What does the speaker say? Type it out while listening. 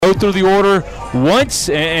through the order once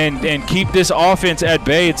and keep this offense at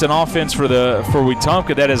bay. It's an offense for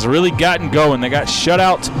Wetumpka that has really gotten going. They got shut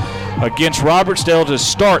out against Robertsdale to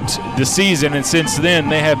start the season, and since then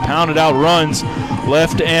they have pounded out runs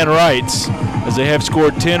left and right as they have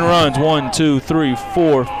scored 10 runs, 1, 2, 3,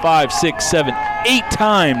 4, 5, 6, 7, 8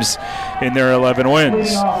 times in their 11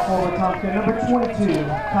 wins. Number 22,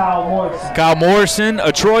 Kyle Morrison. Kyle Morrison,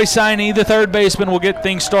 a Troy signee, the third baseman, will get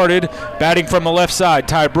things started. Batting from the left side,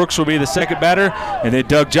 Ty Brooks will be the second batter, and then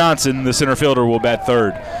Doug Johnson, the center fielder, will bat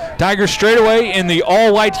third. Tigers straight away in the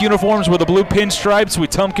all-white uniforms with the blue pinstripes.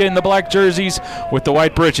 Wetumpka in the black jerseys with the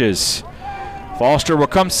white breeches. Foster will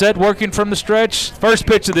come set, working from the stretch. First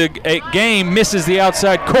pitch of the game misses the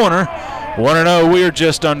outside corner. 1-0, we are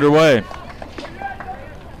just underway.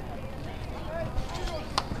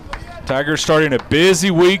 Tigers starting a busy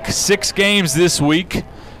week, 6 games this week.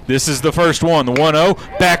 This is the first one, the 1-0.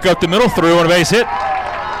 Back up the middle, through on a base hit.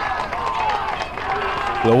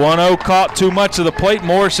 The 1-0 caught too much of the plate.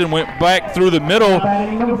 Morrison went back through the middle.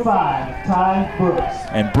 Batting number 5, Ty Brooks.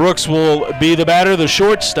 And Brooks will be the batter, the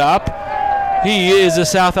shortstop. He is a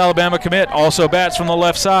South Alabama commit, also bats from the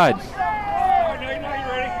left side.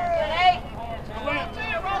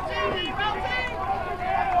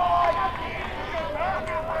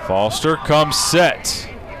 Foster comes set.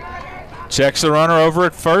 Checks the runner over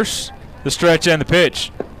at first. The stretch and the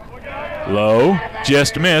pitch. Low,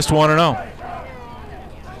 just missed, 1-0.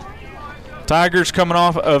 Tigers coming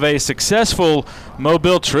off of a successful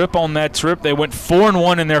Mobile trip. On that trip, they went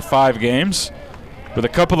 4-1 in their 5 games with a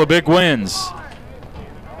couple of big wins.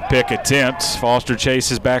 Pick attempts. Foster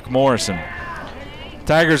chases back Morrison.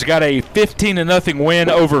 Tigers got a 15-0 win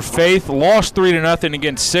over Faith, lost 3-0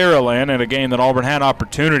 against Saraland in a game that Auburn had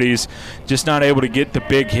opportunities, just not able to get the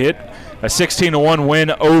big hit. A 16-1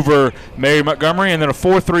 win over Mary Montgomery, and then a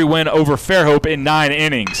 4-3 win over Fairhope in 9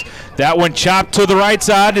 innings. That one chopped to the right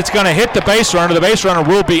side. It's going to hit the base runner. The base runner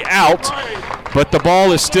will be out, but the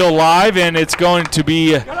ball is still live, and it's going to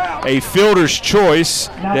be a fielder's choice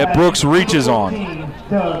that Brooks reaches on.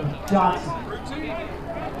 Doug Johnson.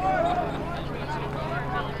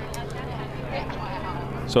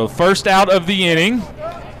 So first out of the inning,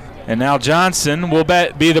 and now Johnson will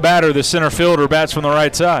be the batter. The center fielder bats from the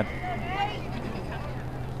right side.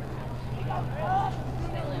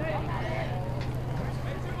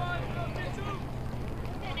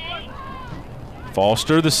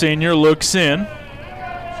 Foster, the senior, looks in.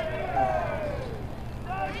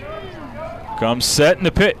 Comes set in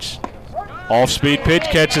the pitch. Off-speed pitch,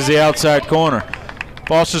 catches the outside corner.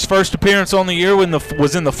 Foster's first appearance on the year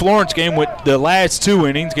was in the Florence game with the last 2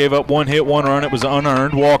 innings. Gave up 1 hit, 1 run. It was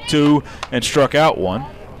unearned. Walked 2 and struck out 1.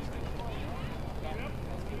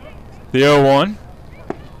 The 0-1.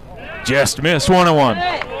 Just missed,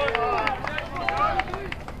 1-1.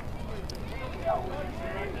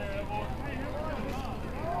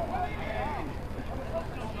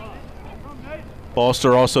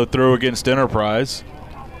 Foster also threw against Enterprise.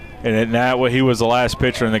 And in that way, he was the last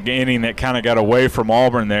pitcher in the inning that kind of got away from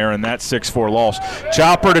Auburn there, and that 6-4 loss.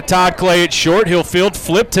 Chopper to Todd Clay at short. He'll field,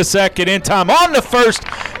 flip to second in time. On the first,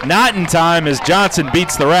 not in time as Johnson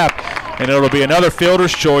beats the wrap. And it'll be another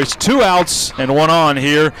fielder's choice. 2 outs and 1 on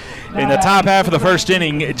here in the top half of the first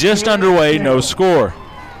inning. Just underway, no score.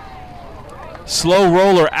 Slow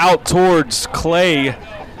roller out towards Clay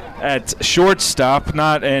at shortstop,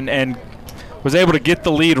 and was able to get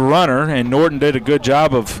the lead runner, and Norton did a good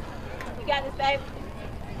job of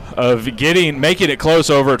making it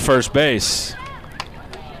close over at first base.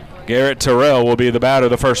 Garrett Terrell will be the batter,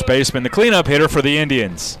 the first baseman, the cleanup hitter for the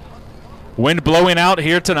Indians. Wind blowing out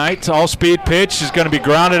here tonight. All-speed pitch is going to be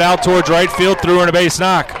grounded out towards right field, through and a base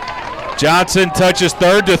knock. Johnson touches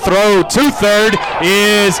third to throw to third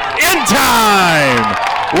is in time.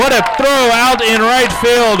 What a throw out in right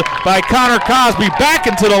field by Connor Cosby, back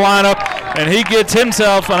into the lineup, and he gets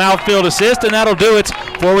himself an outfield assist, and that'll do it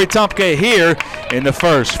for Wetumpka here in the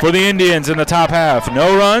first. For the Indians in the top half,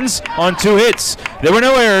 no runs on 2 hits. There were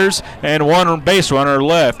no errors and 1 base runner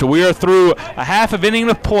left. We are through a half of inning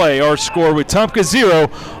of play. Our score, Wetumpka 0,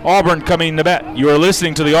 Auburn coming to bat. You are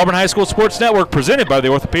listening to the Auburn High School Sports Network, presented by the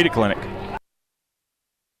Orthopedic Clinic.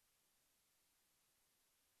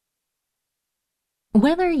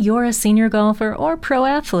 Whether you're a senior golfer or pro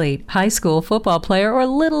athlete, high school football player or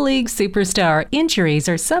little league superstar, injuries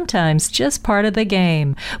are sometimes just part of the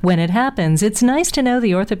game. When it happens, it's nice to know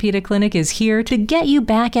the Orthopedic Clinic is here to get you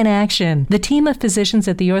back in action. The team of physicians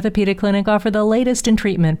at the Orthopedic Clinic offer the latest in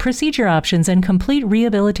treatment, procedure options, and complete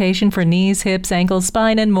rehabilitation for knees, hips, ankles,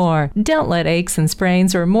 spine, and more. Don't let aches and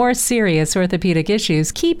sprains or more serious orthopedic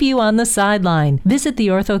issues keep you on the sideline. Visit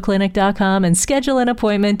theorthoclinic.com and schedule an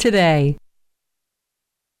appointment today.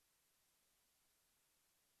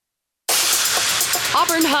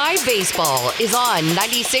 Auburn High Baseball is on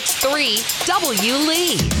 96.3 W.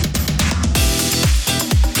 Lee.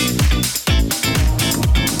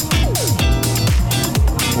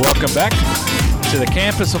 Welcome back to the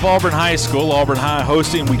campus of Auburn High School. Auburn High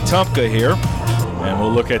hosting Wetumpka here. And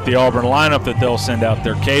we'll look at the Auburn lineup that they'll send out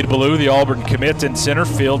there. Cade Ballou, the Auburn commit in center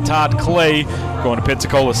field. Todd Clay going to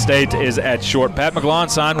Pensacola State is at short. Pat McGlone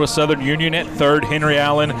signed with Southern Union at third. Henry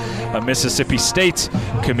Allen, a Mississippi State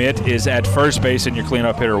commit, is at first base. And your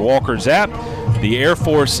cleanup hitter, Walker Zapp. The Air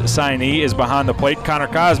Force signee is behind the plate. Connor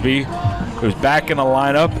Cosby, who's back in the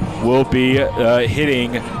lineup, will be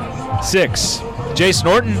hitting six. Jace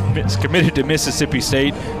Norton is committed to Mississippi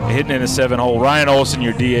State, hitting in a 7-hole. Ryan Olson,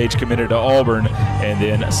 your DH, committed to Auburn. And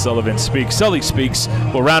then Sully Speaks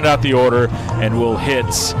will round out the order and will hit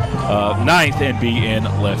ninth and be in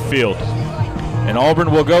left field. And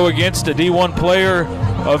Auburn will go against a D1 player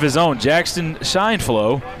of his own, Jackson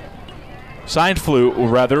Seinflu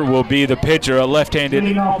will be the pitcher, a left-handed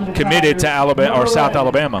committed to Alabama or South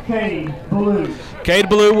Alabama. Cade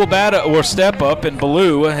Ballou will step up, and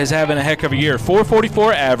Ballou is having a heck of a year.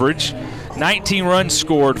 444 average, 19 runs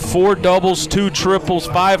scored, 4 doubles, 2 triples,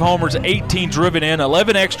 5 homers, 18 driven in,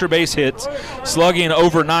 11 extra base hits, slugging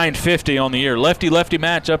over 950 on the year. Lefty-lefty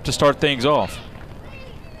matchup to start things off.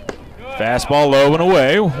 Fastball low and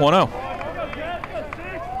away, 1-0.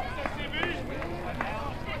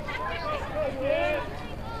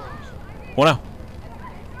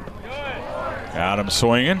 Got him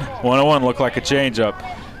swinging. 1-1 looked like a changeup.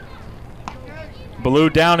 Ballou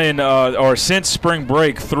down in, since spring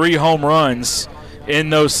break, 3 home runs in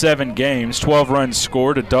those 7 games. 12 runs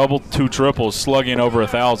scored, a double, 2 triples, slugging over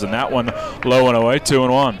 1,000. That one low and away,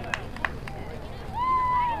 2-1.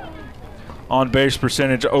 On base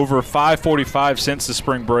percentage over 545 since the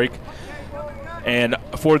spring break. And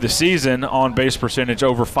for the season, on base percentage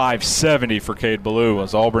over 570 for Cade Ballou,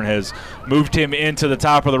 as Auburn has moved him into the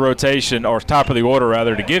top of the rotation, or top of the order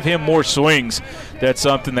rather, to give him more swings. That's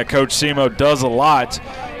something that Coach Semo does a lot,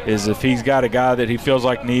 is if he's got a guy that he feels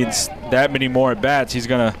like needs that many more at-bats, he's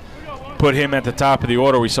going to put him at the top of the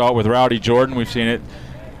order. We saw it with Rowdy Jordan. We've seen it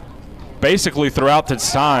basically throughout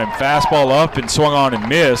this time. Fastball up and swung on and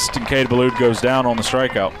missed, and Cade Ballou goes down on the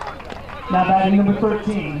strikeout. Now batting number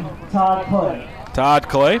 13, Todd Clay. Todd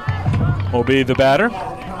Clay will be the batter.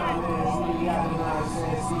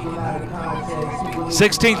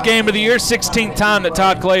 16th game of the year, 16th time that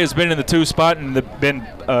Todd Clay has been in the 2 spot and been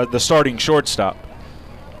the starting shortstop.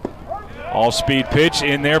 All-speed pitch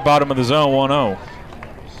in there, bottom of the zone, 1-0.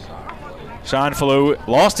 Seinflu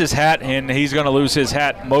lost his hat, and he's going to lose his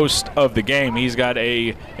hat most of the game. He's got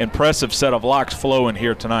a impressive set of locks flowing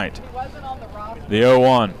here tonight. The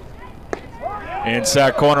 0-1.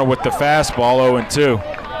 Inside corner with the fastball, 0-2.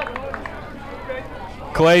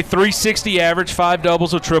 Clay, 360 average, 5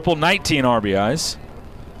 doubles, a triple, 19 RBIs.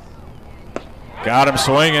 Got him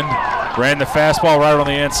swinging. Ran the fastball right on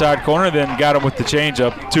the inside corner, then got him with the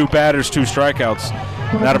changeup. 2 batters, 2 strikeouts.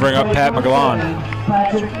 Now to bring up Pat McGlone.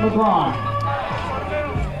 Patrick McGlone.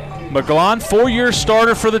 McGlone, 4-year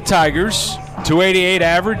starter for the Tigers. 288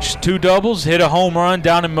 average, 2 doubles, hit a home run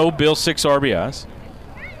down in Mobile, 6 RBIs.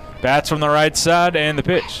 Bats from the right side, and the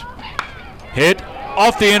pitch. Hit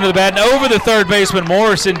off the end of the bat and over the third baseman.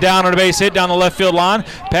 Morrison down on a base hit down the left field line.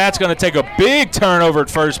 Pat's going to take a big turn over at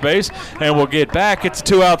first base, and we'll get back. It's a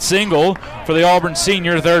 2-out single for the Auburn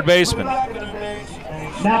senior third baseman. Now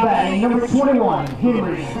batting number 21,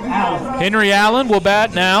 Henry Allen. Henry Allen will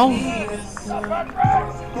bat now.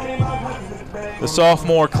 The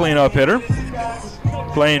sophomore cleanup hitter.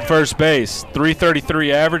 Playing first base,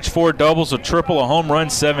 333 average, 4 doubles, a triple, a home run,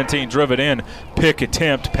 17 driven in. Pick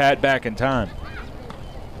attempt, Pat back in time.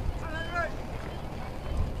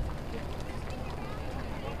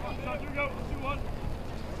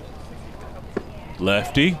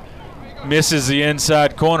 Lefty misses the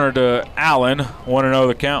inside corner to Allen. 1-0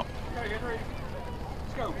 the count.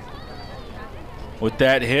 With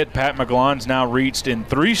that hit, Pat McGlone's now reached in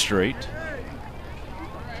 3 straight.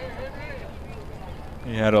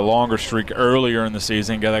 He had a longer streak earlier in the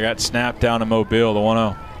season. Got snapped down to Mobile, the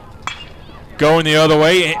 1-0. Going the other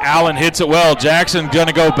way, Allen hits it well. Jackson going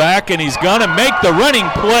to go back, and he's going to make the running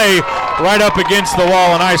play right up against the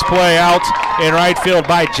wall. A nice play out in right field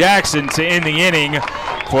by Jackson to end the inning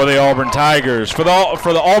for the Auburn Tigers. For the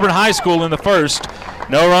Auburn High School in the first,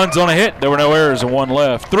 no runs on a hit. There were no errors and one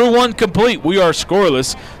left. Through one complete, we are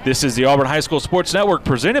scoreless. This is the Auburn High School Sports Network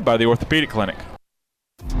presented by the Orthopedic Clinic.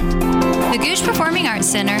 The Gooch Performing Arts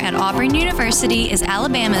Center at Auburn University is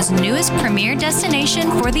Alabama's newest premier destination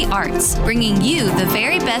for the arts, bringing you the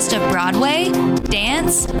very best of Broadway,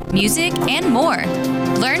 dance, music, and more.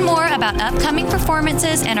 Learn more about upcoming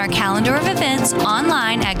performances and our calendar of events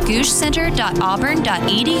online at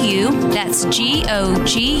goochcenter.auburn.edu. That's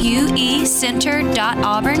GOGUE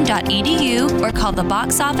center.auburn.edu, or call the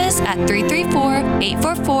box office at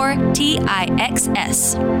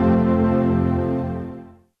 334-844-TIXS.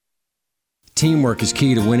 Teamwork is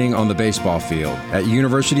key to winning on the baseball field. At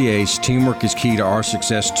University Ace, teamwork is key to our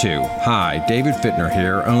success too. Hi, David Fittner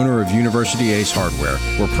here, owner of University Ace Hardware.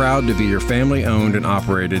 We're proud to be your family-owned and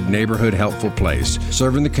operated neighborhood helpful place,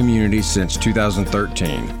 serving the community since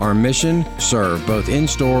 2013. Our mission, serve both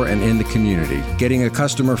in-store and in the community. Getting a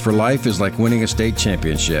customer for life is like winning a state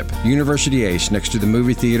championship. University Ace, next to the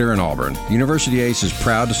movie theater in Auburn. University Ace is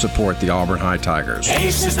proud to support the Auburn High Tigers.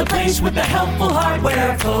 Ace is the place with the helpful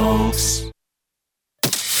hardware, folks.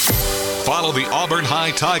 Follow the Auburn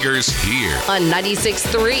High Tigers here on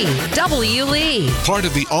 96.3 W. Lee. Part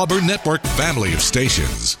of the Auburn Network family of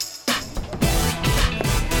stations.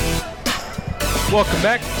 Welcome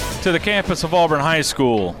back to the campus of Auburn High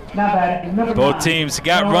School. Both teams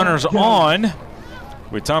got runners on.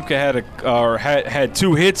 Wetumpka had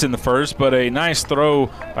two hits in the first, but a nice throw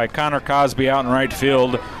by Connor Cosby out in right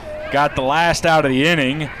field got the last out of the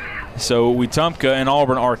inning. So Wetumpka and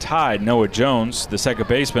Auburn are tied. Noah Jones, the second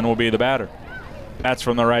baseman, will be the batter. That's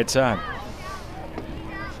from the right side.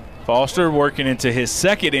 Foster working into his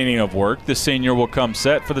second inning of work. The senior will come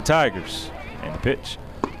set for the Tigers. And the pitch.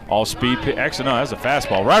 All speed pitch. Actually, no, that's a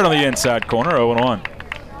fastball right on the inside corner, 0-1.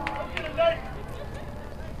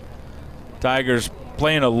 Tigers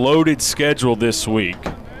playing a loaded schedule this week.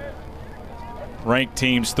 Ranked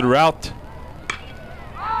teams throughout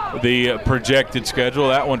the projected schedule.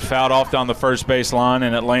 That one fouled off down the first base line,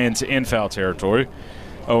 and it lands in foul territory.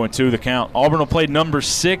 0-2 the count. Auburn will play number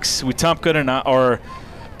 6. Wetumpka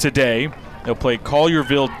today. They'll play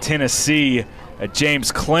Collierville, Tennessee at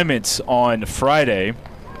James Clements on Thursday.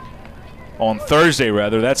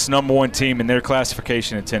 That's number 1 team in their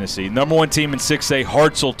classification in Tennessee. Number 1 team in 6A,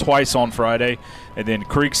 Hartselle, twice on Friday, and then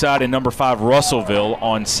Creekside and number 5, Russellville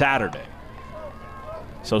on Saturday.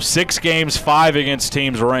 So 6 games, 5 against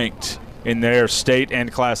teams ranked in their state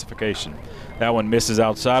and classification. That one misses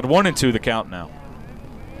outside. 1-2 the count now.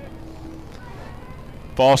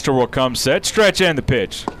 Foster will come set. Stretch and the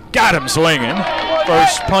pitch. Got him swinging.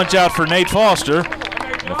 First punch out for Nate Foster.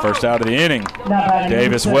 And the first out of the inning.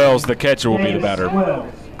 Davis Wells, the catcher, will be the batter.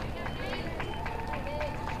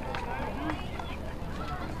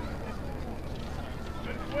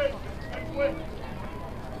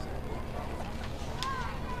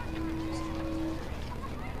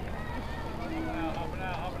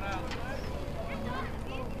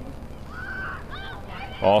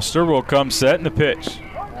 Foster will come set in the pitch.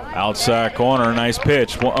 Outside corner, nice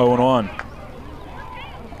pitch, 0-1.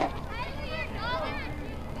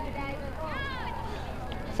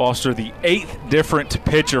 Foster, the 8th different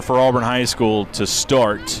pitcher for Auburn High School to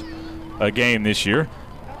start a game this year.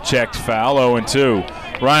 Checked foul,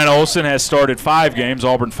 0-2. Ryan Olson has started 5 games,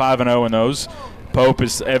 Auburn 5-0 in those.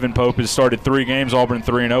 Evan Pope has started 3 games, Auburn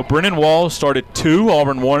 3-0. Brennan Wall started 2,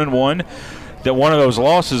 Auburn 1-1. That one of those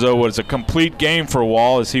losses, though, was a complete game for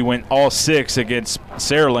Wall as he went all 6 against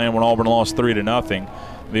Saraland when Auburn lost 3-0.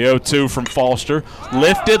 The 0-2 from Foster.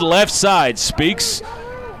 Lifted left side. Speaks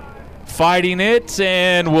fighting it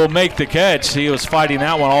and will make the catch. He was fighting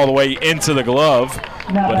that one all the way into the glove,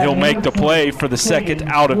 but he'll make the play for the second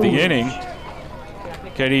out of the inning.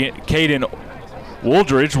 Caden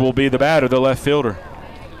Wooldridge will be the batter, the left fielder.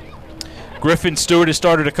 Griffin Stewart has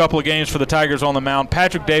started a couple of games for the Tigers on the mound.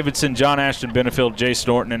 Patrick Davidson, John Ashton Benefield, Jace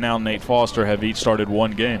Norton, and now Nate Foster have each started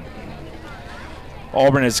 1 game.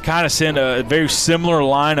 Auburn has kind of sent a very similar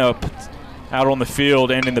lineup out on the field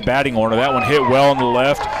and in the batting order. That one hit well on the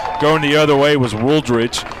left. Going the other way was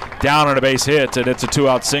Wooldridge, down on a base hit, and it's a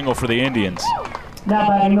 2-out single for the Indians. Now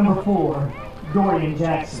batting number 4, Dorian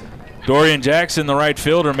Jackson. Dorian Jackson, the right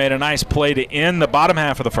fielder, made a nice play to end the bottom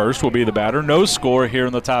half of the first, will be the batter. No score here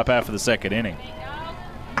in the top half of the second inning.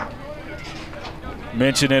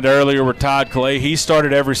 Mentioned it earlier with Todd Clay. He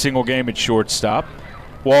started every single game at shortstop.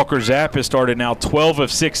 Walker Zapp has started now 12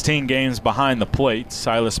 of 16 games behind the plate.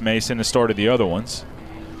 Silas Mason has started the other ones.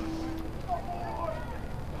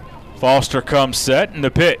 Foster comes set, and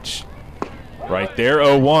the pitch. Right there,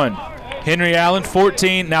 0-1. Henry Allen,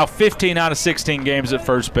 15 out of 16 games at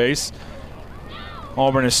first base.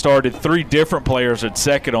 Auburn has started 3 different players at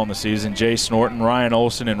second on the season: Jace Norton, Ryan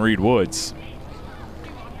Olson, and Reed Woods.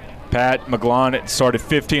 Pat McGlon started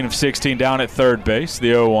 15 of 16 down at third base,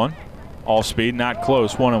 the 0-1. Off speed, not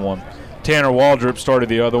close, 1-1. Tanner Waldrop started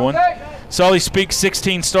the other one. Sully Speak,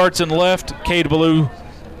 16 starts in left. Cade Ballou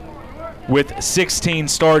with 16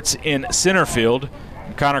 starts in center field.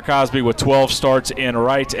 And Connor Cosby with 12 starts in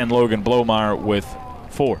right, and Logan Blomeyer with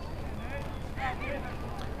 4.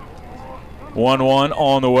 1-1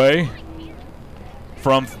 on the way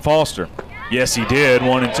from Foster. Yes, he did,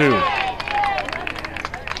 1-2.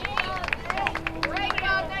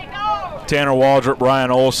 Tanner Waldrop, Ryan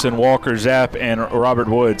Olson, Walker Zapp, and Robert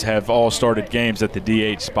Woods have all started games at the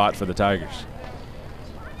DH spot for the Tigers.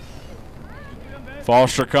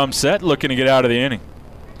 Foster comes set, looking to get out of the inning.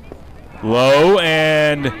 Low,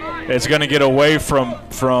 and it's going to get away from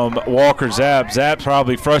Walker Zapp. Zapp's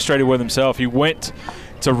probably frustrated with himself. He went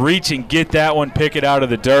to reach and get that one, pick it out of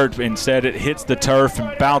the dirt. Instead, it hits the turf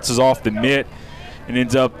and bounces off the mitt and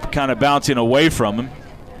ends up kind of bouncing away from him.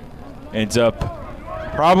 Ends up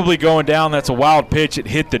probably going down. That's a wild pitch. It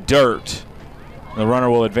hit the dirt. The runner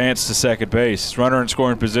will advance to second base. Runner in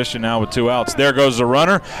scoring position now with 2 outs. There goes the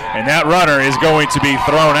runner, and that runner is going to be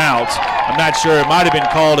thrown out. I'm not sure. It might have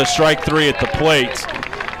been called a strike 3 at the plate.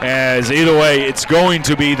 As either way, it's going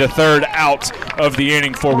to be the 3rd out of the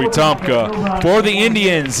inning for Wetumpka. For the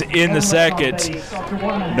Indians in the second,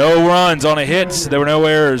 no runs on a hit. There were no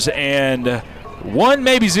errors, and 1,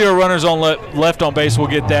 maybe 0 runners on left on base. We'll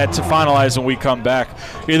get that to finalize when we come back.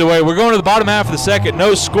 Either way, we're going to the bottom half of the second.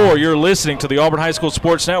 No score. You're listening to the Auburn High School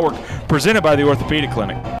Sports Network, presented by the Orthopedic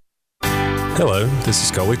Clinic. Hello, this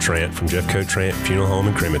is Coley Trant from Jeffcoat Trant Funeral Home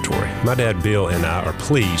and Crematory. My dad Bill and I are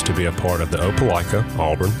pleased to be a part of the Opelika,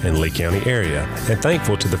 Auburn, and Lee County area, and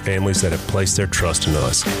thankful to the families that have placed their trust in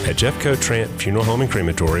us. At Jeffcoat Trant Funeral Home and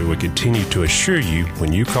Crematory, we continue to assure you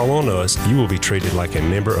when you call on us, you will be treated like a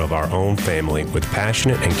member of our own family with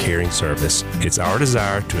passionate and caring service. It's our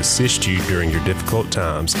desire to assist you during your difficult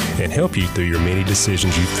times and help you through your many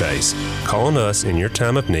decisions you face. Call on us in your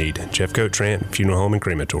time of need. Jeffcoat Trant Funeral Home and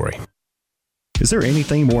Crematory. Is there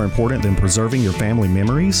anything more important than preserving your family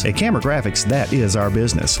memories? At Camera Graphics, that is our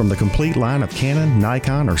business. From the complete line of Canon,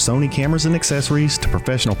 Nikon, or Sony cameras and accessories to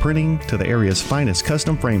professional printing to the area's finest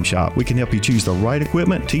custom frame shop, we can help you choose the right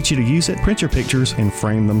equipment, teach you to use it, print your pictures, and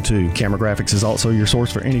frame them too. Camera Graphics is also your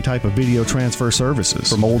source for any type of video transfer services.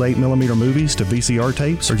 From old 8mm movies to VCR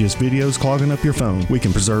tapes or just videos clogging up your phone, we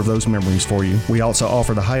can preserve those memories for you. We also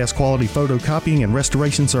offer the highest quality photocopying and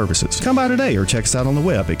restoration services. Come by today or check us out on the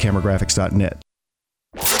web at cameragraphics.net.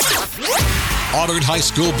 Auburn High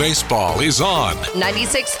School baseball is on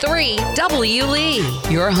 96.3 W. Lee,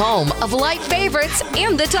 your home of light favorites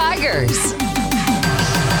and the Tigers.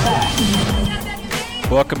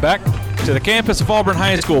 Welcome back to the campus of Auburn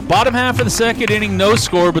High School. Bottom half of the second inning, no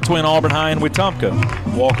score between Auburn High and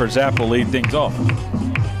Wetumpka. Walker Zapp will lead things off.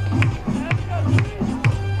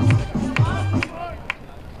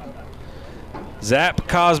 Zapp,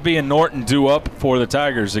 Cosby, and Norton due up for the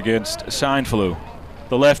Tigers against Scheinflue.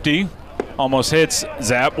 The lefty almost hits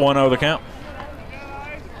Zapp, 1-0 the count.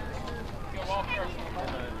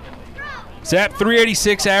 Zapp,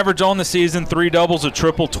 386 average on the season, 3 doubles, a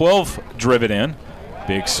triple, 12 driven in.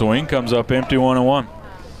 Big swing, comes up empty, 1-1.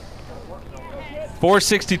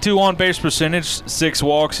 462 on base percentage, 6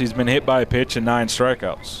 walks. He's been hit by a pitch and 9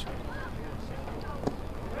 strikeouts.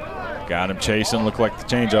 Got him chasing, looked like the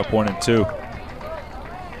changeup, 1-2.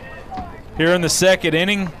 Here in the second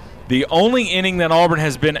inning, the only inning that Auburn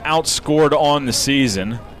has been outscored on the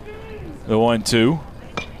season. The 1-2.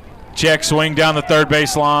 Check swing down the third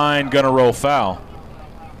base line, gonna roll foul.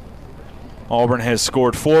 Auburn has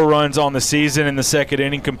scored 4 runs on the season in the second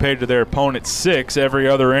inning compared to their opponent's 6. Every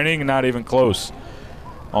other inning, not even close.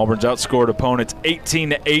 Auburn's outscored opponents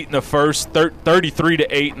 18-8 in the first,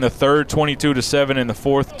 33-8 in the third, 22-7 in the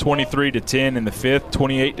fourth, 23-10 in the fifth,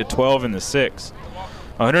 28-12 in the sixth.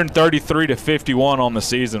 133-51 on the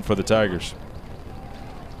season for the Tigers.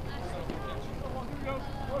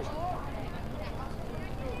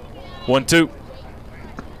 One, two.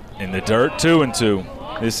 In the dirt,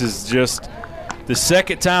 2-2. This is just the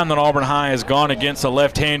second time that Auburn High has gone against a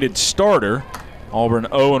left-handed starter. Auburn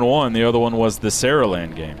 0-1. The other one was the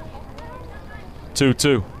Saraland game.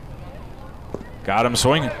 2-2. Got him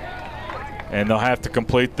swinging. And they'll have to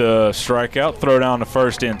complete the strikeout, throw down the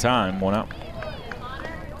first in time. 1 out.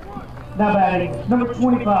 Now batting, number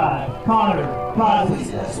 25, Connor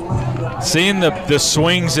Cosby. Seeing the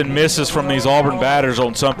swings and misses from these Auburn batters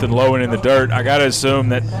on something low and in the dirt, I got to assume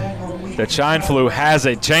that Scheinflug has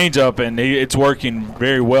a changeup, and it's working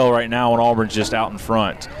very well right now, and Auburn's just out in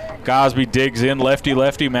front. Cosby digs in,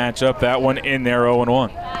 lefty-lefty matchup. That one in there,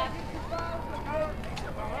 0-1.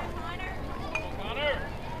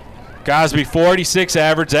 Cosby, 486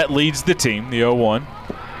 average. That leads the team, the 0-1.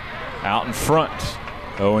 Out in front,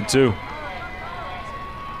 0-2.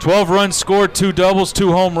 12 runs scored, 2 doubles,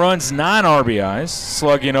 2 home runs, 9 RBIs,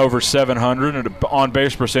 slugging over 700, and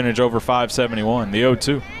on-base percentage over 571, the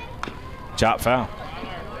 0-2. Chop foul.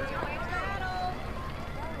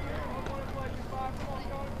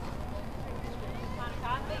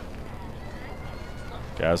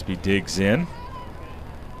 Cosby digs in,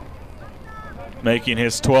 making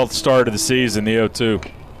his 12th start of the season, the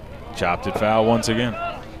 0-2. Chopped it foul once again.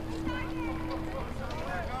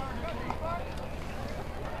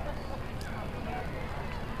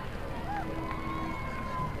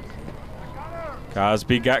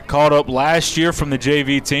 Cosby got caught up last year from the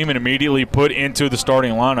JV team and immediately put into the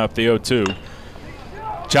starting lineup, the 0-2.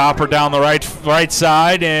 Chopper down the right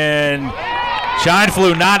side, and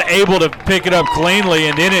Scheinflug not able to pick it up cleanly,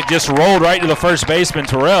 and then it just rolled right to the first baseman,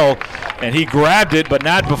 Terrell, and he grabbed it, but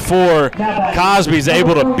not before Cosby's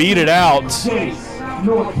able to beat it out.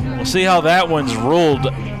 We'll see how that one's ruled.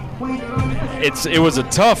 It was a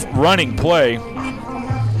tough running play.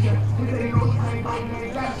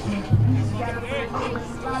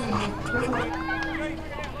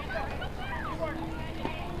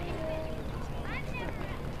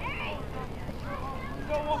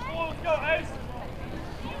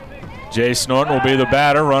 Jace Norton will be the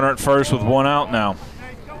batter, runner at first with 1 out now.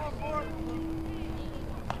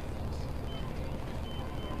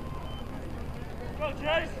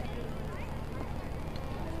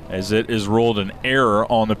 As it is ruled an error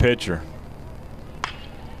on the pitcher.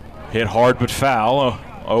 Hit hard but foul,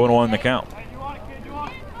 0-1 in the count.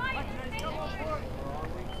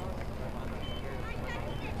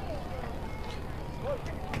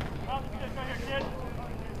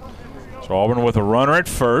 So Auburn with a runner at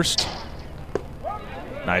first.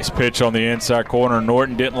 Nice pitch on the inside corner.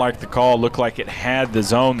 Norton didn't like the call. Looked like it had the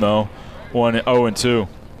zone, though. 0-2.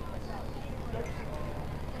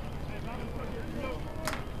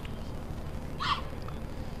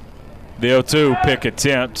 The 0-2 pick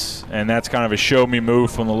attempt, and that's kind of a show-me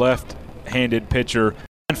move from the left-handed pitcher,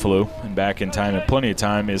 Scheinflug, and back in time, and plenty of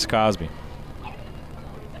time, is Cosby.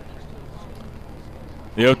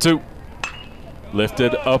 The 0-2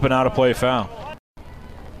 lifted up and out of play, foul.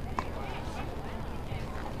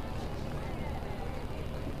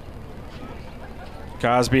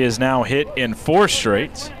 Cosby is now hit in 4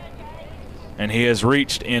 straight, and he has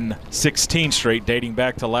reached in 16 straight dating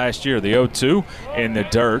back to last year. The 0-2 in the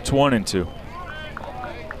dirt, 1-2.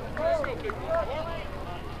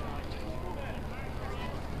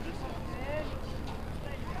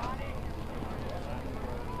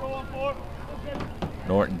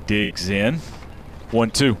 Norton digs in,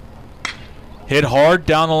 1-2. Hit hard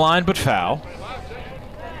down the line, but foul.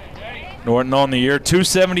 Norton on the year,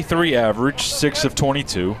 273 average, 6 of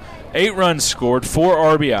 22. 8 runs scored, 4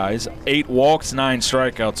 RBIs, 8 walks, 9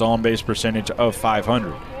 strikeouts, on-base percentage of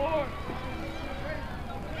 500.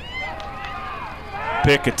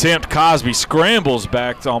 Pick attempt, Cosby scrambles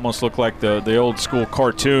back to almost look like the old school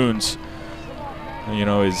cartoons. You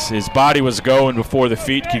know, his body was going before the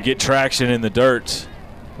feet could get traction in the dirt.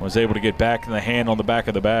 Was able to get back in the hand on the back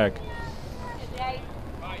of the bag.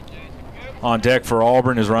 On deck for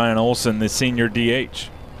Auburn is Ryan Olson, the senior DH.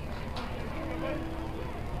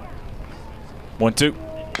 1-2.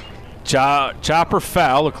 Chopper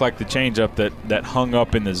foul. Looked like the changeup that hung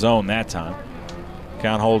up in the zone that time.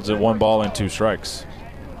 Count holds at 1 ball and 2 strikes.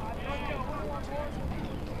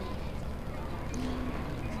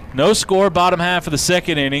 No score, bottom half of the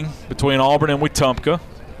second inning between Auburn and Wetumpka.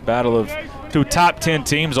 Battle of 2 top 10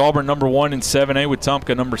 teams. Auburn number 1 in 7A,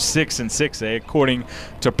 Wetumpka number 6 in 6A, according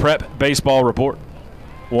to Prep Baseball Report.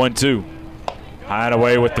 1-2. High and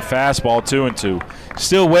away with the fastball, 2-2.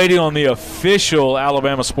 Still waiting on the official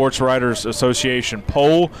Alabama Sports Writers Association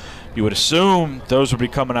poll. You would assume those would be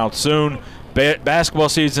coming out soon. Basketball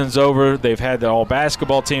season's over. They've had the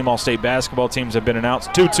all-basketball team, all-state basketball teams have been announced.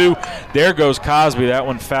 2-2. There goes Cosby. That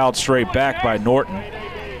one fouled straight back by Norton.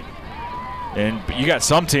 And you got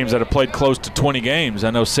some teams that have played close to 20 games. I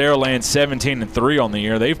know Saraland's 17-3 on the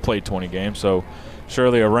year. They've played 20 games, so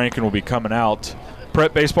surely a ranking will be coming out.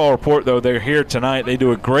 Prep Baseball Report, though, they're here tonight. They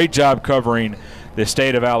do a great job covering the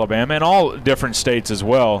state of Alabama and all different states as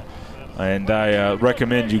well. And I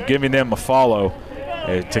recommend you giving them a follow.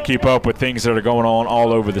 to keep up with things that are going on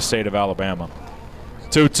all over the state of Alabama.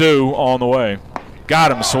 2-2 on the way.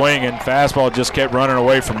 Got him swinging. Fastball just kept running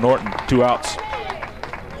away from Norton. 2 outs.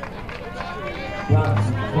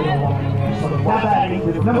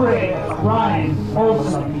 Number 8, Ryan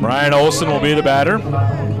Olson. Ryan Olson will be the batter.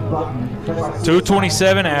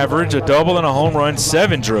 227 average, a double and a home run,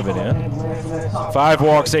 7 driven in. 5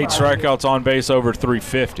 walks, 8 strikeouts, on base over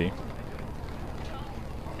 350.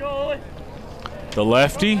 The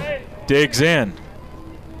lefty digs in.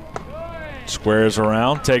 Squares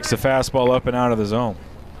around, takes the fastball up and out of the zone.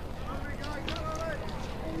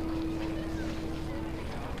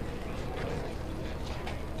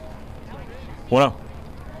 Well,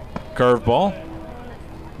 curveball.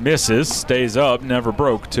 Misses, stays up, never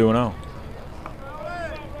broke, 2-0.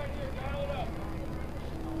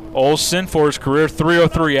 Olson for his career,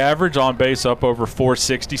 303 average, on base up over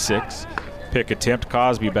 466. Pick attempt,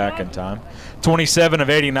 Cosby back in time. 27 of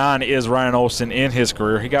 89 is Ryan Olson in his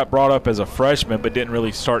career. He got brought up as a freshman but didn't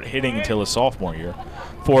really start hitting until his sophomore year.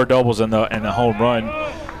 4 doubles and the home run.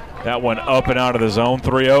 That one up and out of the zone.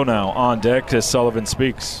 3-0 now on deck as Sullivan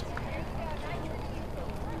speaks.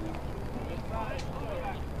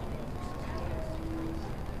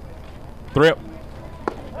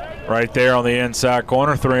 Right there on the inside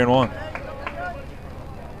corner, 3-1.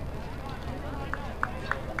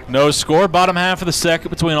 No score, bottom half of the second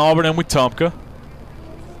between Auburn and Wetumpka.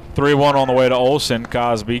 3-1 on the way to Olson.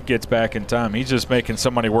 Cosby gets back in time. He's just making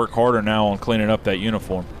somebody work harder now on cleaning up that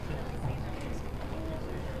uniform.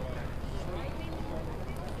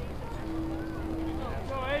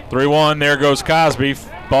 (3-1), there goes Cosby.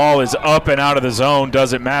 Ball is up and out of the zone,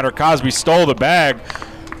 doesn't matter. Cosby stole the bag,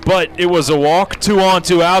 but it was a walk. 2 on,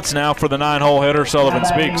 2 outs now for the 9-hole hitter. Sullivan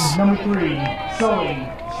speaks. Number 3, Sully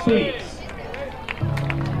Speaks.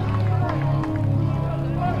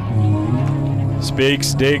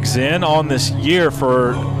 Speaks digs in on this year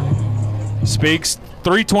for Speaks.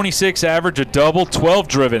 326 average, a double, 12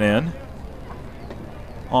 driven in.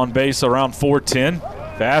 On base around 410.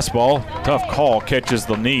 Fastball, tough call, catches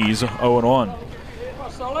the knees, 0-1.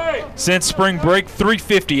 Since spring break,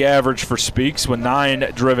 350 average for Speaks with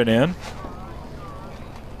 9 driven in.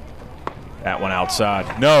 That one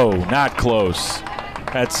outside. No, not close.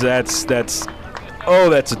 That's a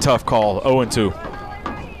tough call. 0-2.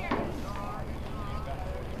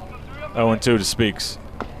 0-2 to Speaks.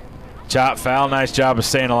 Chop foul, nice job of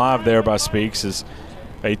staying alive there by Speaks.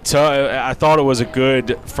 I thought it was a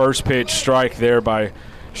good first pitch strike there by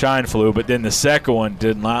Scheinflug, but then the second one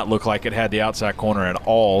did not look like it had the outside corner at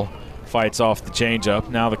all. Fights off the changeup.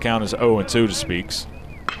 Now the count is 0-2 to Speaks.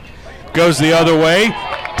 Goes the other way.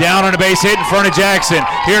 Down on a base hit in front of Jackson.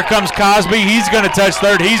 Here comes Cosby. He's going to touch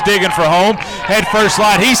third. He's digging for home. Head first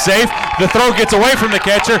slide. He's safe. The throw gets away from the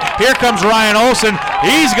catcher. Here comes Ryan Olson.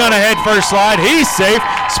 He's going to head first slide. He's safe.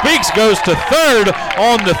 Speaks goes to third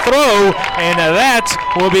on the throw, and that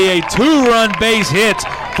will be a 2-run base hit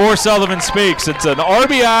for Sullivan Speaks. It's an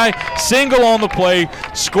RBI single on the play,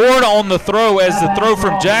 scored on the throw as the throw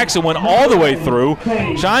from Jackson went all the way through.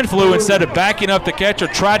 Scheinflug, instead of backing up the catcher,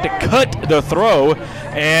 tried to cut the throw,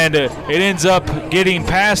 and it ends up getting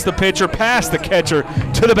past the pitcher, past the catcher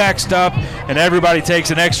to the backstop, and everybody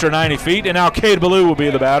takes an extra 90 feet, and now Cade Ballou will be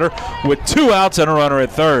the batter with 2 outs and a runner at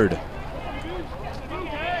third.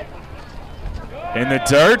 In the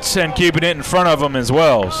dirt and keeping it in front of him as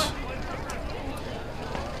well.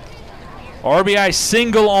 RBI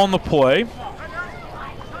single on the play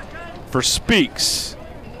for Speaks.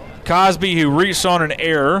 Cosby, who reached on an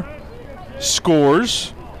error,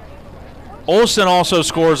 scores. Olson also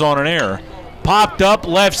scores on an error. Popped up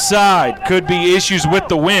left side. Could be issues with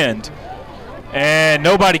the wind. And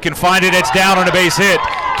nobody can find it. It's down on a base hit.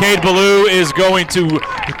 Cade Ballou is going to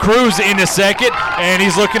cruise into second, and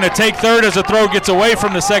he's looking to take third as the throw gets away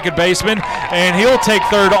from the second baseman, and he'll take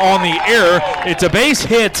third on the error. It's a base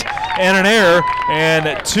hit and an error,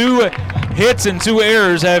 and 2 hits and 2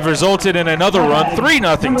 errors have resulted in another run.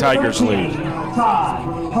 3-0 Tigers lead.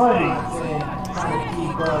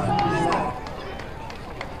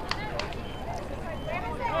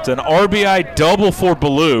 It's an RBI double for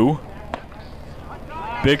Ballou.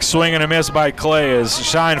 Big swing and a miss by Clay as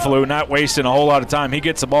Scheinflug, not wasting a whole lot of time. He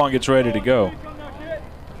gets the ball and gets ready to go.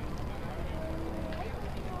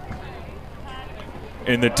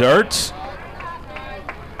 In the dirt.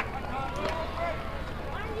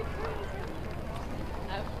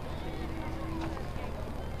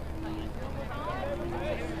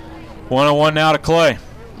 One-on-one now to Clay.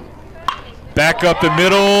 Back up the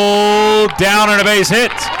middle, down on a base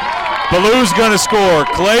hit. Ballou's going to score.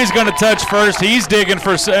 Clay's going to touch first. He's digging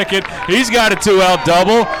for second. He's got a 2-out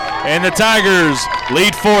double. and the Tigers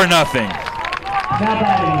lead 4-0. Now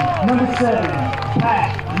batting, number 7,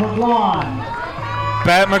 Pat McGlon.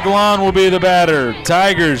 Pat McGlon will be the batter.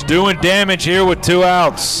 Tigers doing damage here with 2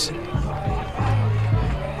 outs.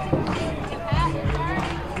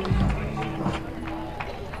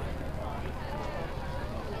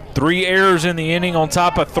 Three errors in the inning on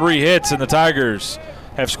top of 3 hits, and the Tigers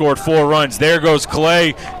have scored 4 runs. There goes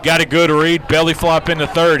Clay. Got a good read. Belly flop into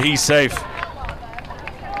third. He's safe.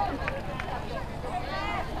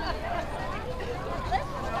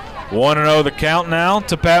 One 1-0 the count now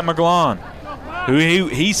to Pat McGlon, who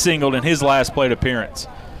he singled in his last plate appearance.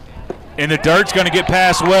 And the dirt's going to get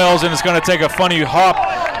past Wells, and it's going to take a funny hop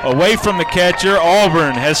away from the catcher.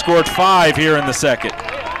 Auburn has scored 5 here in the second.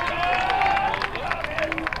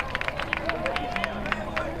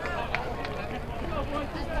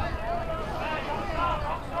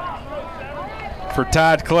 For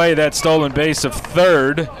Todd Clay, that stolen base of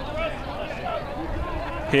third.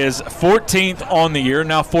 His 14th on the year,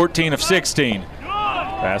 now 14 of 16.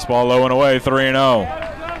 Fastball low and away,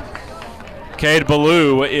 3-0. Cade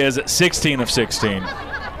Ballou is 16 of 16.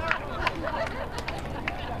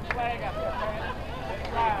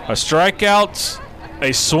 A strikeout,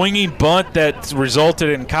 a swinging bunt that resulted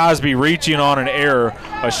in Cosby reaching on an error.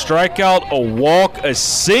 A strikeout, a walk, a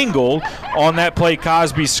single. On that play,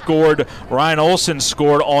 Cosby scored. Ryan Olson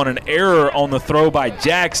scored on an error on the throw by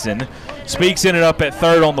Jackson. Speaks ended up at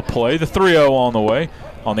third on the play. The 3-0 on the way.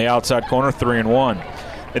 On the outside corner, 3-1.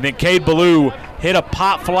 And then Cade Ballou hit a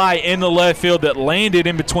pop fly in the left field that landed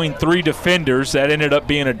in between 3 defenders. That ended up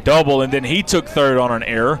being a double, and then he took third on an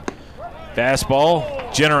error.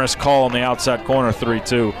 Fastball, generous call on the outside corner,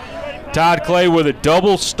 3-2. Todd Clay with a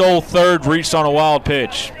double, stole third, reached on a wild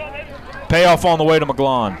pitch. Payoff on the way to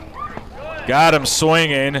McGlon. Got him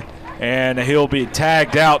swinging, and he'll be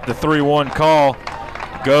tagged out. The 3-1 call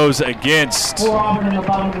goes against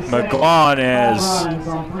McGlon as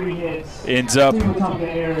ends up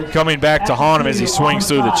coming back to haunt him as he swings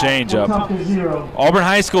through the changeup. Auburn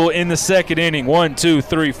High School in the second inning, 1, 2,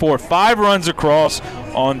 3, 4, 5 runs across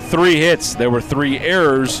on 3 hits. There were 3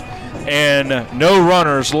 errors and no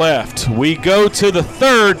runners left. We go to the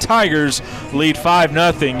third. Tigers lead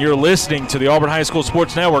 5-0. You're listening to the Auburn High School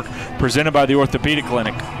Sports Network, presented by the Orthopedic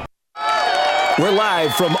Clinic. We're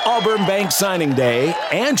live from Auburn Bank Signing Day.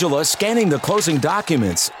 Angela scanning the closing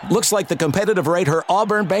documents. Looks like the competitive rate her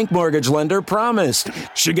Auburn Bank mortgage lender promised.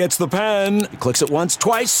 She gets the pen, clicks it once,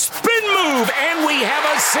 twice, spin move, and we have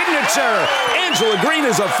a signature. Angela Green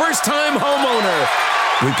is a first-time homeowner.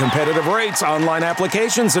 With competitive rates, online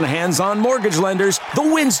applications, and hands-on mortgage lenders, the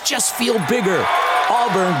wins just feel bigger.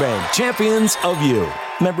 Auburn Bank, champions of you.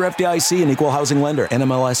 Member FDIC and equal housing lender.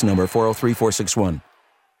 NMLS number 403461.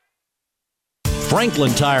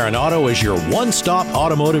 Franklin Tire and Auto is your one-stop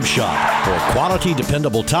automotive shop. For quality,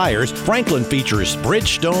 dependable tires, Franklin features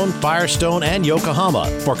Bridgestone, Firestone, and Yokohama.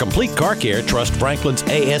 For complete car care, trust Franklin's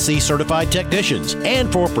ASE-certified technicians.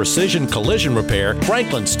 And for precision collision repair,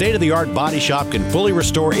 Franklin's state-of-the-art body shop can fully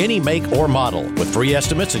restore any make or model. With free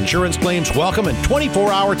estimates, insurance claims welcome, and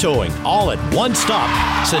 24-hour towing, all at one stop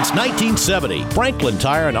since 1970. Franklin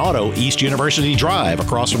Tire and Auto, East University Drive,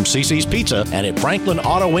 across from CC's Pizza, and at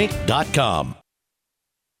FranklinAutoInc.com.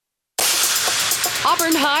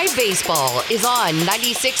 Auburn High Baseball is on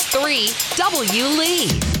 96.3 W. Lee.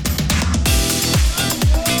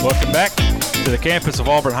 Welcome back to the campus of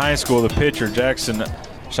Auburn High School. The pitcher, Jackson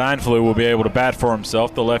Scheinflue, will be able to bat for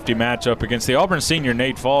himself. The lefty matchup against the Auburn senior,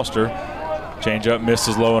 Nate Foster. Changeup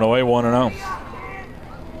misses low and away, 1-0.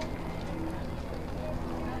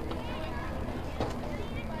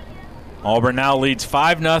 Auburn now leads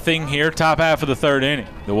 5-0 here, top half of the third inning.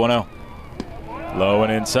 The 1-0. Low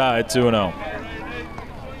and inside, 2-0.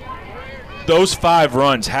 Those 5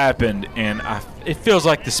 runs happened in, it feels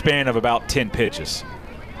like the span of about 10 pitches.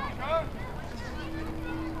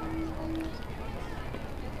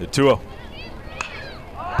 The 2-0.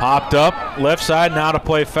 Popped up, left side, now to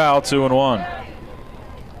play foul, 2-1.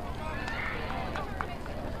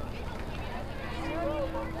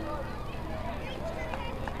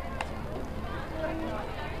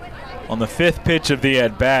 On the 5th pitch of the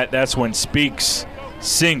at-bat, that's when Speaks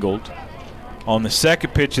singled. On the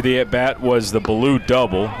 2nd pitch of the at-bat was the Ballou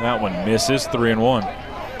double. That one misses, 3-1.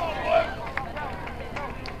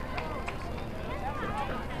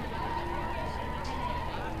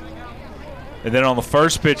 And then on the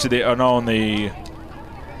first pitch of the, on the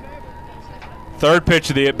 3rd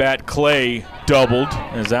pitch of the at-bat, Clay doubled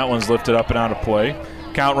as that one's lifted up and out of play.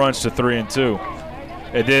 Count runs to 3-2.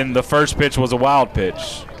 And then the first pitch was a wild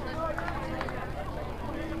pitch.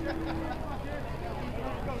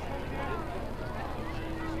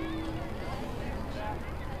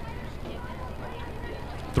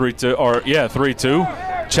 3-2, or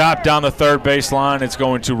 3-2. Chopped down the third baseline. It's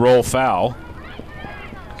going to roll foul.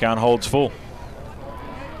 Count holds full.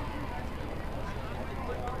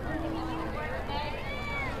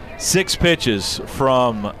 Six pitches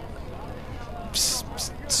from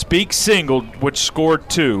Speak singled, which scored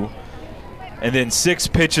 2. And then 6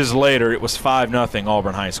 pitches later, it was 5-0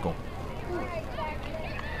 Auburn High School.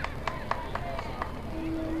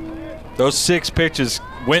 Those 6 pitches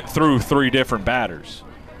went through 3 different batters.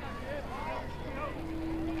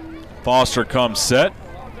 Foster comes set.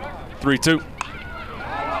 3-2.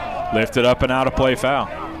 Lifted up and out of play, foul.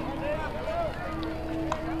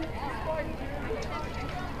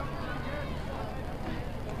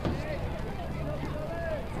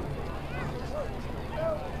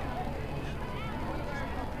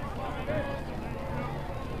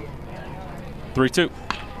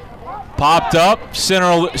 Popped up,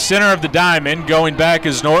 center of the diamond. Going back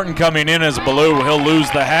is Norton. Coming in as Ballou. He'll lose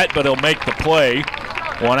the hat, but he'll make the play.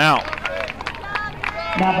 1 out.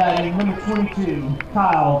 Now batting number 22,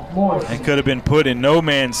 Kyle Morrison. It could have been put in no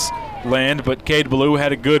man's land, but Cade Ballou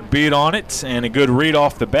had a good beat on it and a good read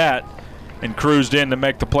off the bat and cruised in to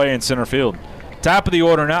make the play in center field. Top of the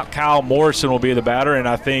order now, Kyle Morrison will be the batter, and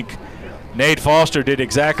I think Nate Foster did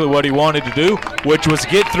exactly what he wanted to do, which was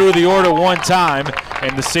get through the order one time,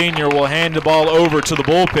 and the senior will hand the ball over to the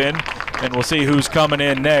bullpen, and we'll see who's coming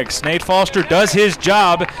in next. Nate Foster does his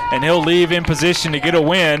job, and he'll leave in position to get a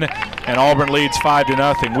win, and Auburn leads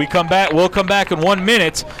 5-0. We'll come back in 1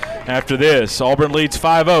 minute after this. Auburn leads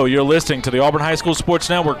 5-0. You're listening to the Auburn High School Sports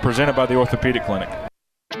Network, presented by the Orthopedic Clinic.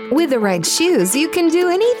 With the right shoes, you can do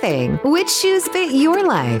anything. Which shoes fit your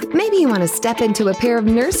life? Maybe you want to step into a pair of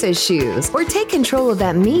nurse's shoes, or take control of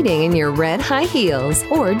that meeting in your red high heels,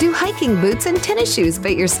 or do hiking boots and tennis shoes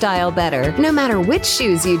fit your style better? No matter which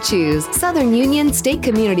shoes you choose, Southern Union State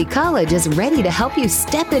Community College is ready to help you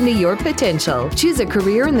step into your potential. Choose a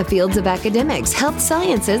career in the fields of academics, health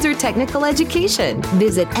sciences, or technical education.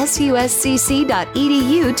 Visit suscc.edu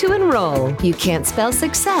to enroll. You can't spell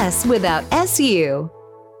success without SU.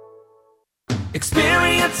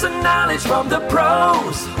 Experience and knowledge from the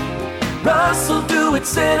pros. Russell Do-It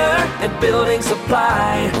Center and Building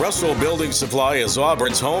Supply. Russell Building Supply is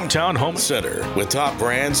Auburn's hometown home center. With top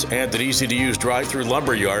brands and an easy-to-use drive-through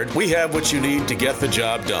lumberyard, we have what you need to get the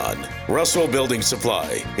job done. Russell Building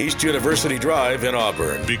Supply, East University Drive in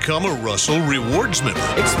Auburn. Become a Russell Rewards member.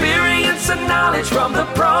 Experience and knowledge from the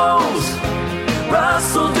pros.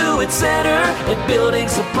 Russell Do-It Center and Building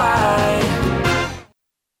Supply.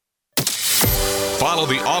 Follow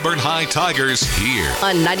the Auburn High Tigers here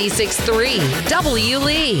on 96.3 W.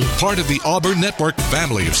 Lee. Part of the Auburn Network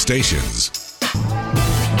family of stations.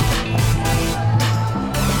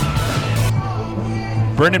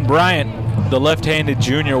 Brendan Bryant, the left-handed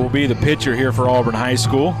junior, will be the pitcher here for Auburn High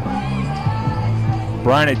School.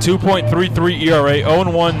 Bryant at 2.33 ERA,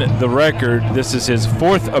 0-1 the record. This is his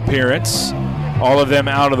 4th appearance, all of them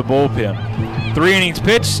out of the bullpen. 3 innings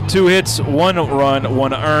pitched, 2 hits, 1 run,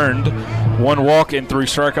 1 earned, 1 walk, and 3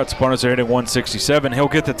 strikeouts. Opponents are hitting 167. He'll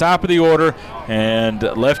get the top of the order, and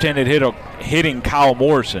left-handed hitting Kyle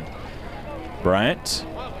Morrison. Bryant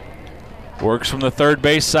works from the third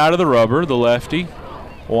base side of the rubber, the lefty,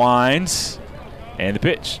 winds, and the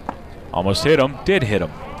pitch. Almost hit him, did hit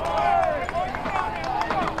him.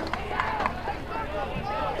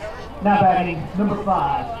 Now batting number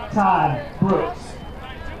 5, Todd Brooks.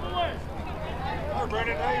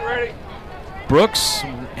 Brendan, are you ready? Brooks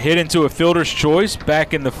hit into a fielder's choice.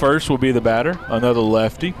 Back in the first will be the batter, another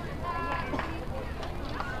lefty.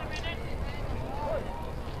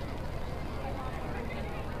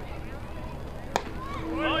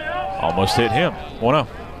 Almost hit him. 1-0.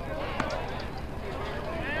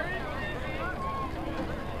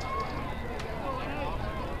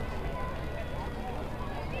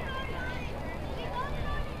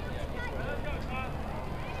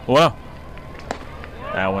 Well,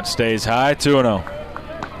 that one stays high, 2-0.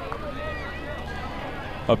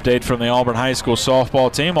 Update from the Auburn High School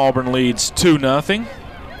softball team. Auburn leads 2-0.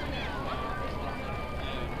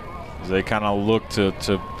 As they kind of look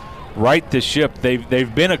to right the ship.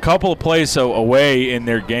 They've been a couple of plays away in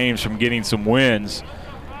their games from getting some wins.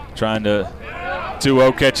 Trying to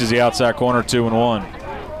 2-0 catches the outside corner, 2-1.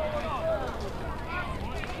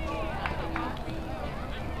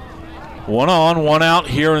 One on, one out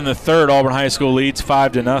here in the third. Auburn High School leads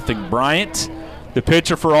 5-0. Bryant, the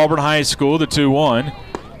pitcher for Auburn High School, the 2-1.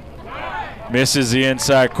 Misses the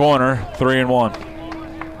inside corner, 3-1.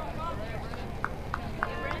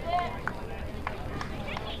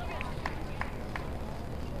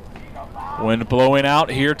 Wind blowing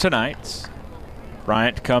out here tonight.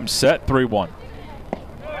 Bryant comes set, 3-1.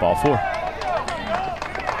 Ball 4.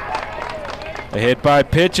 A hit by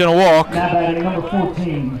pitch and a walk. Now batting number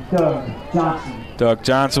 14, Doug Johnson. Doug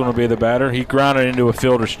Johnson will be the batter. He grounded into a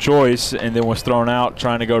fielder's choice and then was thrown out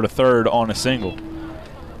trying to go to third on a single.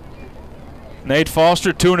 Nate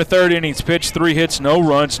Foster, 2 1/3 innings pitched, 3 hits, no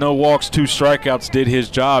runs, no walks, 2 strikeouts, did his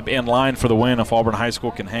job in line for the win if Auburn High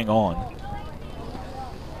School can hang on.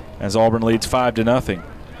 As Auburn leads 5-0.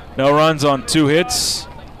 No runs on 2 hits.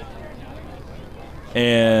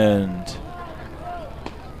 And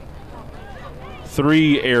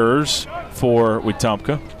 3 errors for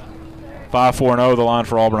Wetumpka. 5-4-0 the line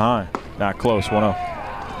for Auburn High. Not close, 1-0.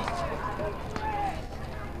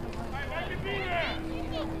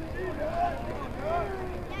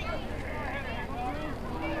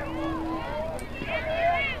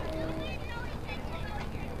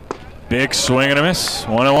 Big swing and a miss,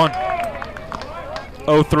 1-1.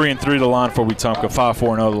 0-3-3 the line for Wetumpka.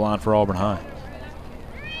 5-4-0 the line for Auburn High.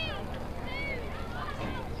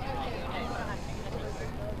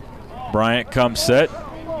 Bryant comes set.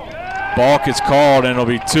 Balk is called, and it'll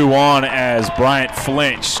be 2-on as Bryant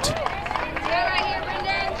flinched.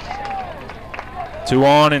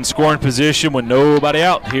 2-on in scoring position with nobody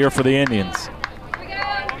out here for the Indians.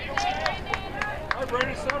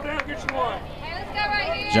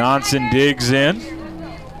 Johnson digs in.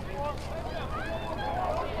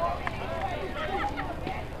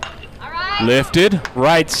 Lifted,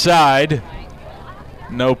 right side.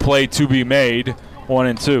 No play to be made.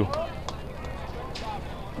 1-2.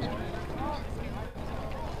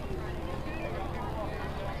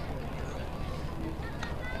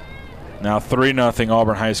 Now 3-0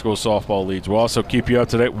 Auburn High School softball leads. We'll also keep you up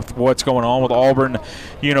to date with what's going on with Auburn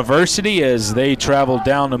University as they travel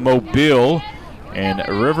down to Mobile and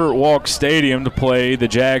Riverwalk Stadium to play the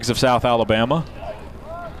Jags of South Alabama.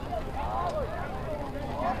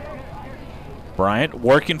 Bryant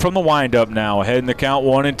working from the windup now, ahead in the count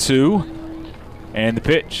 1-2. And the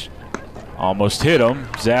pitch. Almost hit him.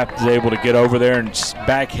 Zapp is able to get over there and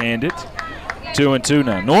backhand it. 2-2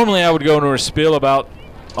 now. Normally I would go into a spiel about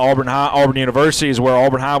Auburn University is where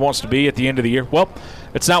Auburn High wants to be at the end of the year. Well,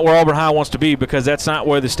 it's not where Auburn High wants to be because that's not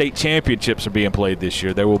where the state championships are being played this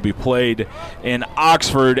year. They will be played in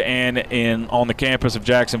Oxford and on the campus of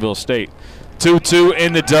Jacksonville State. 2-2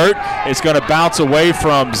 in the dirt. It's going to bounce away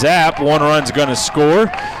from Zapp. One run's going to score,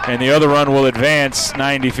 and the other run will advance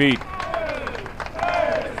 90 feet.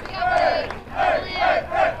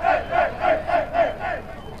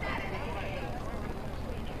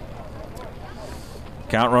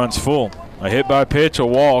 Count runs full. A hit by pitch, a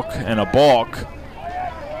walk, and a balk.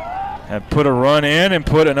 Have put a run in and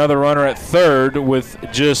put another runner at third with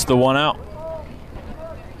just the one out.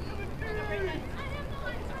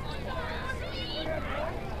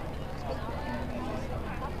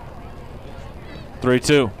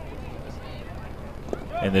 Three-two.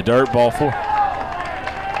 In the dirt, ball 4.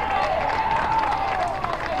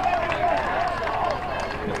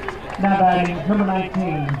 Now batting number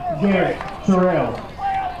 19, Garrett Terrell.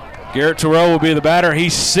 Garrett Terrell will be the batter. He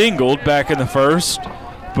singled back in the first,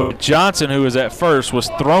 but Johnson, who was at first, was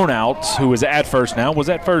thrown out. Who was at first now, was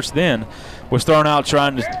at first then, was thrown out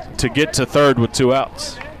trying to get to third with 2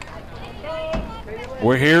 outs.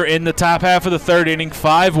 We're here in the top half of the third inning.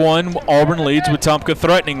 5-1, Auburn leads. Wetumpka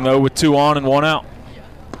threatening, though, with 2 on and 1 out.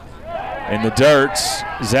 In the dirt,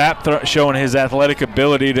 Zapp showing his athletic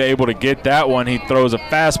ability to able to get that one. He throws a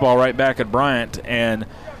fastball right back at Bryant, and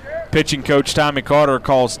pitching coach Tommy Carter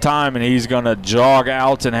calls time, and he's going to jog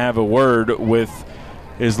out and have a word with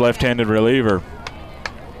his left-handed reliever.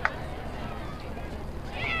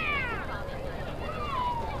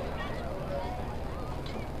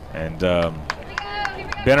 And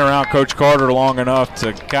been around Coach Carter long enough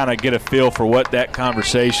to kind of get a feel for what that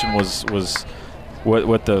conversation was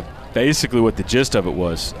what the gist of it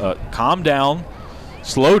was. Calm down,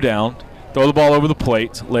 slow down, throw the ball over the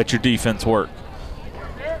plate, let your defense work.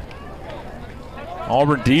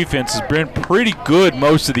 Auburn defense has been pretty good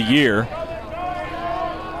most of the year,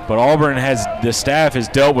 but the staff has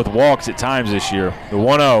dealt with walks at times this year. The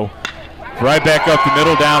 1-0, right back up the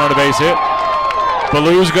middle, down on a base hit.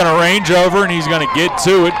 Ballou's going to range over, and he's going to get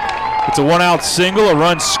to it. It's a 1-out single, a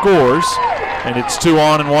run scores, and it's 2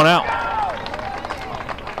 on and 1 out.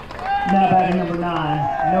 Now batting number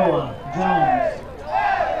 9, Noah Jones.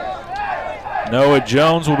 Noah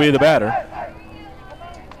Jones will be the batter.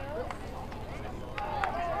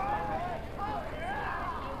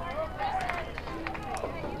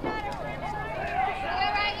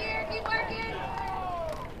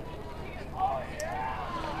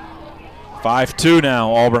 (5-2)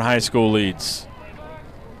 now, Auburn High School leads.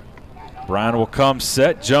 Brian will come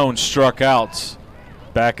set. Jones struck out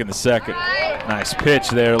back in the second. Nice pitch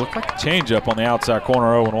there. Looked like a changeup on the outside corner,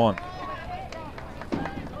 0-1.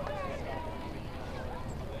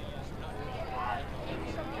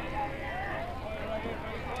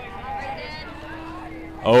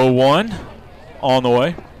 On the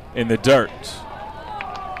way in the dirt.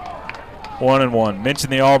 1-1.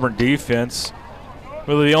 Mentioned the Auburn defense.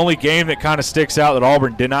 Really, the only game that kind of sticks out that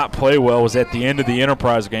Auburn did not play well was at the end of the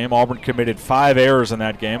Enterprise game. Auburn committed 5 errors in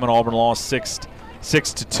that game, and Auburn lost 6-2.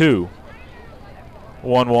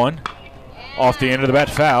 1-1. Off the end of the bat,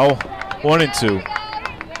 foul. 1-2.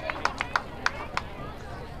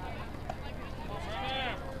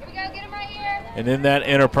 And in that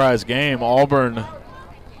Enterprise game, Auburn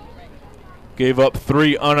gave up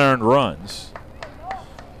 3 unearned runs.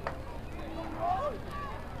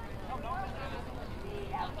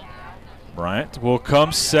 Bryant will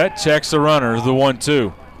come set, checks the runner, the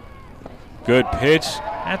 1-2. Good pitch.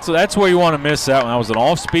 That's where you want to miss that one. That was an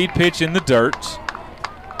off-speed pitch in the dirt,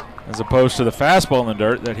 as opposed to the fastball in the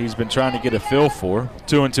dirt that he's been trying to get a feel for.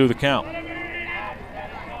 2-2 the count.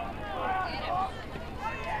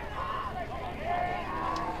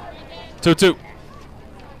 Two.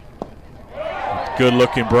 Good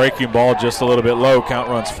looking breaking ball, just a little bit low. Count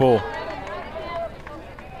runs full.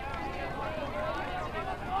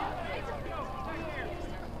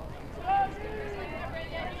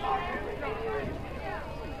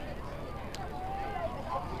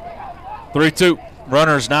 Three-two.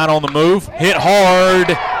 Runner's not on the move. Hit hard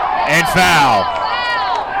and foul.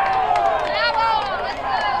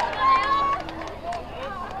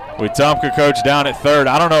 Wetumpka coach down at third.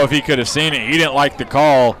 I don't know if he could have seen it. He didn't like the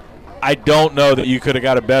call. I don't know that you could have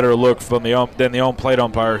got a better look from than the on-plate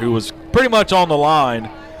umpire, who was pretty much on the line,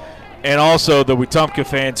 and also the Wetumpka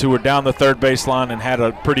fans who were down the third baseline and had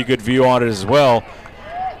a pretty good view on it as well.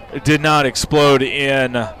 It did not explode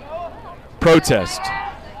in protest.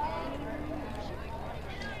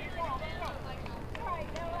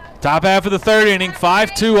 Top half of the third inning,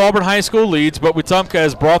 5-2 Auburn High School leads, but Wetumpka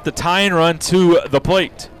has brought the tying run to the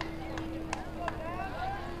plate.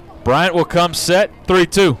 Bryant will come set,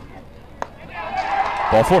 3-2.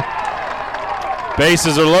 Ball 4.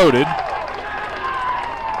 Bases are loaded.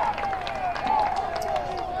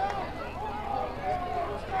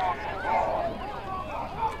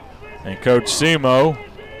 And Coach Semo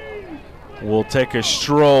will take a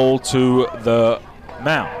stroll to the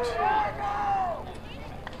mound.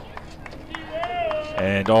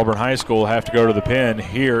 And Auburn High School will have to go to the pen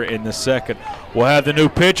here in the second. We'll have the new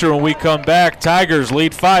pitcher when we come back. Tigers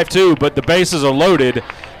lead 5-2, but the bases are loaded,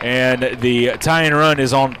 and the tying run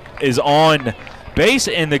is on base,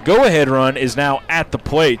 and the go-ahead run is now at the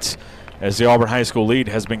plate as the Auburn High School lead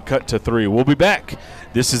has been cut to 3. We'll be back.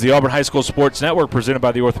 This is the Auburn High School Sports Network presented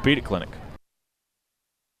by the Orthopedic Clinic.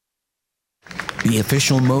 The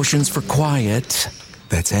official motions for quiet.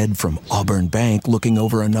 That's Ed from Auburn Bank looking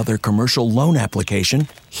over another commercial loan application.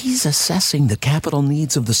 He's assessing the capital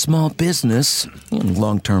needs of the small business, and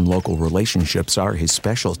long-term local relationships are his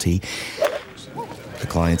specialty. The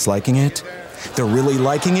client's liking it. They're really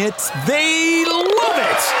liking it. They love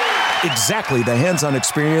it! Exactly the hands-on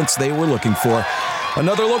experience they were looking for.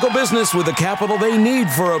 Another local business with the capital they need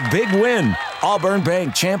for a big win. Auburn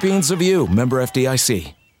Bank, champions of you. Member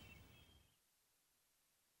FDIC.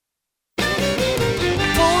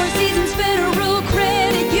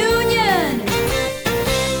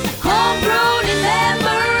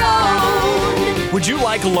 Would you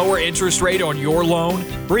like a lower interest rate on your loan?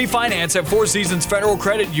 Refinance at Four Seasons Federal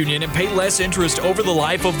Credit Union and pay less interest over the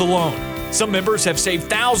life of the loan. Some members have saved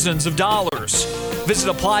thousands of dollars. Visit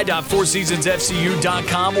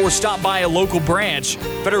apply.fourseasonsfcu.com or stop by a local branch.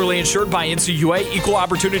 Federally insured by NCUA, Equal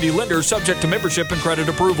Opportunity Lender, subject to membership and credit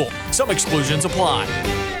approval. Some exclusions apply.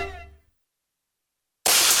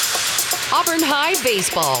 Auburn High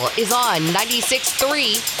Baseball is on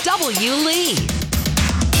 96.3 W. Lee.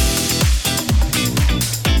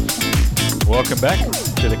 Welcome back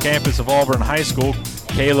to the campus of Auburn High School.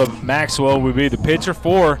 Caleb Maxwell will be the pitcher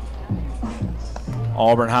for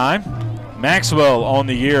Auburn High. Maxwell on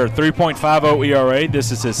the year, 3.50 ERA.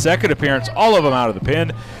 This is his second appearance, all of them out of the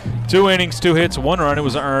pen. 2 innings, 2 hits, 1 run. It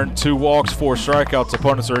was earned, 2 walks, 4 strikeouts.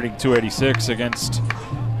 Opponents are hitting .286 against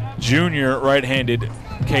junior right-handed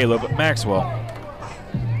Caleb Maxwell.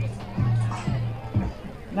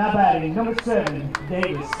 Now batting, number 7,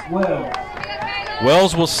 Davis Wells.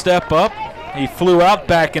 Wells will step up. He flew out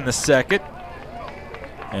back in the second,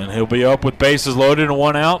 and he'll be up with bases loaded and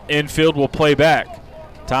 1 out. Infield will play back.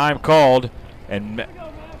 Time called, and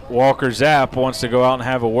Walker Zapp wants to go out and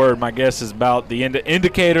have a word. My guess is about the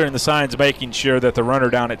indicator and the signs making sure that the runner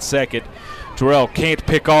down at second, Terrell, can't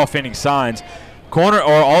pick off any signs.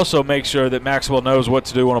 also make sure that Maxwell knows what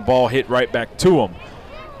to do when a ball hit right back to him.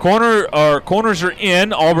 Corners are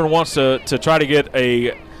in. Auburn wants to try to get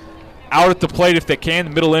out at the plate if they can.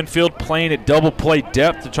 The middle infield playing at double play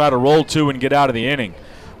depth to try to roll 2 and get out of the inning.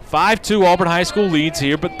 5-2 Auburn High School leads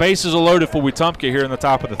here, but bases are loaded for Wetumpka here in the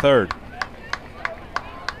top of the third.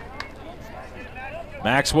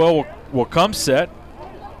 Maxwell will come set.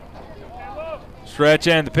 Stretch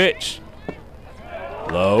and the pitch.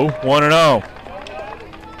 Low, 1-0.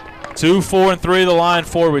 2, 4, and 3 the line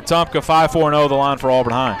for Wetumpka. 5, 4, and 0 the line for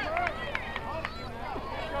Auburn High.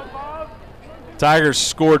 Tigers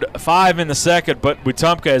scored 5 in the second, but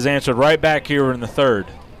Wetumpka has answered right back here in the third.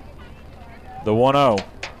 The 1-0.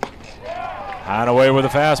 High and away with a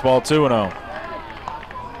fastball, 2-0.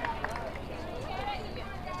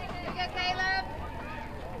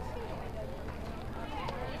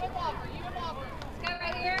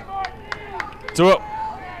 Two up.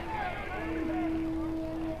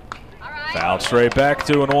 Fouled straight back,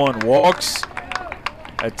 2-1. Walks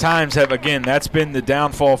at times that's been the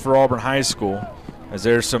downfall for Auburn High School. As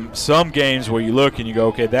there's some games where you look and you go,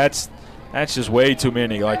 okay, that's just way too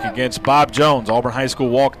many. Like against Bob Jones, Auburn High School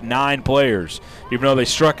walked 9 players. Even though they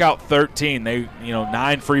struck out 13,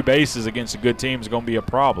 9 free bases against a good team is going to be a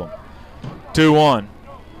problem. 2-1.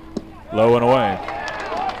 Low and away.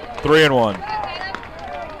 3-1.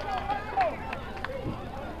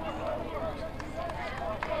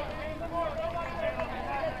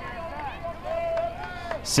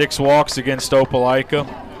 6 walks against Opelika.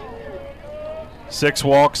 6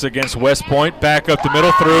 walks against West Point. Back up the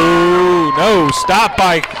middle, through. No, stop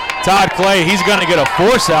by Todd Clay. He's going to get a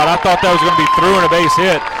force out. I thought that was going to be through and a base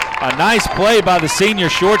hit. A nice play by the senior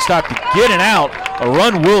shortstop to get it out. A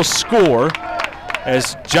run will score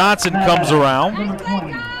as Johnson comes around.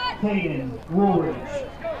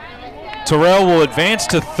 Terrell will advance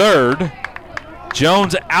to third.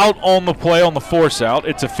 Jones out on the play on the force out.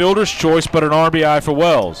 It's a fielder's choice, but an RBI for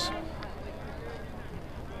Wells.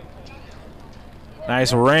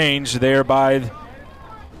 Nice range there by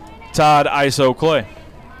Todd Iso Clay.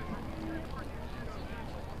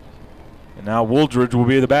 And now Wooldridge will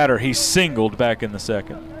be the batter. He singled back in the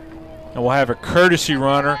second. And we'll have a courtesy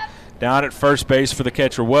runner down at first base for the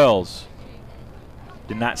catcher, Wells.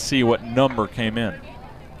 Did not see what number came in.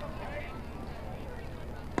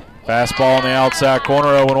 Fastball on the outside corner,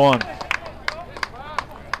 0-1.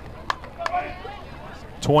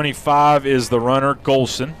 25 is the runner,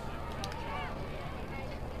 Golson.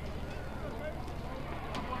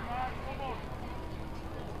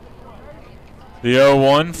 The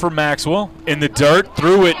 0-1 for Maxwell. In the dirt,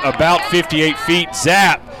 threw it about 58 feet.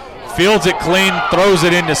 Zap fields it clean, throws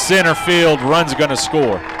it into center field. Run's going to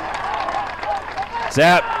score.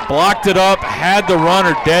 Zap blocked it up, had the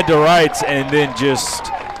runner dead to rights, and then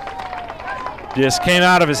just came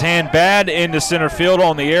out of his hand bad into center field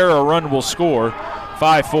on the air. A run will score.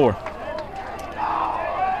 5-4.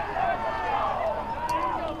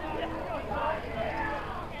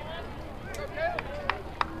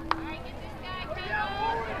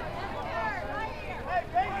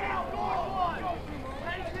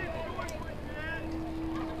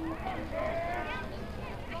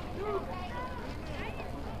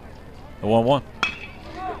 The 1-1.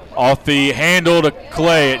 Off the handle to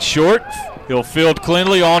Clay at short. He'll field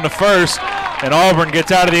cleanly on to first, and Auburn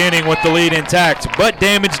gets out of the inning with the lead intact. But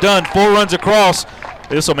damage done. 4 runs across.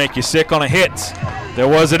 This will make you sick on a hit. There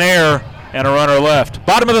was an error and a runner left.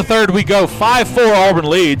 Bottom of the third we go. 5-4 Auburn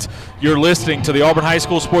leads. You're listening to the Auburn High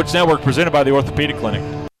School Sports Network presented by the Orthopedic Clinic.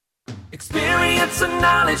 Experience and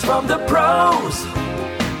knowledge from the pros.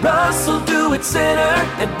 Russell Do-It Center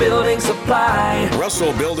and Building Supply.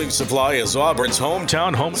 Russell Building Supply is Auburn's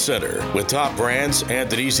hometown home center. With top brands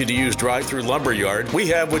and an easy-to-use drive-through lumberyard, we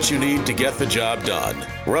have what you need to get the job done.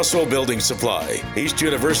 Russell Building Supply, East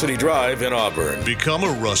University Drive in Auburn. Become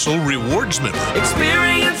a Russell Rewards member.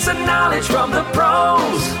 Experience and knowledge from the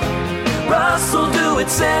pros. Russell Do-It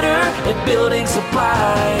Center and Building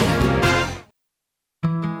Supply.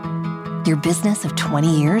 Your business of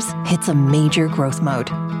 20 years hits a major growth mode.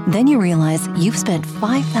 Then you realize you've spent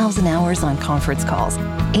 5,000 hours on conference calls,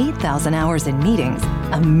 8,000 hours in meetings,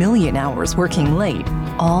 1,000,000 hours working late,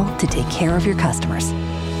 all to take care of your customers.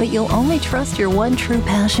 But you'll only trust your one true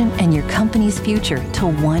passion and your company's future to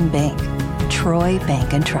one bank, Troy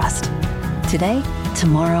Bank and Trust. Today,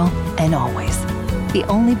 tomorrow, and always. The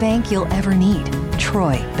only bank you'll ever need,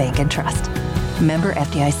 Troy Bank and Trust. Member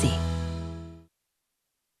FDIC.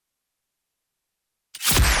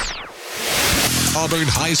 Auburn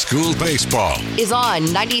High School baseball is on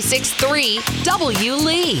 96.3 W.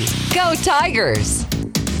 Lee. Go Tigers!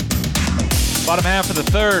 Bottom half of the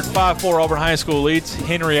third, 5-4 Auburn High School leads.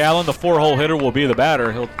 Henry Allen, the 4-hole hitter, will be the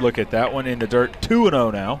batter. He'll look at that one in the dirt,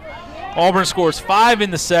 2-0 now. Auburn scores 5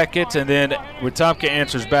 in the second, and then Wetumpka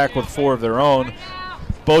answers back with 4 of their own.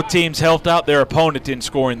 Both teams helped out their opponent in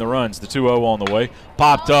scoring the runs. The 2-0 on the way.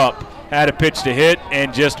 Popped up, had a pitch to hit,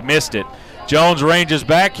 and just missed it. Jones ranges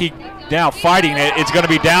back. He now fighting it. It's going to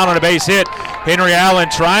be down on a base hit. Henry Allen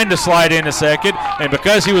trying to slide into second, and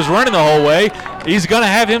because he was running the whole way, he's going to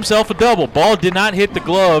have himself a double. Ball did not hit the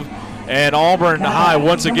glove, and Auburn High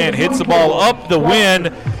once again hits the ball up the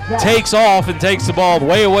wind, takes off, and takes the ball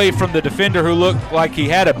way away from the defender who looked like he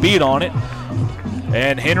had a beat on it.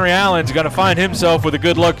 And Henry Allen's going to find himself with a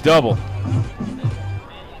good luck double.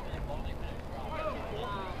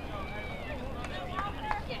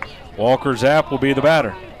 Walker Zapp will be the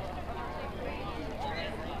batter.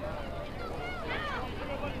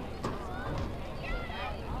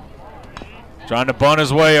 Trying to bunt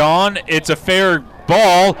his way on. It's a fair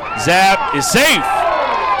ball. Zapp is safe.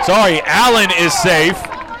 Sorry, Allen is safe.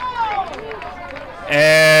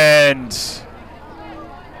 And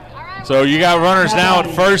so you got runners now at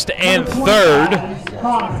first and third.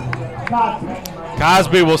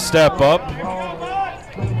 Cosby will step up.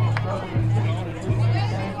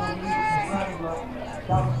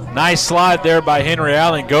 Nice slide there by Henry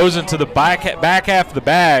Allen. Goes into the back half of the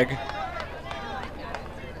bag.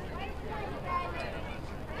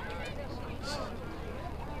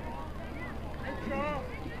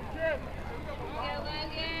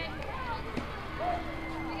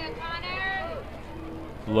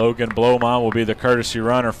 Logan Blomont will be the courtesy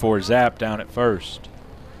runner for Zapp down at first.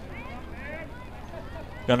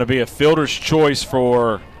 Going to be a fielder's choice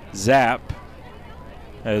for Zapp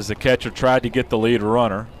as the catcher tried to get the lead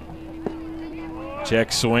runner.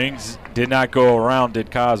 Check swings. Did not go around, did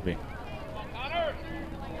Cosby.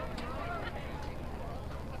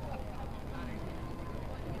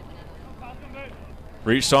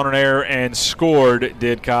 Reached on an error and scored,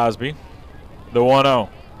 did Cosby. The 1-0.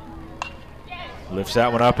 Lifts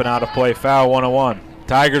that one up and out of play. Foul, 1-1.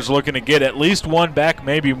 Tigers looking to get at least one back,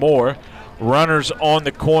 maybe more. Runners on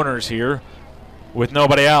the corners here with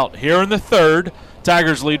nobody out. Here in the third,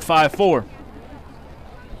 Tigers lead 5-4.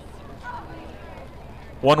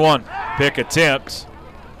 1-1. Pick attempt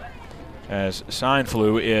as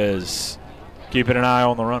Seinflew is keeping an eye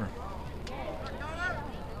on the runner.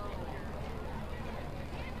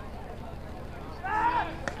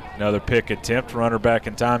 Another pick attempt. Runner back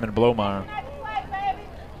in time and Blomeyer.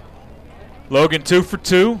 Logan 2 for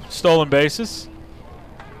 2, stolen bases.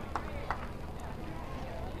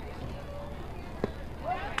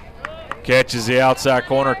 Catches the outside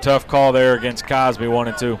corner. Tough call there against Cosby,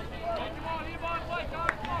 1-2.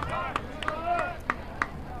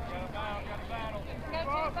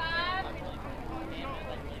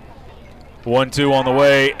 One-two on the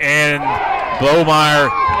way, and Blomeyer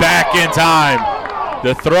back in time.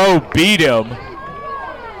 The throw beat him.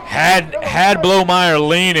 Had Blomeyer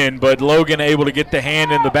leaning, but Logan able to get the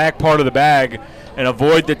hand in the back part of the bag and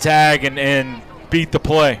avoid the tag and beat the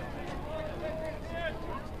play.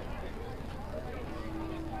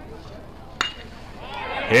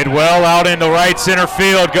 Hit well out into right center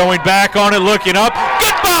field. Going back on it, looking up.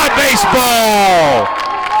 Goodbye, baseball!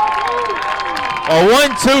 A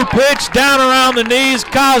 1-2 pitch down around the knees.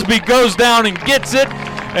 Cosby goes down and gets it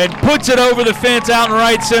and puts it over the fence out in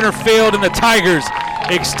right center field, and the Tigers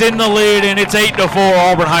extend the lead, and it's 8-4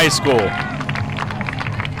 Auburn High School.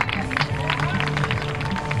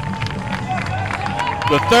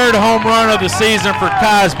 The third home run of the season for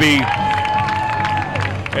Cosby,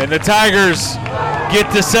 and the Tigers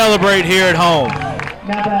get to celebrate here at home.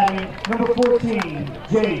 Now batting, number 14,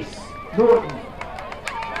 Jace Norton.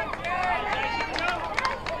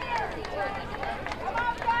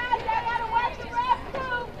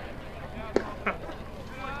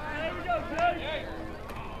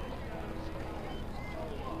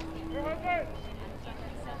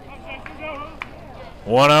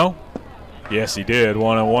 One-0? Yes, he did.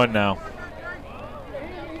 1-1 now.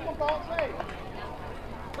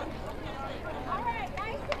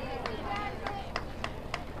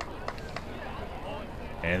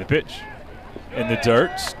 And the pitch in the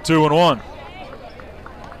dirt. 2-1.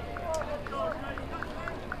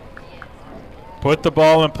 Put the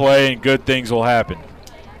ball in play and good things will happen.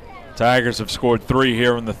 Tigers have scored 3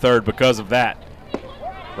 here in the third because of that.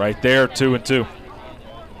 Right there, 2-2.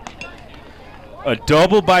 A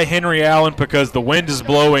double by Henry Allen because the wind is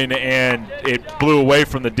blowing and it blew away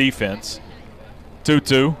from the defense.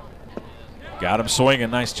 2-2. Got him swinging.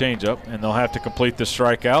 Nice changeup. And they'll have to complete the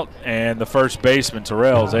strikeout. And the first baseman,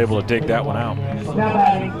 Terrell, is able to dig that one out. Now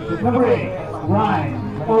batting, number 8,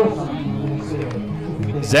 Ryan Olson.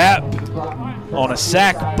 Zapp on a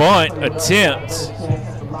sack bunt attempt.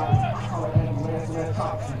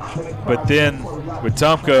 But then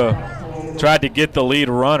Wetumpka tried to get the lead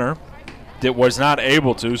runner. That was not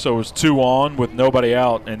able to, so it was 2 on with nobody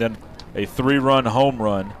out, and then a 3-run home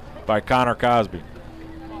run by Connor Cosby.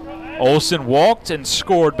 Olson walked and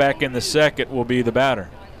scored back in the second, will be the batter.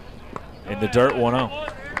 In the dirt,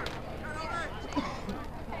 1-0.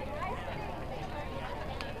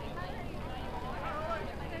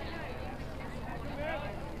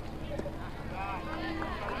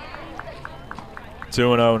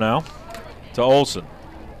 Two and 0 now to Olson.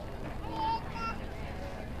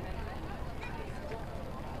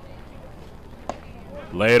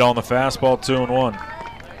 Laid on the fastball, 2-1.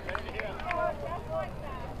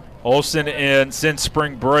 Olson in since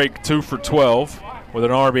spring break, 2 for 12 with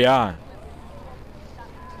an RBI.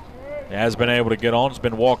 He has been able to get on. He's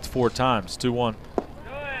been walked 4 times, 2-1.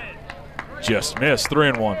 Just missed,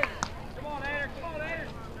 3-1.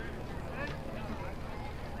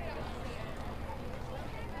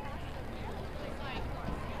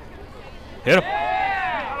 Hit him.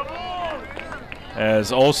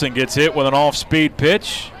 As Olson gets hit with an off-speed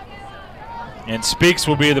pitch. And Speaks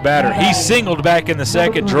will be the batter. He singled back in the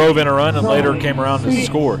second, drove in a run, and later came around to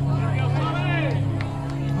score.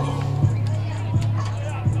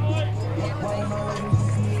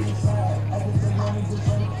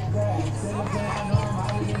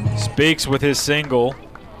 Speaks with his single.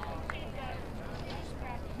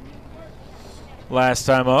 Last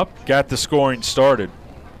time up, got the scoring started.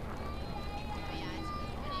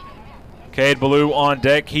 Cade Ballou on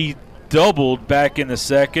deck. He doubled back in the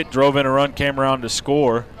second, drove in a run, came around to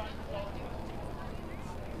score.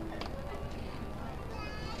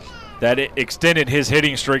 That extended his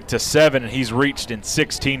hitting streak to 7, and he's reached in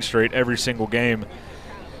 16 straight every single game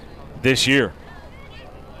this year.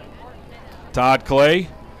 Todd Clay,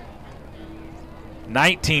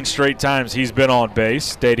 19 straight times he's been on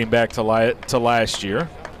base, dating back to last year.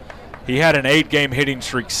 He had an 8-game hitting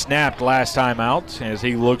streak snapped last time out as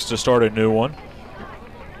he looks to start a new one.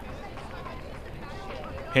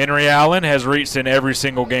 Henry Allen has reached in every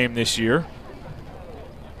single game this year.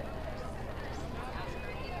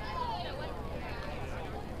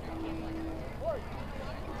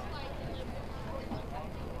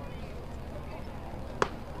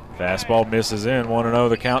 Fastball misses in, 1-0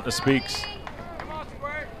 the count to Speaks.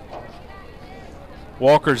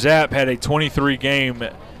 Walker Zapp had a 23-game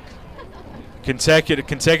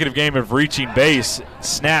consecutive game of reaching base,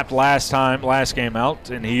 snapped last game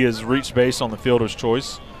out, and he has reached base on the fielder's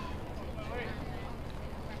choice.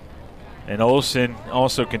 And Olson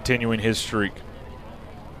also continuing his streak.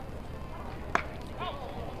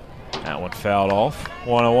 That one fouled off,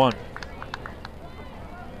 1-1.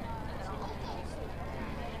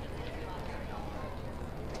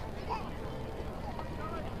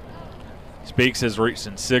 Speaks has reached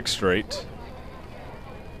in 6 straight.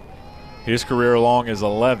 His career long is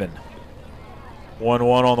 11.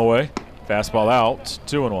 1-1 on the way. Fastball out,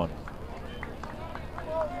 2-1.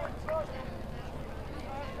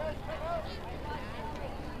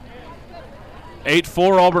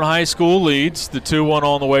 (8-4) Auburn High School leads. The 2-1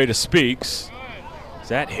 on the way to Speaks. Does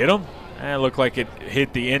that hit him? It looked like it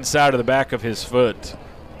hit the inside of the back of his foot.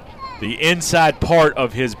 The inside part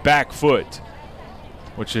of his back foot,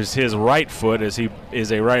 which is his right foot, as he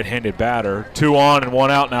is a right-handed batter. 2 on and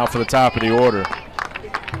 1 out now for the top of the order.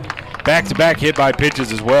 Back-to-back hit by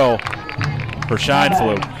pitches as well for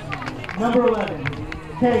Scheinflug. Number 11,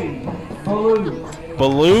 Cade Ballou.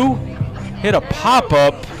 Ballou hit a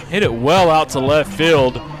pop-up, hit it well out to left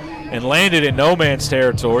field, and landed in no man's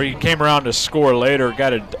territory. He came around to score later,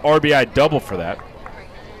 got an RBI double for that.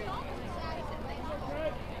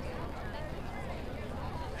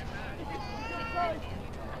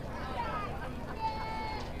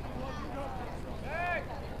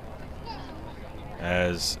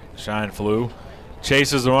 As Scheinflug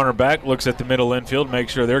chases the runner back, looks at the middle infield,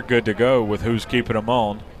 makes sure they're good to go with who's keeping them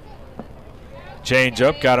on. Change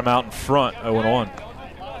up, got him out in front, 0-1.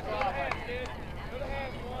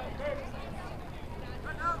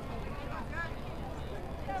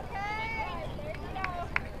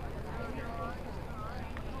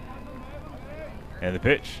 And the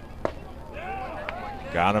pitch.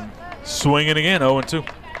 Got him swinging again, 0-2.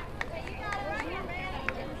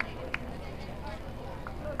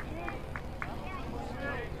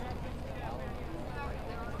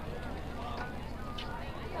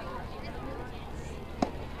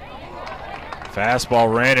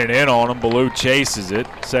 Fastball ran it in on him. Ballou chases it.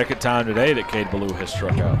 Second time today that Cade Ballou has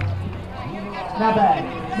struck out. Now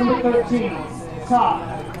back, number 13,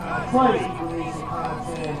 Todd Clay.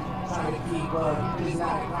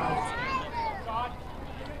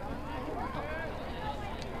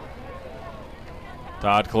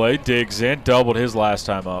 Todd Clay digs in, doubled his last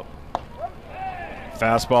time up.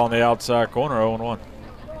 Fastball on the outside corner, 0-1.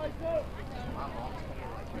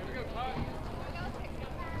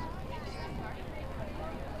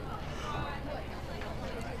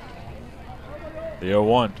 The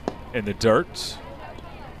 0-1 in the dirt.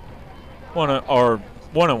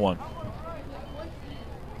 1-1.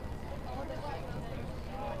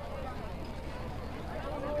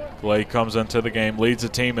 Clay comes into the game, leads the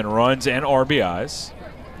team in runs and RBIs.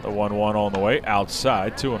 The 1-1 on the way,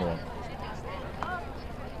 outside, 2-1.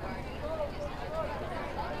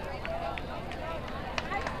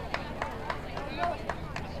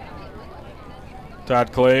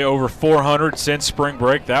 Todd Clay over 400 since spring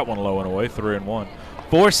break. That one low and away, 3-1.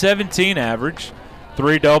 417 average,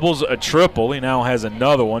 3 doubles, a triple. He now has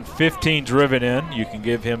another one, 15 driven in. You can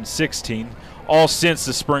give him 16, all since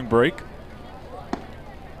the spring break.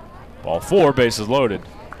 Ball 4, bases loaded.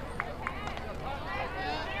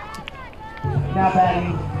 Now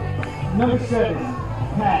batting, number 7,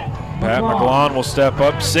 Pat McGlon will step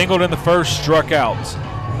up. Singled in the first, struck out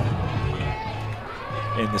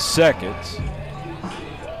in the second.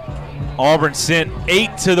 Auburn sent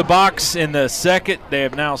 8 to the box in the second. They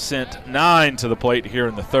have now sent 9 to the plate here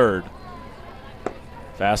in the third.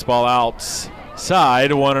 Fastball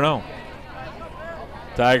outside, 1-0.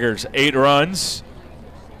 Tigers 8 runs.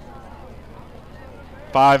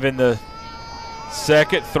 5 in the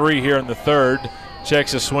second, 3 here in the third.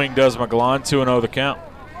 Checks a swing, does McGlon. 2-0 the count.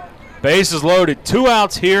 Bases loaded. 2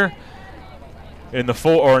 outs here in the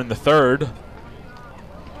third.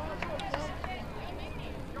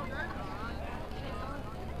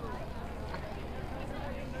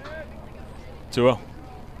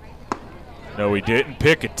 No, he didn't.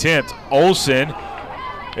 Pick attempt. Olsen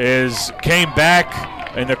came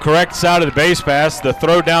back in the correct side of the base pass. The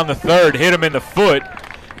throw down the third hit him in the foot,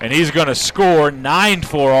 and he's going to score.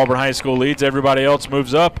 9-4 Auburn High School leads. Everybody else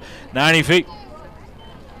moves up 90 feet.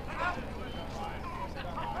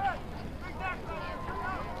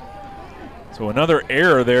 So another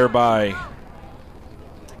error there by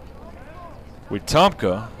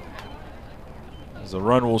Wetumpka. As the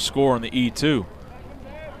run will score on the E2.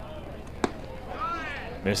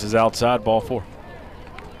 Misses outside, ball 4.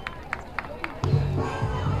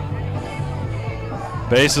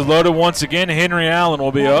 Bases loaded once again. Henry Allen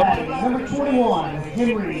will be up. Number 21,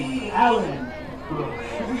 Henry Allen.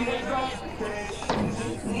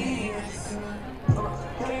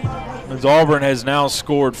 As Auburn has now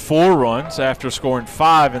scored 4 runs after scoring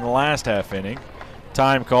 5 in the last half inning.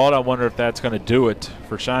 Time called. I wonder if that's going to do it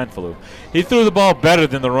for Scheinflug. He threw the ball better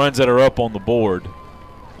than the runs that are up on the board.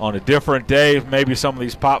 On a different day, maybe some of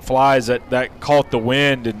these pop flies that caught the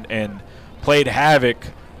wind and played havoc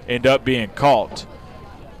end up being caught.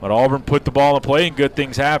 But Auburn put the ball in play and good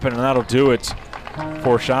things happen, and that'll do it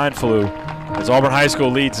for Scheinflug. As Auburn High School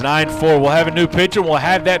leads 9-4. We'll have a new pitcher. We'll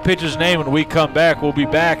have that pitcher's name when we come back. We'll be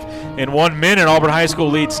back in 1 minute. Auburn High School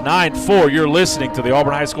leads 9-4. You're listening to the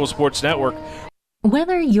Auburn High School Sports Network.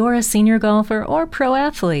 Whether you're a senior golfer or pro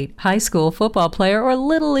athlete, high school football player or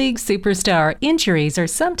little league superstar, injuries are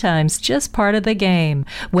sometimes just part of the game.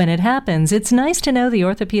 When it happens, it's nice to know the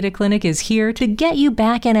Orthopedic Clinic is here to get you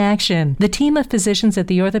back in action. The team of physicians at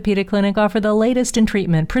the Orthopedic Clinic offer the latest in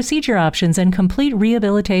treatment, procedure options, and complete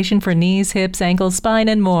rehabilitation for knees, hips, ankles, spine,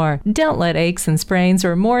 and more. Don't let aches and sprains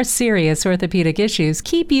or more serious orthopedic issues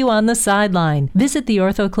keep you on the sideline. Visit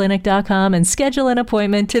theorthoclinic.com and schedule an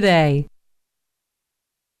appointment today.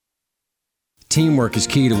 Teamwork is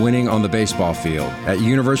key to winning on the baseball field. At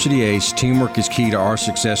University Ace, teamwork is key to our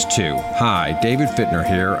success too. Hi, David Fittner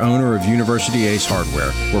here, owner of University Ace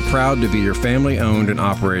Hardware. We're proud to be your family-owned and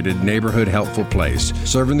operated neighborhood helpful place,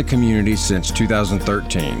 serving the community since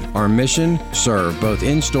 2013. Our mission, serve both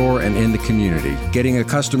in-store and in the community. Getting a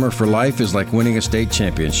customer for life is like winning a state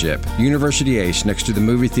championship. University Ace, next to the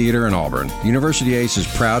movie theater in Auburn. University Ace is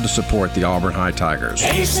proud to support the Auburn High Tigers.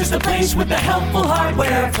 Ace is the place with the helpful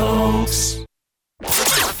hardware, folks.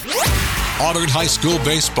 Auburn High School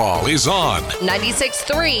baseball is on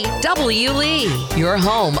 96.3 W. Lee, your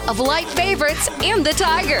home of light favorites and the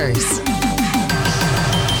Tigers.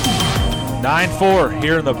 9-4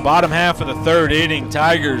 here in the bottom half of the third inning.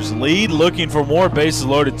 Tigers lead, looking for more. Bases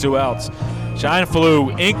loaded, 2 outs.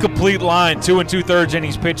 Scheinflug, incomplete line, 2 2/3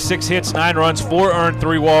 innings pitched, 6 hits, 9 runs, 4 earned,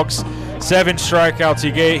 3 walks, 7 strikeouts.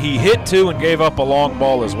 He hit 2 and gave up a long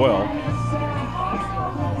ball as well.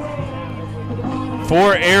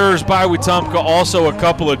 4 errors by Wetumpka, also a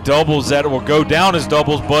couple of doubles that will go down as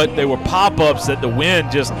doubles, but they were pop-ups that the wind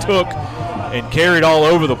just took and carried all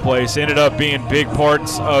over the place, ended up being big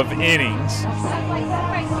parts of innings.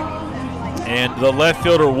 And the left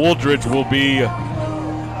fielder, Wooldridge, will be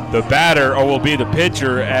the batter, or will be the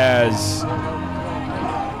pitcher, as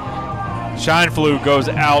Scheinflug goes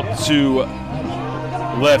out to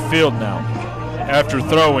left field now after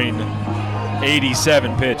throwing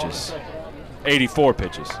 84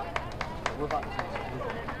 pitches.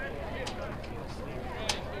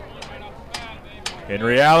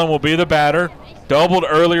 Henry Allen will be the batter. Doubled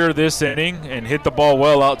earlier this inning and hit the ball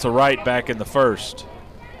well out to right back in the first.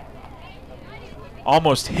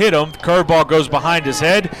 Almost hit him. Curveball goes behind his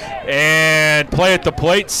head, and play at the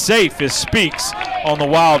plate. Safe is Speaks on the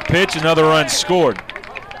wild pitch. Another run scored.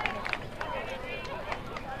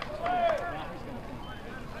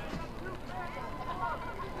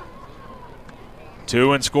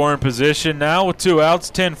 Two in scoring position now with 2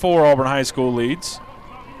 outs. 10-4 Auburn High School leads.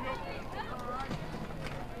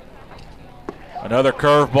 Another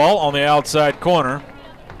curveball on the outside corner.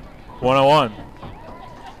 1-1.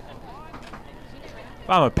 If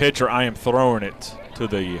I'm a pitcher, I am throwing it to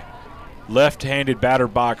the left-handed batter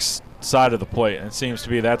box side of the plate. And it seems to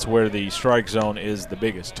be that's where the strike zone is the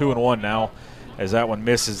biggest. 2-1 now as that one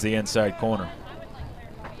misses the inside corner.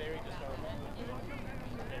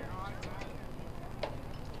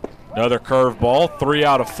 Another curveball, 3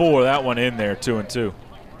 out of 4. That one in there, 2-2.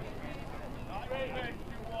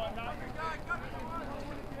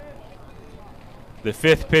 The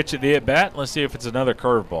 5th pitch at the at-bat. Let's see if it's another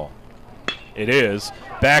curveball. It is.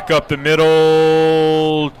 Back up the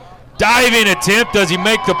middle. Diving attempt. Does he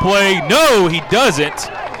make the play? No, he doesn't.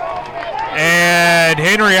 And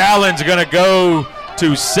Henry Allen's going to go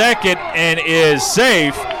to second and is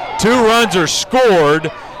safe. 2 runs are scored.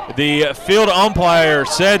 The field umpire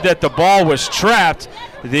said that the ball was trapped.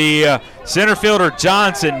 The center fielder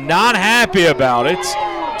Johnson not happy about it.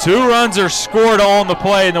 2 runs are scored on the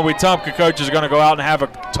play, and the Wetumpka coach is going to go out and have a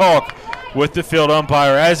talk with the field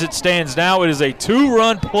umpire. As it stands now, it is a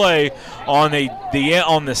 2-run play on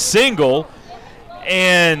the single,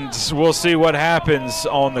 and we'll see what happens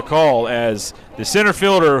on the call as the center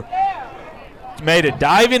fielder made a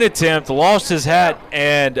diving attempt, lost his hat,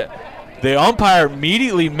 and the umpire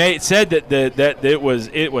immediately said that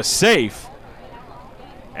it was safe.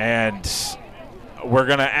 And we're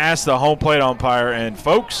going to ask the home plate umpire. And,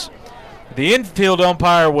 folks, the infield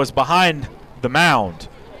umpire was behind the mound.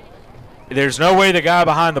 There's no way the guy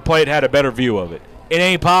behind the plate had a better view of it. It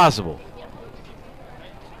ain't possible.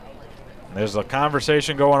 There's a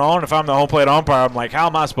conversation going on. If I'm the home plate umpire, I'm like, how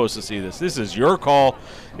am I supposed to see this? This is your call.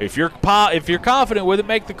 If you're confident with it,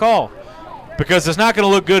 make the call. Because it's not going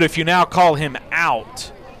to look good if you now call him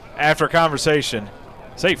out after a conversation.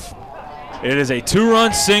 Safe. It is a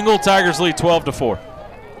 2-run single. Tigers lead 12-4.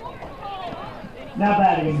 Now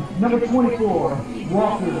batting, number 24,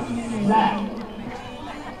 Walker Zach.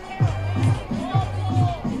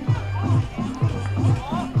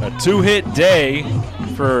 A 2-hit day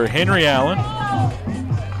for Henry Allen.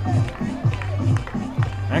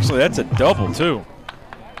 Actually, that's a double, too.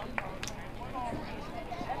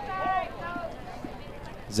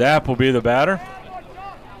 Zapp will be the batter.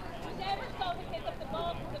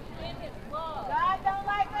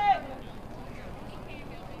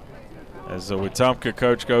 As the Wetumpka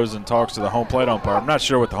coach goes and talks to the home plate umpire. I'm not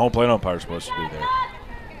sure what the home plate umpire is supposed to do there.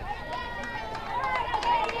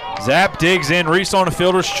 Zapp digs in, Reese on a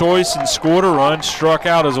fielder's choice and scored a run, struck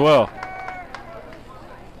out as well.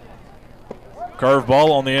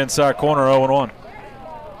 Curveball on the inside corner, 0-1.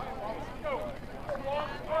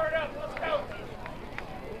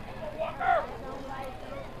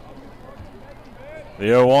 The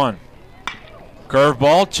 0-1.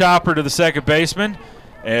 Curveball, chopper to the second baseman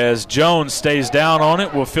as Jones stays down on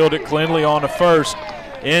it. Will field it cleanly on to first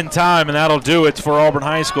in time, and that'll do it for Auburn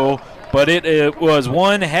High School. But it was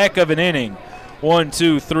one heck of an inning. 1,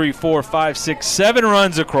 2, 3, 4, 5, 6, 7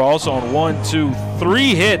 runs across on 1, 2,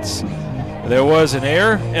 3 hits. There was an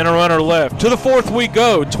error and a runner left. To the fourth we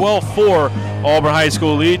go. 12-4 Auburn High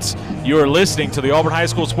School leads. You are listening to the Auburn High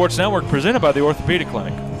School Sports Network presented by the Orthopedic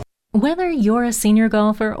Clinic. Whether you're a senior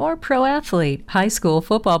golfer or pro athlete, high school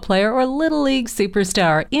football player or little league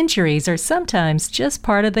superstar, injuries are sometimes just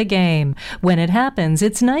part of the game. When it happens,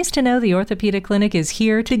 it's nice to know the Orthopedic Clinic is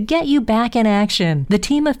here to get you back in action. The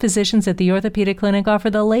team of physicians at the Orthopedic Clinic offer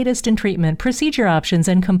the latest in treatment, procedure options,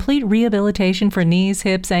 and complete rehabilitation for knees,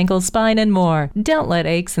 hips, ankles, spine, and more. Don't let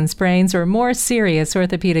aches and sprains or more serious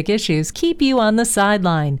orthopedic issues keep you on the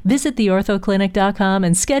sideline. Visit theorthoclinic.com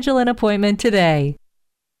and schedule an appointment today.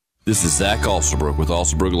 This is Zach Alsterbrook with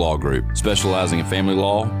Alsterbrook Law Group, specializing in family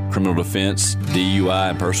law, criminal defense,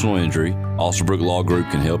 DUI, and personal injury. Alsterbrook Law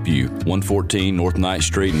Group can help you. 114 North Ninth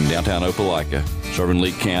Street in downtown Opelika, serving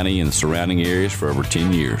Lee County and the surrounding areas for over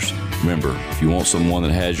 10 years. Remember, if you want someone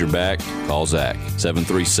that has your back, call Zach.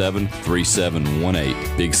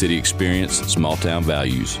 737-3718. Big city experience, small town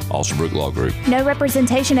values. Alsterbrook Law Group. No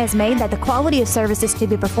representation is made that the quality of services to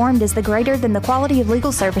be performed is the greater than the quality of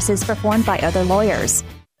legal services performed by other lawyers.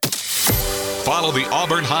 Follow the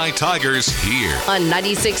Auburn High Tigers here on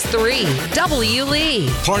 96.3 W. Lee.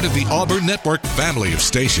 Part of the Auburn Network family of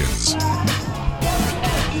stations.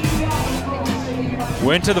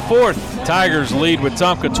 Went to the fourth. Tigers lead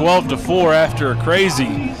Wetumpka 12-4 after a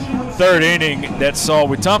crazy third inning that saw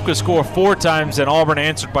Wetumpka score 4 times and Auburn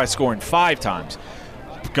answered by scoring 5 times.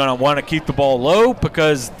 Going to want to keep the ball low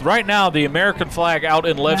because right now the American flag out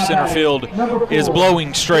in left center field is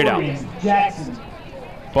blowing straight out.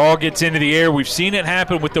 Ball gets into the air. We've seen it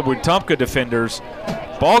happen with the Wetumpka defenders.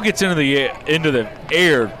 Ball gets into the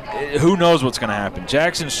air. Who knows what's going to happen?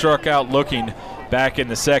 Jackson struck out looking back in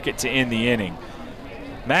the second to end the inning.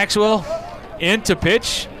 Maxwell in to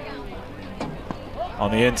pitch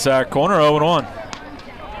on the inside corner, 0-1.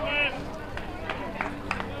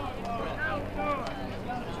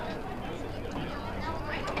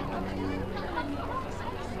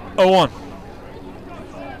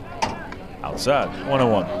 Outside,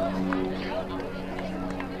 1-1.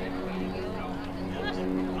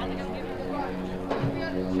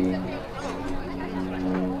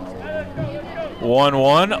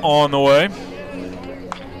 On the way.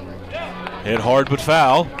 Hit hard but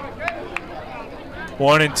foul.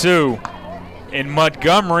 1-2. In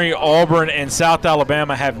Montgomery, Auburn and South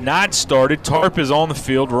Alabama have not started. Tarp is on the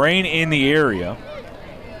field, rain in the area.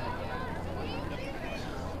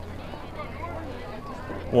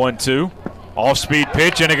 1-2. Off-speed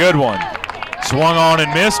pitch and a good one. Swung on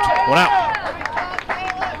and missed. 1 out.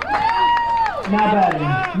 Now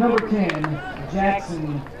batting, number 10,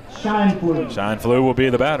 Jackson Shineflew. Shineflew will be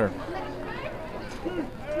the batter.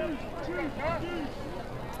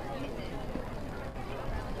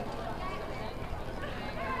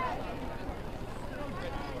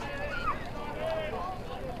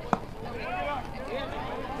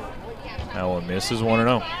 That one misses,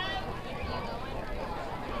 1-0.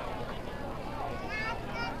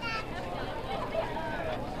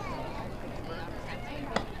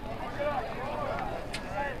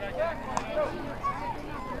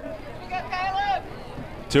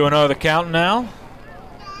 Two 2-0 the count now.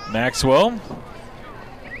 Maxwell.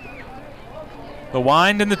 The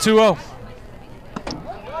wind and the 2-0.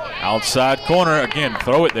 Outside corner again.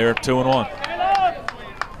 Throw it there. 2-1.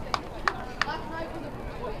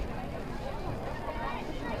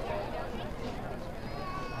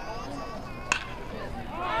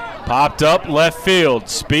 Popped up left field.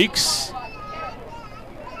 Speaks.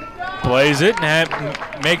 Plays it and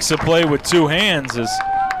makes a play with 2 hands. As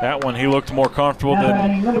that one he looked more comfortable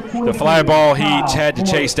than the fly ball he had to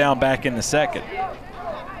chase down back in the second.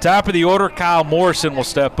 Top of the order, Kyle Morrison will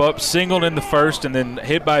step up, singled in the first, and then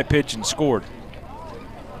hit by a pitch and scored.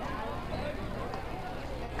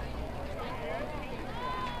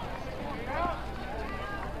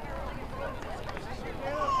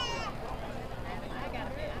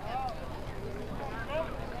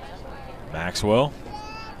 Maxwell.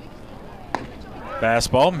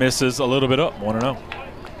 Fastball misses a little bit up, 1-0.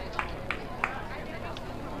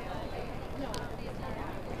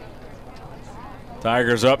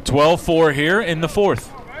 Tigers up 12-4 here in the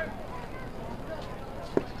fourth.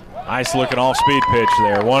 Nice looking off-speed pitch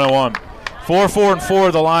there, 1-1.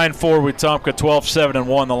 4-4-4 the line for Wetumpka,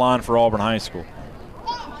 12-7-1 the line for Auburn High School.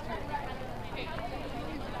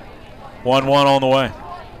 1-1 on the way.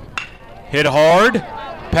 Hit hard,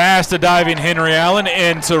 past the diving Henry Allen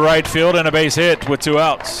into right field and a base hit with 2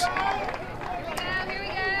 outs.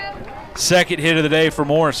 Second hit of the day for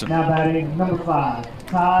Morrison. Now batting number 5,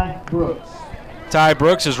 Ty Brooks. Ty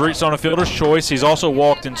Brooks has reached on a fielder's choice. He's also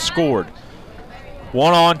walked and scored.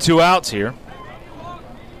 1 on, 2 outs here.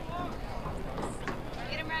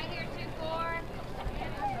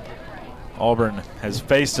 Auburn has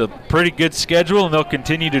faced a pretty good schedule, and they'll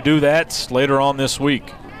continue to do that later on this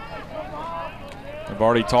week. I've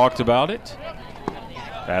already talked about it.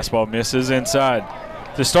 Fastball misses inside.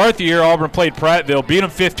 To start the year, Auburn played Prattville, beat them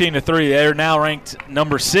 15-3. They're now ranked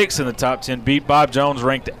number 6 in the top 10. Beat Bob Jones,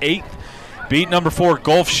 ranked 8th. Beat number 4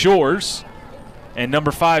 Gulf Shores, and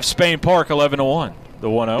number 5 Spain Park, 11-1. The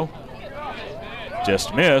 1-0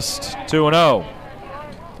 just missed. 2-0.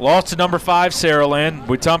 Lost to number 5 Saraland.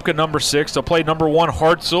 Wetumpka number 6. They'll play number 1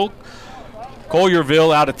 Hartselle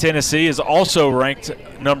Collierville out of Tennessee is also ranked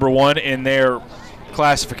number 1 in their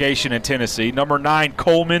classification in Tennessee. Number 9,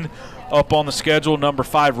 Coleman up on the schedule. Number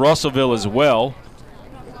 5, Russellville as well.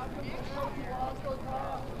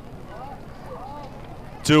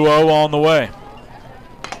 2-0 on the way.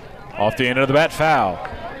 Off the end of the bat, foul.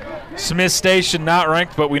 Smith Station not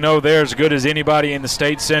ranked, but we know they're as good as anybody in the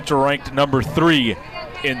state. Central ranked number 3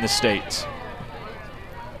 in the state.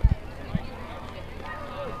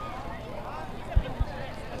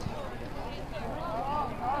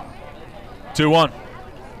 Two-one.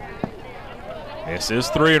 This is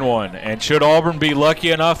 3-1. And should Auburn be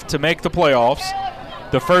lucky enough to make the playoffs,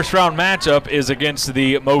 the first round matchup is against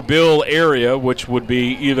the Mobile area, which would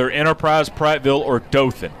be either Enterprise, Prattville, or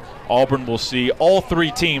Dothan. Auburn will see all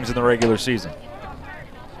 3 teams in the regular season.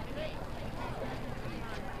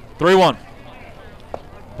 3-1.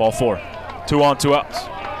 Ball 4. 2 on, 2 outs.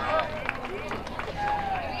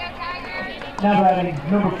 Now batting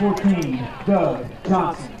number 14, Doug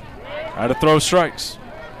Johnson. Try to throw strikes.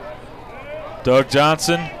 Doug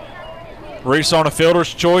Johnson, race on a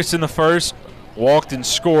fielder's choice in the first, walked and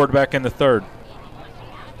scored back in the third.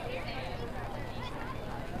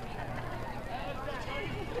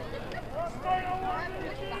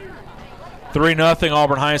 Three 0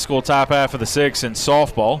 Auburn High School, top half of the 6th in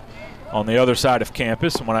softball on the other side of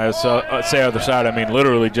campus. And when I say other side, I mean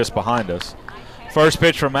literally just behind us. First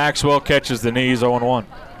pitch from Maxwell catches the knees, 0-1.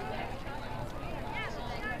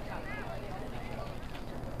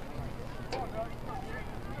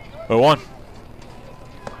 One.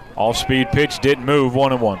 Off-speed pitch didn't move,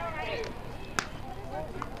 1-1.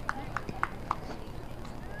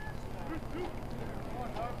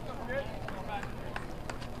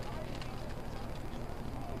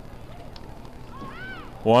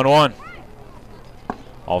 One.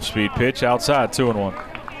 Off-speed pitch outside, 2-1.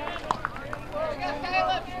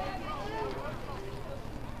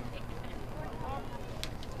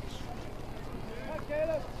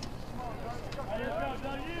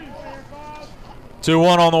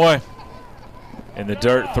 Two-one on the way. In the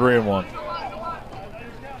dirt, 3-1.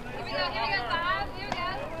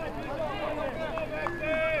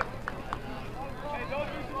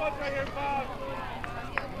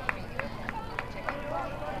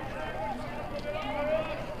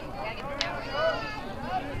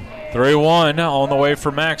 On the way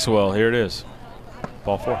for Maxwell. Here it is.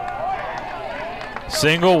 Ball 4.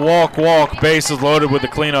 Single, walk, bases loaded with the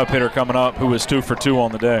cleanup hitter coming up, who was 2 for 2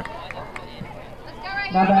 on the day.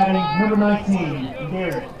 Now batting number 19,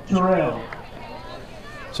 Garrett Terrell.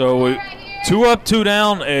 So 2 up, 2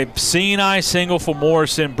 down, a seeing-eye single for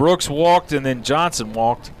Morrison. Brooks walked and then Johnson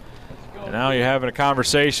walked. And now you're having a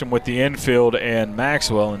conversation with the infield and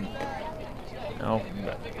Maxwell. And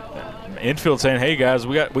infield saying, hey guys,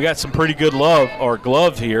 we got some pretty good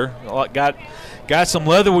glove here. Got some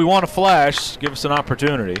leather we want to flash. Give us an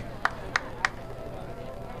opportunity.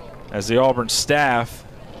 As the Auburn staff,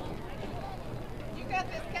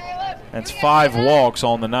 that's 5 walks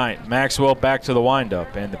on the night. Maxwell back to the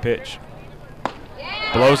windup and the pitch.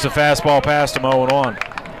 Blows the fastball past him, 0-1.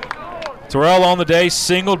 Terrell on the day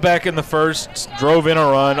singled back in the first, drove in a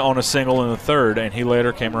run on a single in the third, and he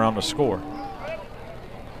later came around to score.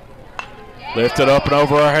 Lifted up and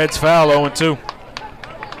over our heads, foul, 0-2.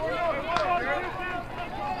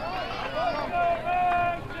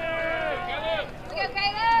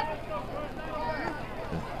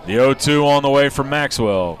 The 0-2 on the way from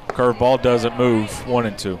Maxwell. Curveball doesn't move,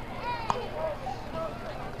 1-2.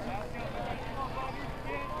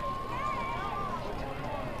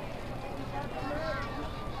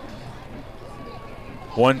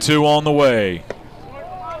 One, 2 on the way.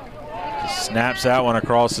 Just snaps that one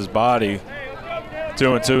across his body.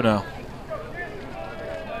 2-2 now.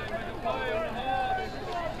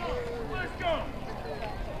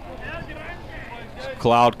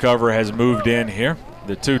 Cloud cover has moved in here.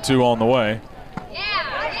 The 2-2 on the way.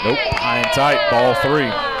 Nope, high and tight, ball 3.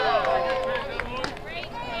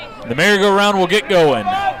 The merry-go-round will get going.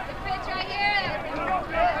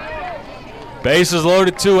 Bases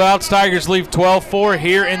loaded, 2 outs. Tigers leave 12-4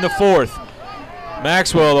 here in the 4th.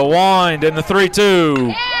 Maxwell, the wind, and the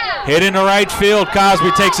 3-2. Hit into right field.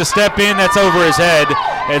 Cosby takes a step in. That's over his head.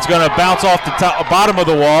 It's going to bounce off the bottom of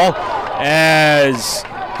the wall as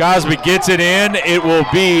Cosby gets it in. It will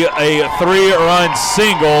be a 3-run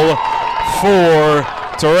single for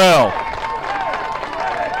Terrell.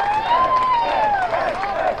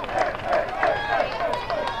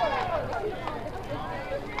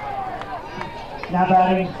 Now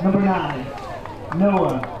batting number 9,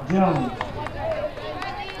 Noah Jones.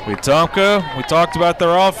 We talked about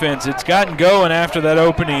their offense. It's gotten going after that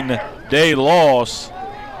opening day loss.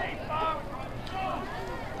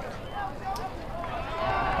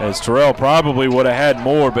 as Terrell probably would have had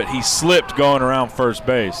more, but he slipped going around first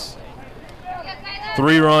base.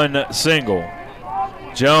 3-run single.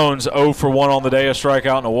 Jones 0 for 1 on the day, a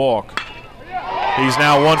strikeout and a walk. He's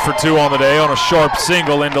now 1 for 2 on the day on a sharp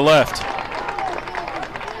single into left.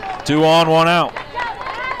 2 on, 1 out.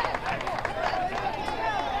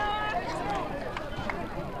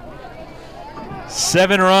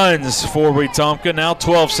 Seven runs for Wetumpka. Now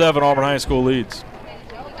 12-7 Auburn High School leads.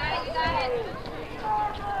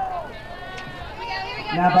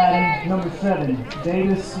 Now batting number 7,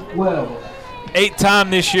 Davis Wells. 8th time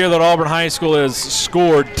this year that Auburn High School has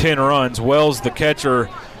scored 10 runs. Wells, the catcher,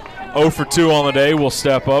 0 for 2 on the day, will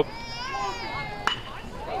step up.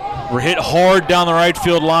 We're hit hard down the right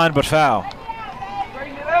field line, but foul.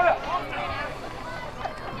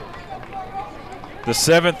 The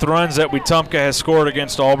 7th runs that Wetumpka has scored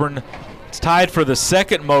against Auburn. It's tied for the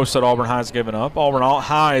second most that Auburn High has given up. Auburn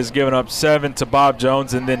High has given up 7 to Bob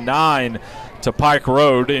Jones and then 9 to Pike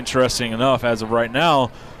Road. Interesting enough, as of right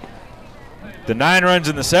now, the 9 runs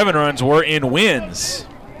and the 7 runs were in wins.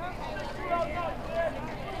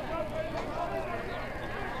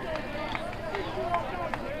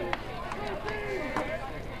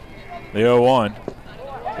 The 0-1.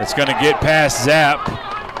 It's going to get past Zapp.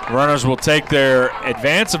 Runners will take their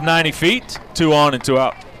advance of 90 feet, 2 on and 2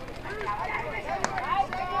 out.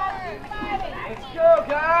 Let's go,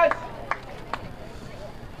 guys.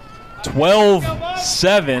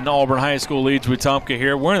 12-7 Auburn High School leads Wetumpka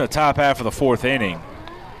here. We're in the top half of the 4th inning.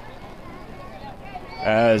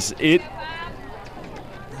 There's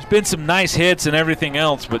been some nice hits and everything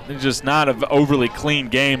else, but it's just not an overly clean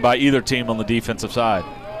game by either team on the defensive side.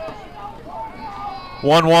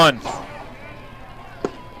 1-1.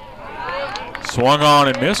 Swung on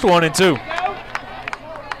and missed, 1 and 2.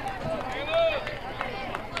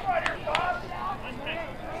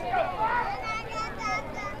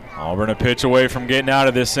 Auburn a pitch away from getting out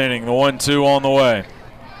of this inning. The 1-2 on the way.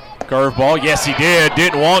 Curveball, yes he did,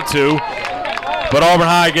 didn't want to. But Auburn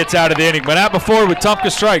High gets out of the inning. But not before Wetumpka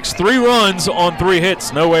strikes. 3 runs on 3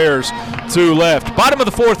 hits, no errors, 2 left. Bottom of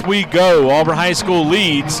the 4th we go. Auburn High School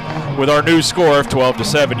leads with our new score of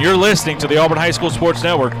 12-7. You're listening to the Auburn High School Sports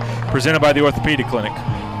Network, presented by the Orthopedic Clinic.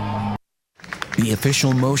 The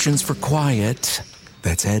official motions for quiet.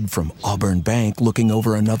 That's Ed from Auburn Bank looking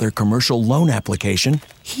over another commercial loan application.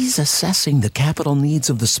 He's assessing the capital needs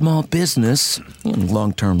of the small business, and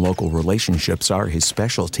long-term local relationships are his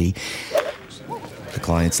specialty. The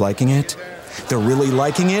client's liking it. They're really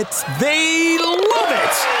liking it. They love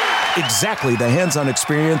it! Exactly the hands-on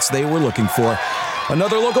experience they were looking for.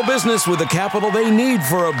 Another local business with the capital they need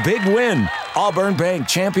for a big win. Auburn Bank,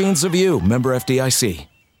 champions of you. Member FDIC.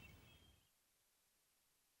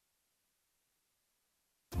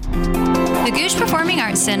 The Gooch Performing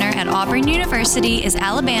Arts Center at Auburn University is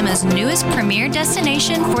Alabama's newest premier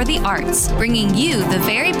destination for the arts, bringing you the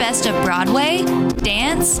very best of Broadway,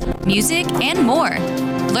 dance, music, and more.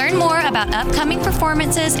 Learn more about upcoming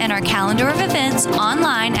performances and our calendar of events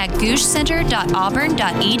online at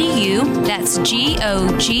goochcenter.auburn.edu. That's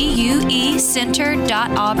GOGUE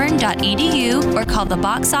center.auburn.edu, or call the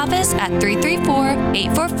box office at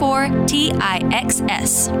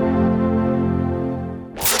 334-844-TIXS.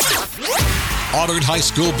 Auburn High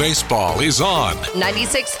School baseball is on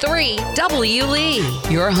 96.3 W. Lee,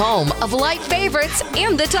 your home of light favorites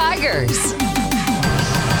and the Tigers.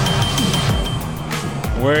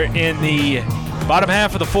 We're in the bottom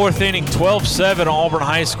half of the 4th inning, 12-7 Auburn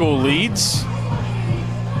High School leads.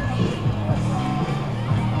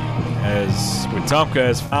 As Wetumpka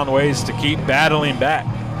has found ways to keep battling back.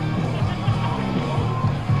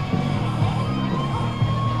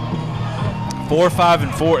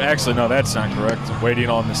 4-5-4. Actually, no, that's not correct. Waiting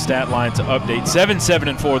on the stat line to update.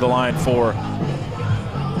 7-7-4 the line for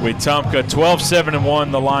Wetumpka.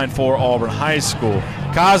 12-7-1 the line for Auburn High School.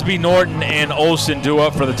 Cosby, Norton, and Olsen due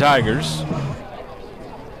up for the Tigers.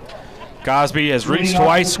 Cosby has reached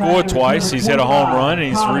twice, scored twice. He's hit a home run, and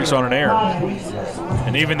he's reached on an error.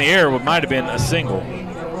 And even the error might have been a single.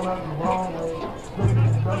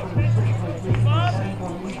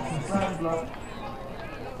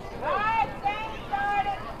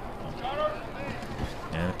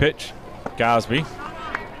 Pitch. Cosby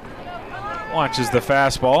watches the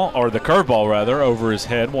fastball, or the curveball rather, over his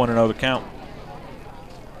head. 1-0 the count.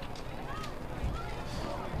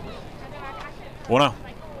 1-0.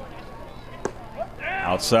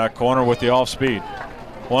 Outside corner with the off speed.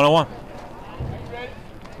 1-1.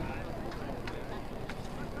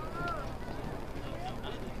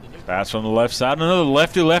 Pass from the left side. Another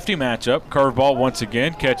lefty-lefty matchup. Curveball once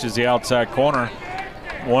again catches the outside corner.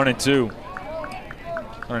 1-2.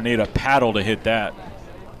 Gonna need a paddle to hit that.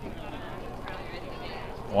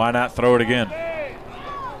 Why not throw it again?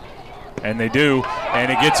 And they do,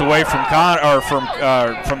 and it gets away from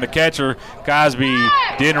from the catcher. Cosby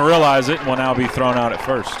didn't realize it and will now be thrown out at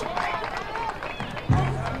first.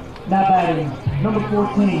 Now batting, number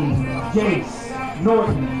 14, Jace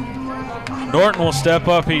Norton. Norton will step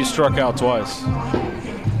up. He struck out twice.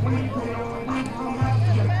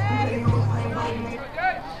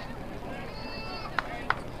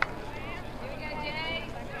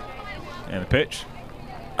 And the pitch.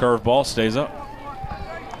 Curveball stays up.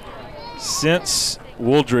 Since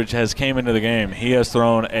Wooldridge has came into the game, he has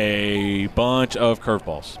thrown a bunch of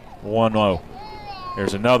curveballs. 1-0.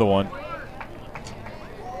 There's another one.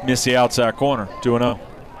 Missed the outside corner. 2-0.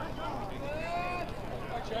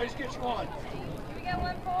 Chase gets one.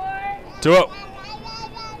 2-0.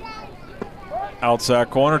 Outside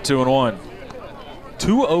corner, 2-1.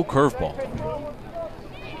 2-0 curveball.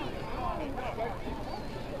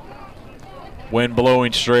 Wind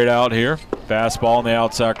blowing straight out here. Fastball in the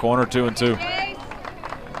outside corner, 2-2.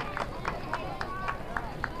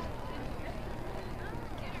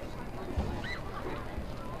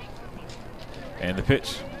 And the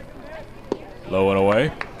pitch. Low and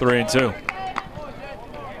away, 3-2.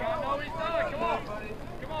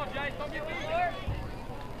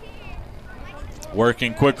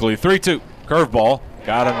 Working quickly, 3-2. Curveball,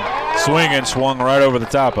 got him swinging, swung right over the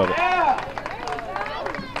top of it.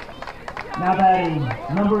 Now batting,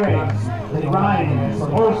 number 8, Ryan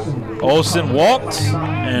Olson. Olson walked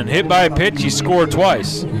and hit by a pitch. He scored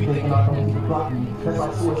twice.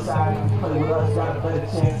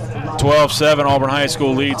 12-7, Auburn High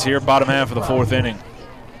School leads here, bottom half of the fourth inning.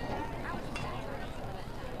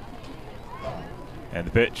 And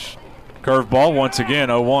the pitch. Curveball once again,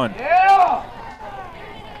 0-1.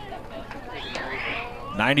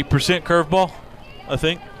 90% curveball, I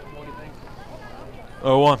think.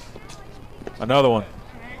 0-1. Another one.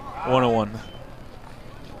 1-1.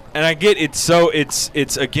 And I get it's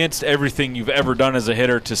against everything you've ever done as a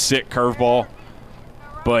hitter to sit curveball.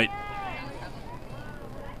 But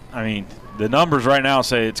I mean, the numbers right now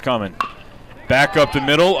say it's coming. Back up the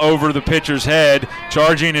middle, over the pitcher's head.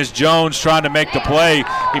 Charging is Jones, trying to make the play.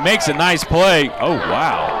 He makes a nice play. Oh,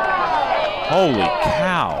 wow. Holy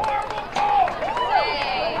cow.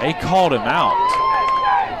 They called him out.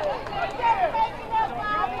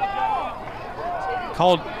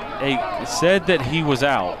 Said that he was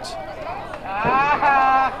out.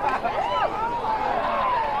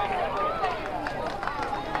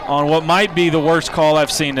 On what might be the worst call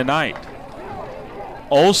I've seen tonight.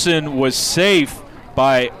 Olson was safe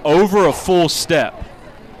by over a full step,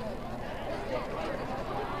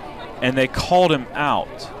 and they called him out.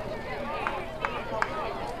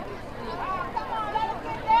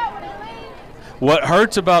 What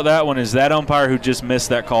hurts about that one is that umpire who just missed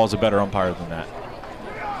that call is a better umpire than that.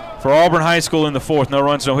 For Auburn High School in the fourth, no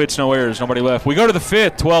runs, no hits, no errors, nobody left. We go to the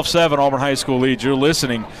fifth, 12-7, Auburn High School leads. You're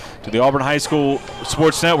listening to the Auburn High School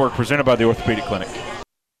Sports Network presented by the Orthopedic Clinic.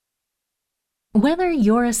 Whether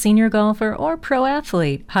you're a senior golfer or pro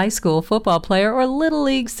athlete, high school football player or little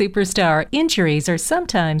league superstar, injuries are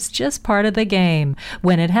sometimes just part of the game.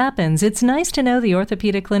 When it happens, it's nice to know the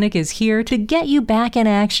Orthopedic Clinic is here to get you back in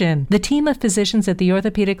action. The team of physicians at the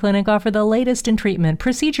Orthopedic Clinic offer the latest in treatment,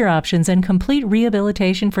 procedure options, and complete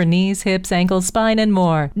rehabilitation for knees, hips, ankles, spine, and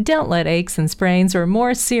more. Don't let aches and sprains or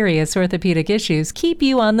more serious orthopedic issues keep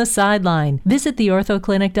you on the sideline. Visit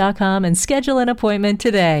theorthoclinic.com and schedule an appointment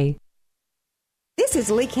today. This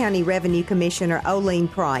is Lee County Revenue Commissioner Oline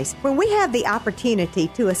Price. When we have the opportunity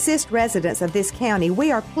to assist residents of this county,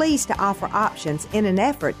 we are pleased to offer options in an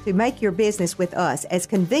effort to make your business with us as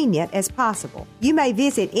convenient as possible. You may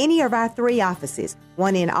visit any of our 3 offices,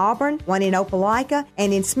 one in Auburn, one in Opelika,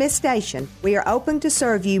 and in Smith Station. We are open to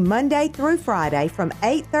serve you Monday through Friday from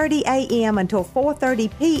 8:30 a.m. until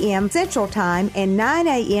 4:30 p.m. Central Time and 9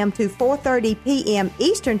 a.m. to 4:30 p.m.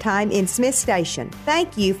 Eastern Time in Smith Station.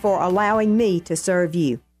 Thank you for allowing me to serve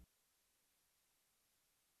you.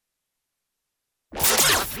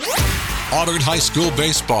 Auburn High School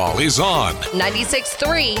baseball is on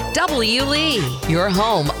 96.3 W. Lee, your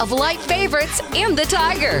home of light favorites and the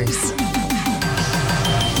Tigers.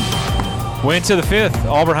 Went to the fifth.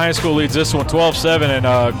 Auburn High School leads this one 12-7.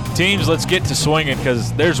 And teams, let's get to swinging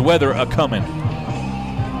because there's weather a-coming.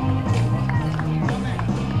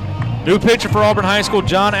 New pitcher for Auburn High School,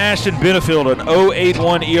 John Ashton Benefield, an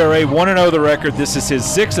 0.81 ERA, 1-0 the record. This is his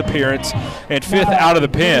 6th appearance and 5th out of the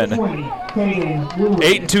pen.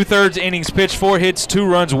 8 2/3 innings pitched, 4 hits, 2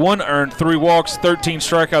 runs, 1 earned, 3 walks, 13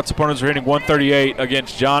 strikeouts. Opponents are hitting .138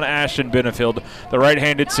 against John Ashton Benefield, the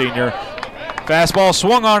right-handed senior. Fastball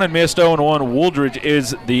swung on and missed 0-1. Wooldridge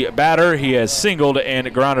is the batter. He has singled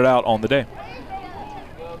and grounded out on the day.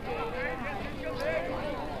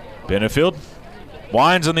 Benefield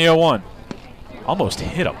winds in the 0-1. Almost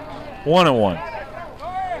hit him. 1-1.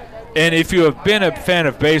 And if you have been a fan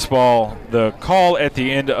of baseball, the call at the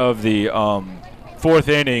end of the fourth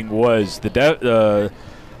inning was the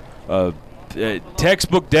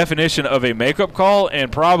textbook definition of a makeup call and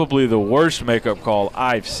probably the worst makeup call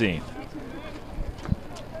I've seen.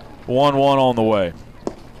 1-1 on the way.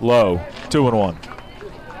 Low. 2-1.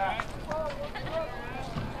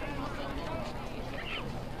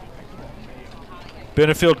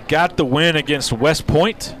 Benefield got the win against West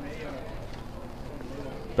Point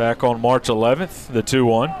back on March 11th, the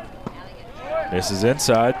 2-1. This is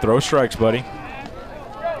inside. Throw strikes, buddy.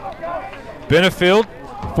 Benefield,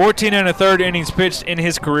 14 1/3 innings pitched in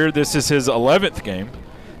his career. This is his 11th game.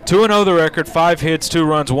 2-0 the record, 5 hits, 2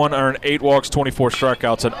 runs, 1 earned, 8 walks, 24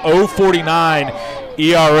 strikeouts, an 0.49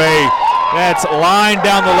 ERA. That's line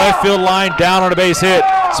down the left field line, down on a base hit.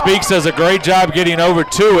 Speaks does a great job getting over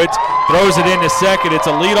to it, throws it into second. It's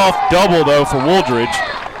a leadoff double, though, for Wooldridge.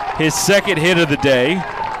 His second hit of the day,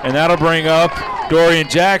 and that'll bring up Dorian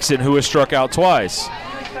Jackson, who has struck out twice.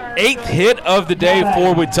 8th hit of the day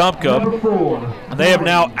for Wetumpka. They have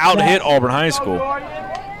now out-hit Auburn High School.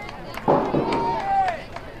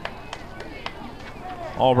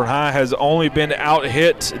 Auburn High has only been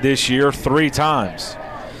out-hit this year 3 times.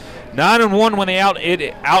 9-1 when they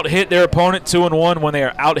out-hit their opponent, 2-1 when they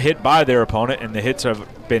are out-hit by their opponent, and the hits have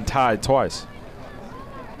been tied twice.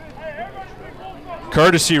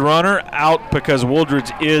 Courtesy runner out because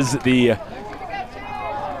Wooldridge is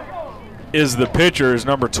the pitcher, is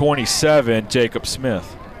number 27, Jacob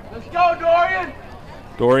Smith. Let's go, Dorian!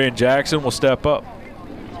 Dorian Jackson will step up.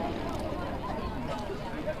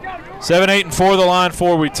 7-8-4 the line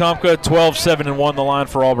for Wetumpka, 12-7-1 the line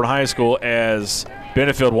for Auburn High School as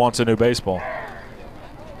Benefield wants a new baseball.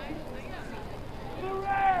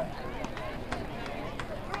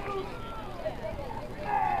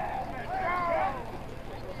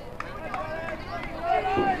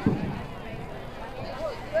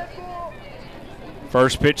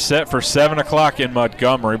 First pitch set for 7 o'clock in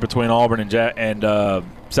Montgomery between Auburn and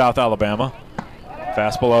South Alabama.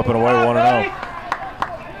 Fastball up and away, 1-0.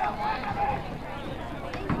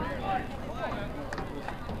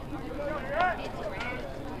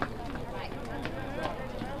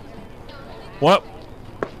 Well,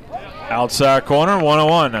 outside corner,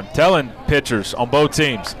 1-1. I'm telling pitchers on both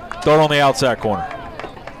teams, throw it on the outside corner.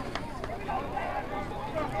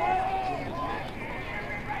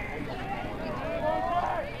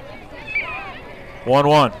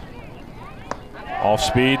 One. Off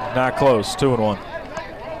speed, not close. 2-1.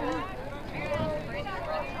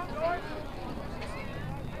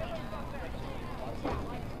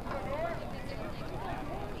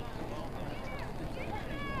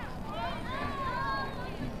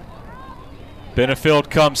 Benefield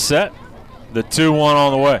comes set. The 2-1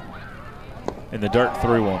 on the way. In the dirt,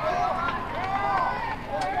 3-1.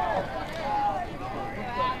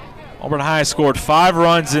 Auburn High scored 5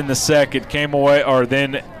 runs in the second, came away, or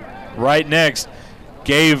then right next,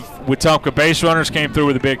 gave Wetumpka base runners, came through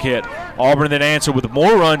with a big hit. Auburn then answered with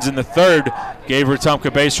more runs in the third, gave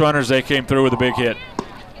Wetumpka base runners, they came through with a big hit.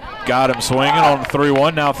 Got him swinging on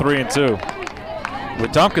 3-1, now 3-2.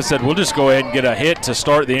 Wetumpka said, we'll just go ahead and get a hit to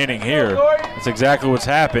start the inning here. That's exactly what's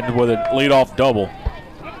happened with a leadoff double.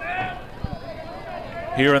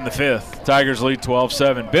 Here in the 5th, Tigers lead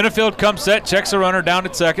 12-7. Benefield comes set, checks a runner down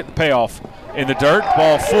at second, the payoff in the dirt,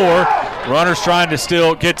 ball 4. Runner's trying to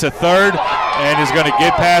still get to third and is going to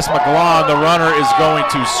get past McGlon. The runner is going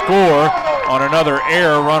to score on another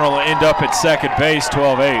error. Runner will end up at second base,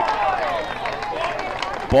 12-8.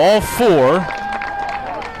 Ball 4,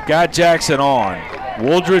 got Jackson on.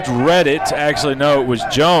 Wooldridge read it. Actually, no, it was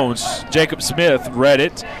Jones. Jacob Smith read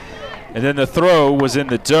it. And then the throw was in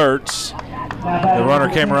the dirt. The runner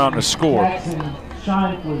came around to score.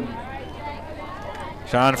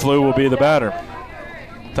 Sean Flew will be the batter.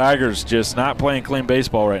 Tigers just not playing clean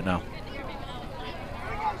baseball right now.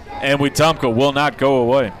 And Wetumpka will not go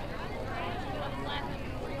away.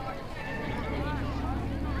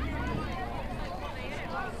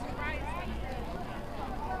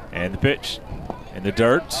 And the pitch in the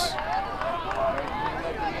dirt.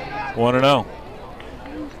 1-0.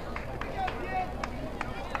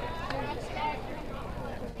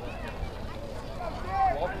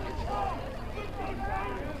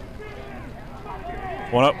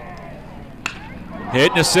 One up.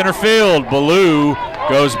 Hit into center field. Ballou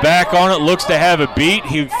goes back on it, looks to have a beat.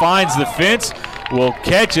 He finds the fence, will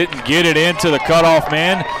catch it and get it into the cutoff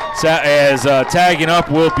man. As tagging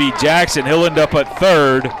up will be Jackson. He'll end up at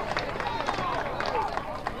third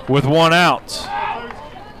with 1 out.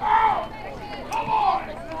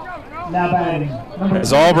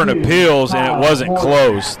 As Auburn appeals, and it wasn't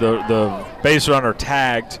close. The base runner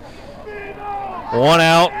tagged. 1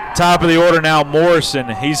 out. Top of the order now, Morrison.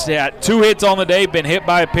 He's had 2 hits on the day, been hit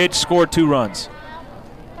by a pitch, scored 2 runs.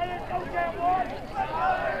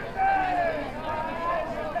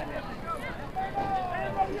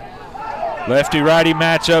 Lefty-righty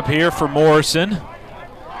matchup here for Morrison,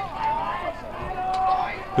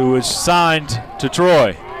 who is signed to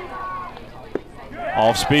Troy.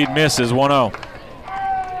 Off-speed misses, 1-0.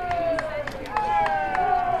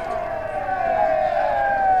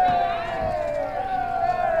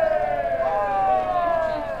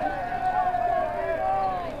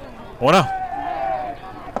 One out.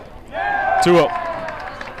 2-0.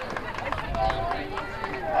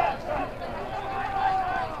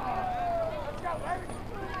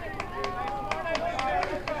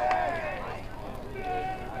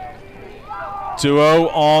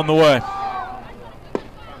 On the way.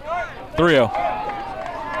 3-0.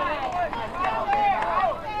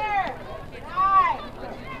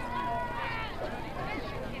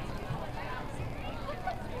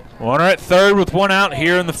 Runner at third with 1 out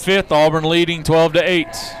here in the 5th. Auburn leading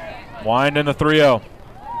 12-8. Wind in the 3-0.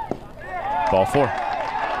 Ball 4.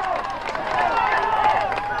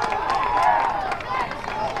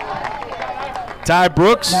 Ty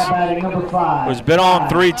Brooks was been on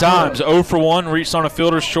 3 times. 0 for 1, reached on a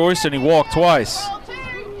fielder's choice, and he walked twice.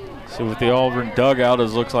 See what the Auburn dugout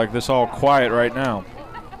is. Looks like this all quiet right now.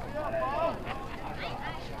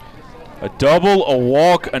 A double, a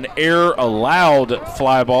walk, an error, allowed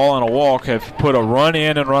fly ball, and a walk have put a run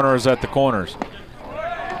in and runners at the corners.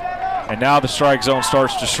 And now the strike zone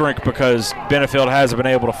starts to shrink because Benefield hasn't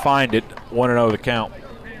been able to find it. 1-0 the count.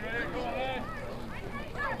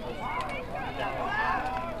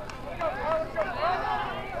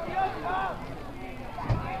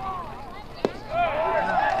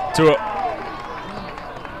 To it.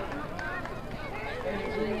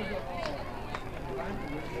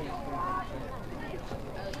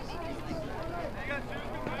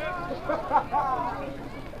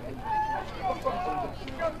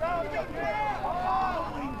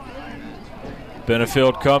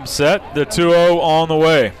 Benefield comes set. The 2-0 on the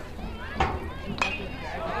way.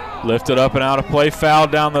 Lifted up and out of play. Foul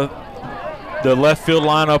down the left field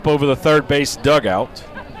line up over the third base dugout.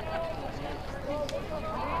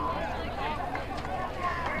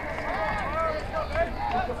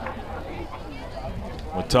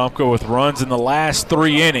 Wetumpka with runs in the last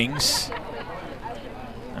 3 innings.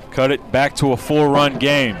 Cut it back to a 4-run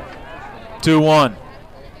game. 2-1,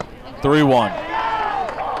 3-1.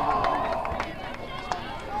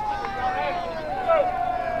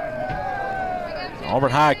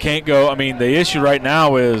 Auburn High can't go. I mean, the issue right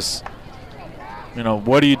now is,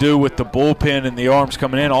 what do you do with the bullpen and the arms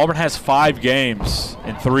coming in? Auburn has 5 games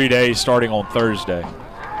in 3 days starting on Thursday.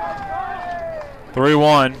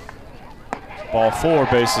 3-1. Ball 4,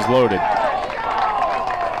 bases loaded.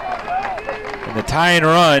 And the tying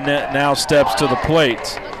run now steps to the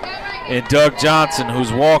plate. And Doug Johnson,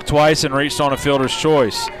 who's walked twice and reached on a fielder's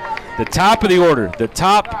choice. The top of the order, the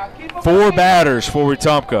top 4 batters for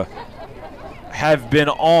Wetumpka have been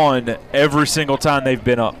on every single time they've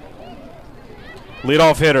been up.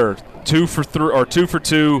 Leadoff hitter, 2 for 3 or 2 for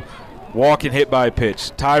 2, walking hit by a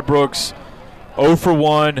pitch. Ty Brooks, 0 for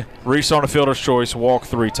 1, reached on a fielder's choice, walked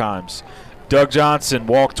 3 times. Doug Johnson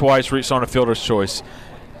walked twice, reached on a fielder's choice.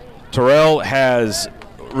 Terrell has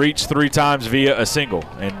reached 3 times via a single,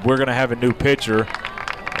 and we're going to have a new pitcher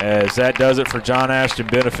as that does it for John Ashton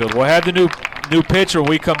Benefield. We'll have the new pitcher when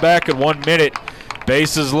we come back in 1 minute.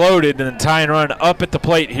 Bases loaded and the tying run up at the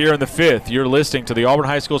plate here in the 5th. You're listening to the Auburn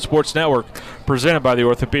High School Sports Network presented by the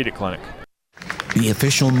Orthopedic Clinic. The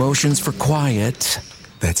official motions for quiet.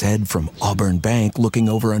 That's Ed from Auburn Bank looking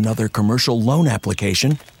over another commercial loan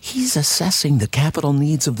application. He's assessing the capital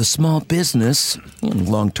needs of the small business, and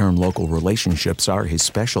long-term local relationships are his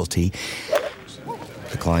specialty.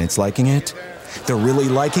 The client's liking it. They're really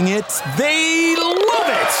liking it. They love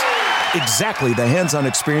it! Exactly the hands-on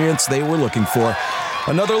experience they were looking for.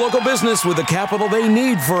 Another local business with the capital they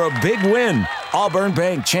need for a big win. Auburn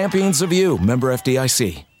Bank, champions of you. Member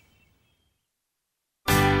FDIC.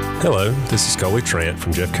 Hello, this is Coley Trant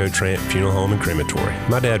from Jeffco Trant Funeral Home and Crematory.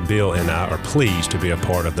 My dad Bill and I are pleased to be a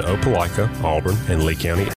part of the Opelika, Auburn, and Lee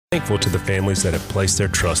County Thankful to the families that have placed their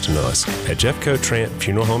trust in us. At Jeffco Trant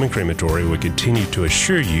Funeral Home and Crematory, we continue to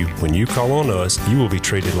assure you when you call on us, you will be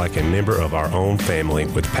treated like a member of our own family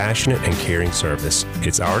with passionate and caring service.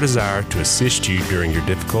 It's our desire to assist you during your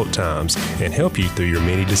difficult times and help you through your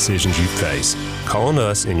many decisions you face. Call on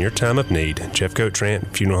us in your time of need. Jeffco Trant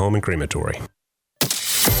Funeral Home and Crematory.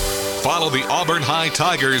 Follow the Auburn High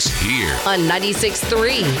Tigers here on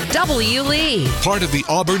 96.3 W. Lee. Part of the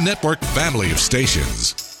Auburn Network family of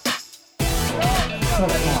stations.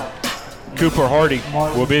 Cooper Hardy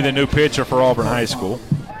will be the new pitcher for Auburn High School.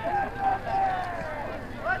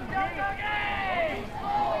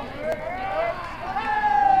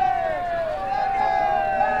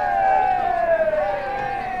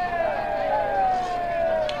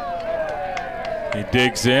 He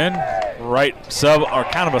digs in, right sub or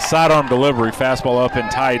kind of a sidearm delivery, fastball up and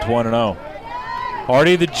tight, 1-0.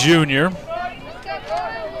 Hardy, the junior.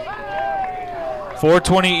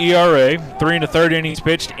 4.20 ERA, 3 1/3 innings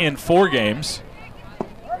pitched in 4 games.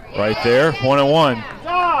 Right there, 1-1.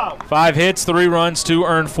 5 hits, 3 runs, 2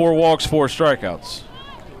 earned, 4 walks, 4 strikeouts.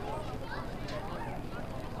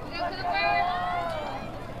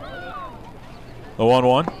 The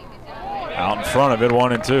 1-1. Out in front of it,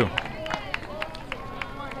 1-2.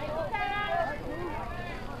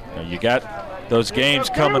 Now you got those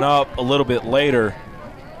games coming up a little bit later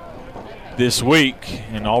this week,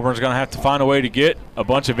 and Auburn's going to have to find a way to get a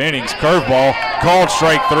bunch of innings. Curveball, called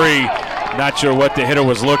strike 3. Not sure what the hitter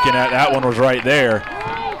was looking at. That one was right there.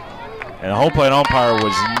 And the home plate umpire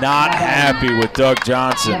was not happy with Doug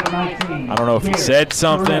Johnson. I don't know if he said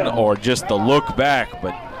something or just the look back,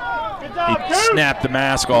 but he snapped the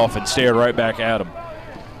mask off and stared right back at him.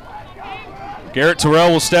 Garrett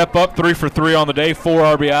Terrell will step up, 3 for 3 on the day,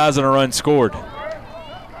 4 RBIs and a run scored.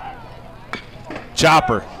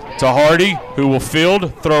 Chopper to Hardy, who will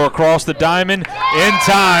field, throw across the diamond in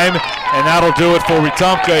time, and that'll do it for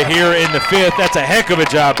Wetumpka here in the 5th. That's a heck of a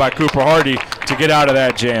job by Cooper Hardy to get out of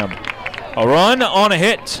that jam. A run on a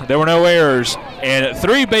hit. There were no errors, and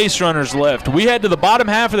 3 base runners left. We head to the bottom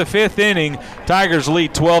half of the 5th inning. Tigers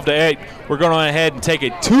lead 12-8. We're going to go ahead and take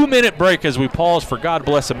a 2-minute break as we pause for God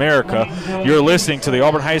Bless America. You're listening to the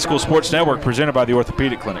Auburn High School Sports Network presented by the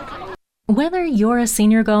Orthopedic Clinic. Whether you're a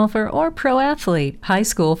senior golfer or pro athlete, high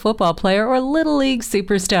school football player or little league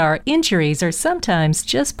superstar, injuries are sometimes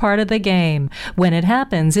just part of the game. When it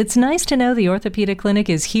happens, it's nice to know the Orthopedic Clinic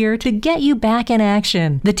is here to get you back in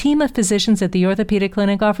action. The team of physicians at the Orthopedic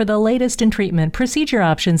Clinic offer the latest in treatment, procedure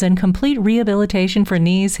options, and complete rehabilitation for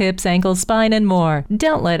knees, hips, ankles, spine, and more.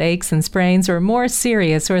 Don't let aches and sprains or more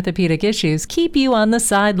serious orthopedic issues keep you on the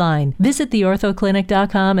sideline. Visit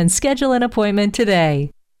theorthoclinic.com and schedule an appointment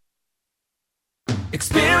today.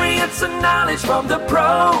 Experience and knowledge from the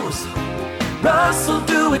pros. Russell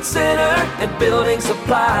Do-It Center and Building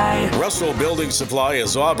Supply. Russell Building Supply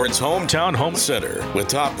is Auburn's hometown home center. With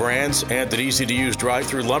top brands and an easy-to-use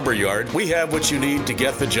drive-through lumberyard, we have what you need to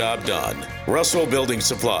get the job done. Russell Building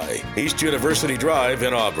Supply, East University Drive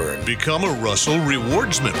in Auburn. Become a Russell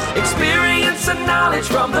Rewards member. Experience and knowledge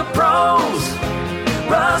from the pros.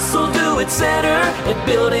 Russell Do-It Center and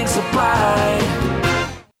Building Supply.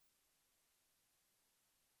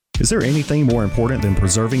 Is there anything more important than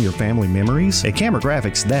preserving your family memories? At Camera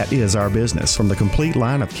Graphics, that is our business. From the complete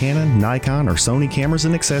line of Canon, Nikon, or Sony cameras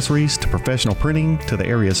and accessories to professional printing to the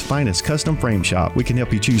area's finest custom frame shop, we can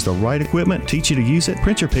help you choose the right equipment, teach you to use it,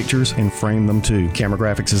 print your pictures, and frame them too. Camera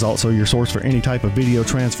Graphics is also your source for any type of video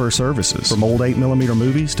transfer services. From old 8mm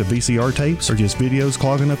movies to VCR tapes or just videos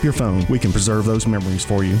clogging up your phone, we can preserve those memories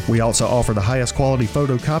for you. We also offer the highest quality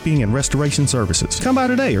photocopying and restoration services. Come by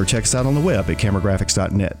today or check us out on the web at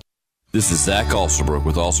cameragraphics.net. This is Zach Alsterbrook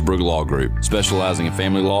with Alsterbrook Law Group, specializing in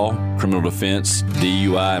family law, criminal defense,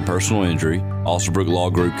 DUI, and personal injury. Alsterbrook Law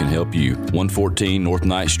Group can help you. 114 North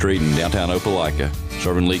Knight Street in downtown Opelika,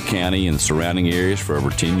 serving Lee County and the surrounding areas for over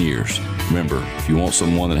 10 years. Remember, if you want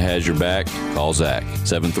someone that has your back, call Zach.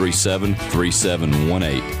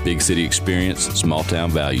 737-3718. Big city experience, small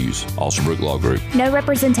town values. Alsterbrook Law Group. No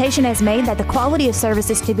representation is made that the quality of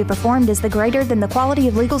services to be performed is the greater than the quality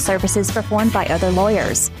of legal services performed by other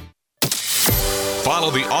lawyers.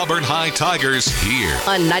 Follow the Auburn High Tigers here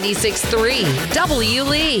on 96.3 W.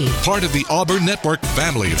 Lee. Part of the Auburn Network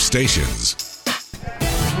family of stations.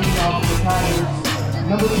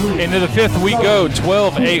 Into the 5th we go,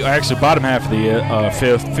 12-8, actually bottom half of the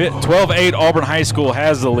 5th. 12-8, Auburn High School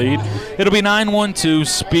has the lead. It'll be 9-1-2,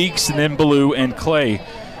 Speaks, and then Ballou and Clay.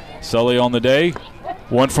 Sully on the day,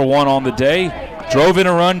 1 for 1 on the day. Drove in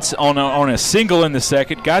a run on a single in the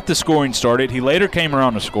second, got the scoring started. He later came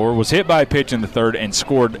around to score, was hit by a pitch in the third, and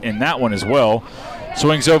scored in that one as well.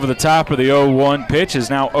 Swings over the top of the 0-1 pitch, is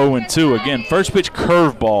now 0-2. Again, first pitch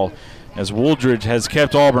curveball as Wooldridge has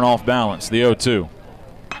kept Auburn off balance, the 0-2.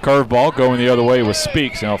 Curveball going the other way with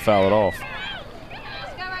Speaks, and he'll foul it off.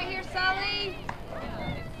 Let's go right here, Sully.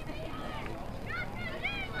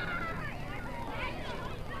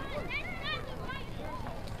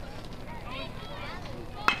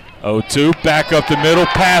 0-2, back up the middle,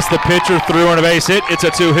 past the pitcher, through on a base hit. It's a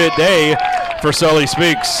two-hit day for Sully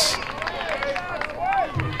Speaks.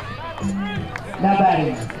 Now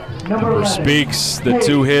batting, number 11. Speaks, the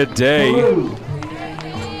two-hit day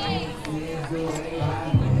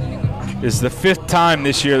is the 5th time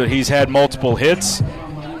this year that he's had multiple hits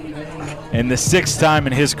and the 6th time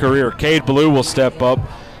in his career. Cade Ballou will step up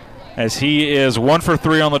as he is 1 for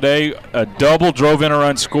 3 on the day, a double, drove in a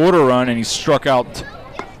run, scored a run, and he struck out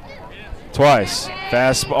twice.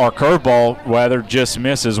 Curveball, rather, just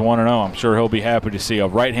misses 1-0. I'm sure he'll be happy to see a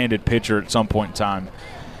right-handed pitcher at some point in time,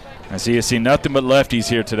 as he has seen nothing but lefties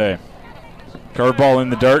here today. Curveball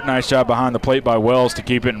in the dirt. Nice job behind the plate by Wells to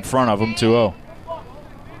keep it in front of him. 2-0.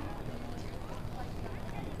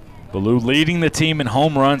 Ballou leading the team in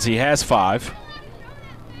home runs. He has 5.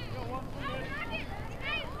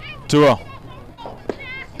 2-0.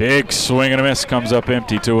 Big swing and a miss. Comes up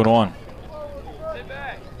empty. 2-1.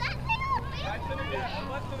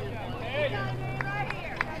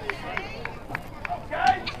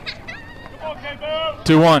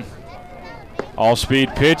 2-1.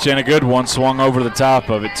 All-speed pitch and a good one. Swung over the top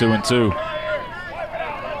of it. 2-2.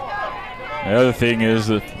 The other thing is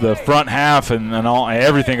that the front half and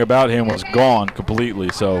everything about him was gone completely.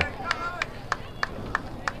 So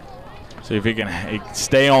see if he can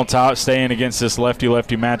stay on top, staying against this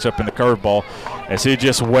lefty-lefty matchup in the curveball. As he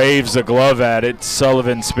just waves the glove at it,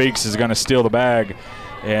 Sullivan Speaks is going to steal the bag.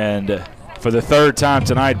 And for the 3rd time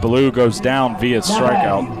tonight, Ballou goes down via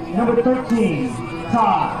strikeout. Number 13,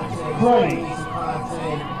 Todd Clay.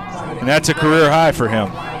 And that's a career high for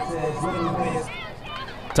him.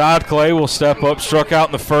 Todd Clay will step up, struck out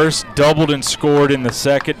in the 1st, doubled and scored in the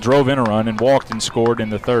 2nd, drove in a run, and walked and scored in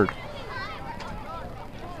the 3rd.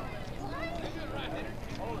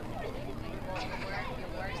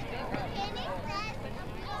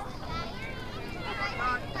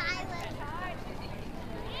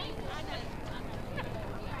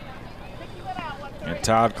 And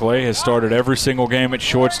Todd Clay has started every single game at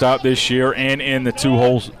shortstop this year and in the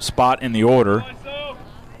 2-hole spot in the order.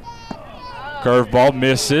 Curveball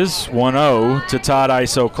misses. 1-0 to Todd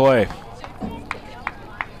Iso Clay.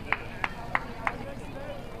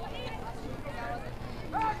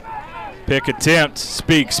 Pick attempt.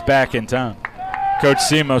 Speaks back in time. Coach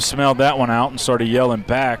Semo smelled that one out and started yelling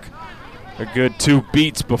back. A good 2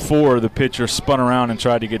 beats before the pitcher spun around and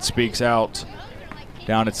tried to get Speaks out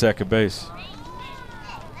down at second base.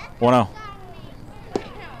 1-0.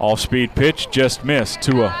 Off-speed pitch, just missed.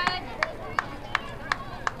 2-0.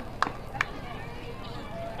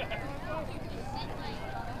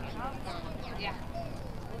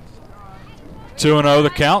 Two and 0 the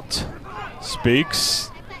count. Speaks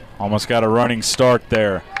almost got a running start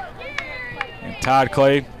there. And Todd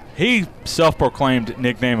Clay, he self-proclaimed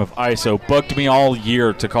nickname of ISO. Bugged me all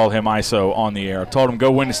year to call him ISO on the air. I told him go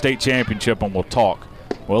win the state championship and we'll talk.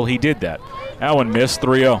 Well, he did that. That one missed.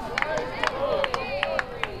 3-0.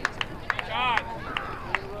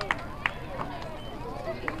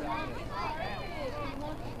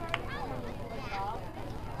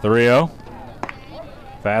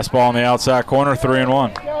 Fastball on the outside corner,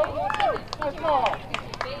 3-1.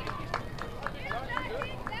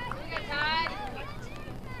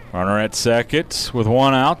 Runner at second with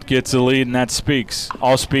 1 out, gets the lead, and that Speaks.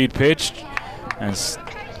 All-speed pitch, and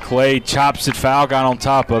Clay chops it foul, got on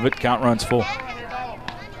top of it. Count runs full.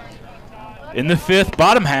 In the 5th,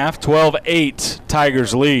 bottom half, 12-8,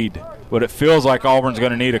 Tigers lead, but it feels like Auburn's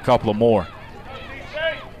going to need a couple of more.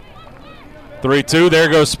 3-2, there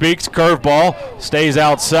goes Speaks, curveball, stays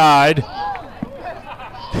outside.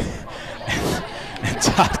 And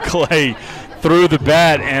Todd Clay threw the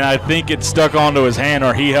bat, and I think it stuck onto his hand,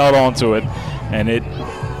 or he held onto it, and it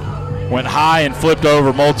went high and flipped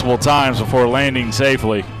over multiple times before landing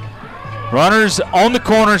safely. Runners on the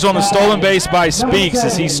corners on the stolen base by Speaks.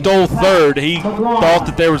 As he stole 3rd, he thought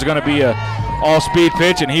that there was going to be a all-speed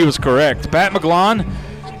pitch, and he was correct. Pat McGlon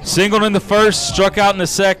singled in the 1st, struck out in the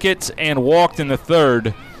 2nd, and walked in the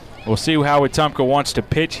 3rd. We'll see how Wetumpka wants to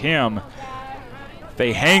pitch him. If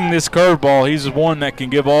they hang this curveball, he's one that can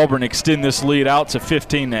give Auburn extend this lead out to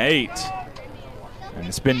 15-8. And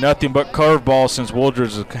it's been nothing but curveball since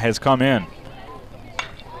Wooldridge has come in.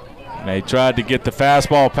 And they tried to get the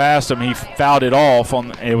fastball past him. He fouled it off.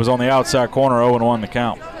 It was on the outside corner, 0-1 the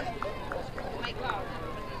count.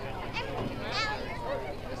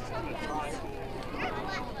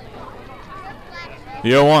 The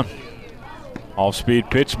 0-1. Off-speed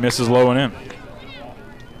pitch, misses low and in.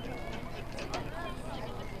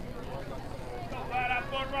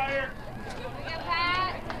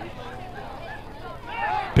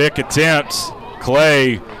 Pick attempts.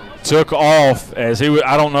 Clay took off as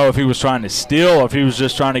I don't know if he was trying to steal or if he was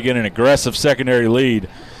just trying to get an aggressive secondary lead.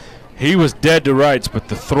 He was dead to rights, but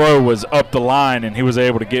the throw was up the line, and he was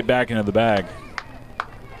able to get back into the bag.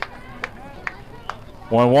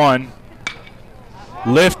 1-1.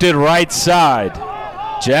 Lifted right side.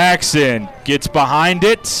 Jackson gets behind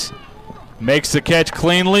it, makes the catch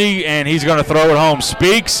cleanly, and he's going to throw it home.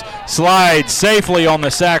 Speaks, slides safely on the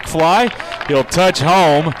sac fly. He'll touch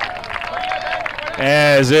home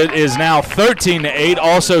as it is now 13-8.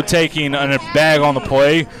 Also taking a bag on the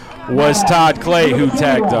play was Todd Clay, who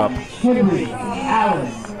tagged up. Henry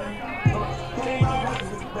Allen.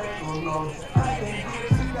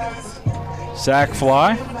 Sac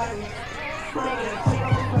fly.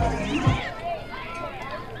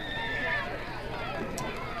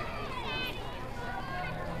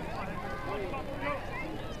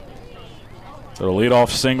 So the leadoff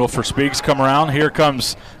single for Speaks come around. Here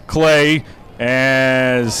comes Clay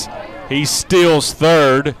as he steals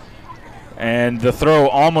third. And the throw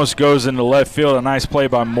almost goes into left field. A nice play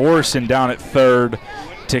by Morrison down at third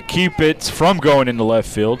to keep it from going into left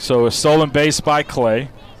field. So a stolen base by Clay.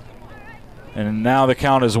 And now the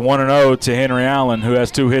count is 1-0 to Henry Allen, who has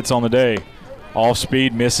 2 hits on the day. Off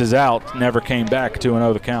speed, misses out, never came back.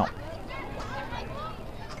 2-0 the count.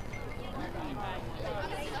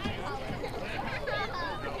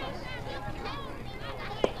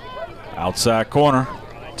 Outside corner,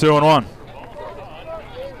 2-1.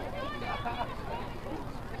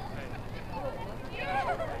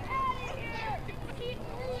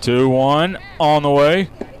 Two-one on the way.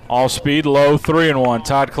 Off speed, low, 3-1.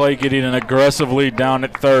 Todd Clay getting an aggressive lead down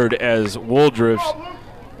at third as Woodruff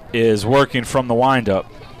is working from the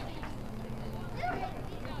windup.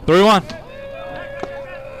 3-1.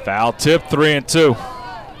 Foul tip, 3-2.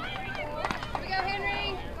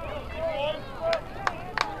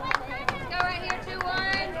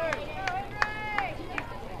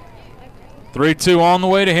 3-2 on the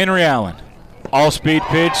way to Henry Allen. All-speed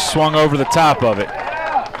pitch, swung over the top of it.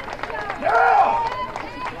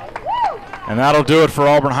 And that'll do it for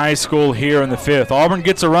Auburn High School here in the 5th. Auburn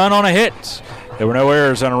gets a run on a hit. There were no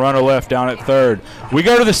errors on a runner left down at third. We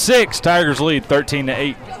go to the 6th. Tigers lead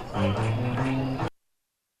 13-8.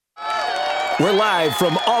 We're live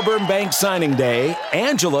from Auburn Bank Signing Day.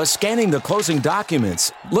 Angela scanning the closing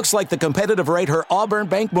documents. Looks like the competitive rate her Auburn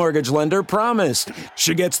Bank mortgage lender promised.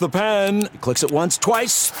 She gets the pen, clicks it once,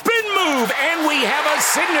 twice, spin move, and we have a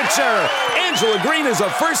signature. Angela Green is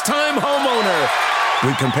a first-time homeowner.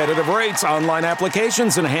 With competitive rates, online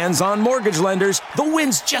applications, and hands-on mortgage lenders, the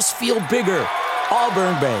wins just feel bigger.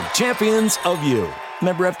 Auburn Bank, champions of you.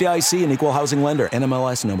 Member FDIC and equal housing lender.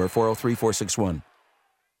 NMLS number 403461.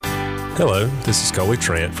 Hello, this is Coley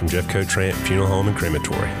Trant from Jeffco Trant Funeral Home and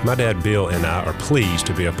Crematory. My dad Bill and I are pleased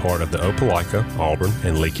to be a part of the Opelika, Auburn,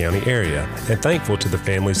 and Lee County area, and thankful to the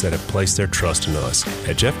families that have placed their trust in us.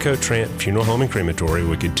 At Jeffco Trant Funeral Home and Crematory,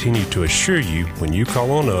 we continue to assure you when you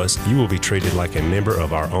call on us, you will be treated like a member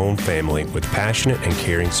of our own family with passionate and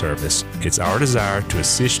caring service. It's our desire to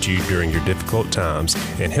assist you during your difficult times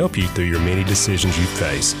and help you through your many decisions you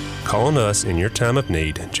face. Call on us in your time of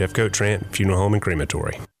need. Jeffco Trant Funeral Home and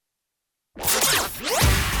Crematory.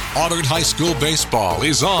 Auburn High School baseball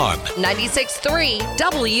is on 96.3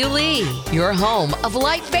 W. Lee, your home of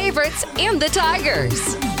light favorites and the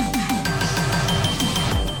Tigers.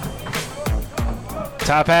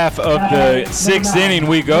 Top half of the 6th inning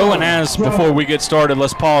we go, and as before we get started,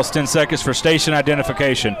 let's pause 10 seconds for station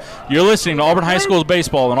identification. You're listening to Auburn High School's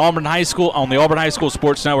baseball on the Auburn High School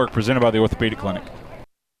Sports Network, presented by the Orthopedic Clinic.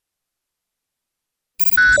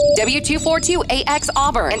 W242AX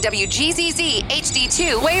Auburn and WGZZ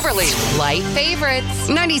HD2 Waverly. Light favorites.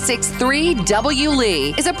 96.3 W.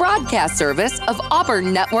 Lee is a broadcast service of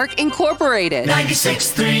Auburn Network Incorporated.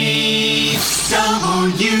 96.3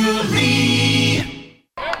 W. Lee.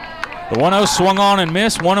 The 1-0 swung on and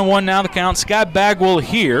missed. 1-1 now the count. Sky Bagwell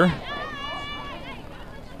here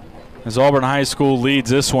as Auburn High School leads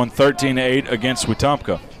this one 13-8 against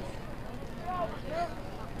Wetumpka.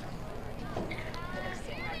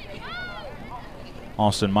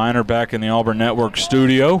 Austin Miner back in the Auburn Network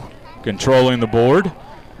studio, controlling the board.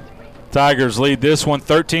 Tigers lead this one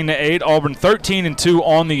 13-8. Auburn 13-2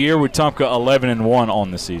 on the year, Wetumpka 11-1 on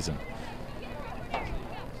the season.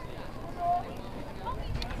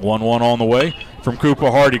 1-1 on the way from Cooper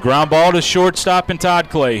Hardy. Ground ball to shortstop and Todd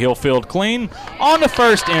Clay. He'll field clean on the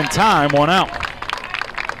first in time, 1 out.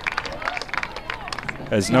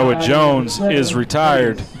 as Noah Jones is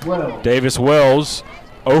retired. Davis Wells,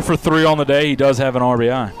 0 for 3 on the day. He does have an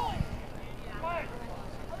RBI.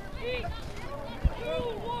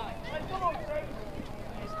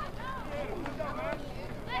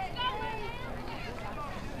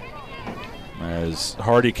 As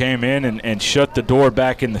Hardy came in and shut the door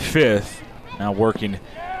back in the 5th, now working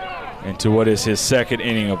into what is his second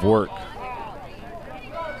inning of work.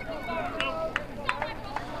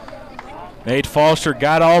 Nate Foster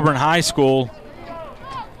got Auburn High School.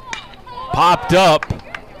 Popped up,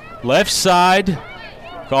 left side,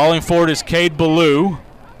 calling for it is Cade Ballou.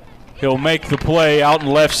 He'll make the play out in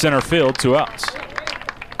left center field, 2 outs.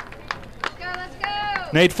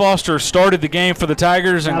 Nate Foster started the game for the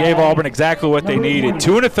Tigers and gave Auburn exactly what they needed.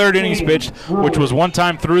 2 1/3 innings pitched, which was 1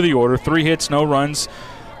 time through the order, 3 hits, no runs,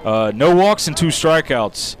 no walks, and 2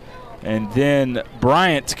 strikeouts. And then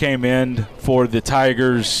Bryant came in for the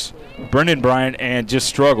Tigers, Brendan Bryant, and just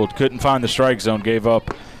struggled. Couldn't find the strike zone, gave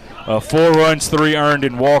up 4 runs, 3 earned,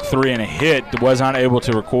 and walked 3 and a hit. Was not able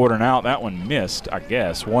to record an out. That one missed, I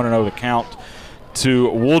guess. 1-0 the count to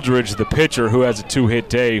Wooldridge, the pitcher, who has a 2-hit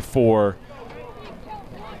day for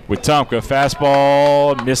Wetumpka.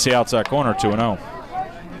 Fastball, miss the outside corner, 2-0.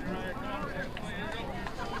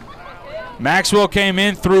 Maxwell came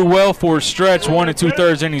in, threw well for a stretch, 1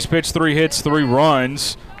 2/3 innings pitched, 3 hits, 3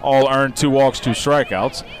 runs, all earned, 2 walks, 2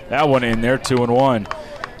 strikeouts. That one in there, 2-1.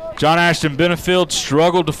 John Ashton Benefield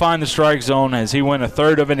struggled to find the strike zone as he went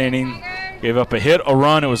 1/3 of an inning, gave up a hit, a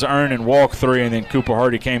run, it was earned, and walked 3, and then Cooper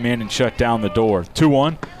Hardy came in and shut down the door.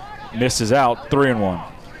 2-1, misses out, 3-1.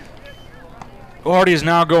 Hardy is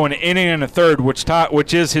now going 1 inning and 1/3,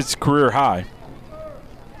 which is his career high.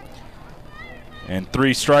 And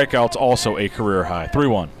 3 strikeouts, also a career high.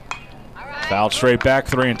 3-1. Fouled straight back,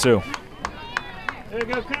 3-2. There you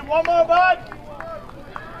go, Coop. One more, bud.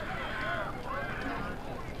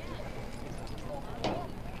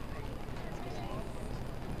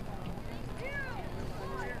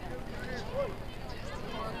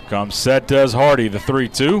 Comes set, does Hardy, the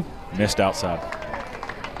 3-2. Missed outside.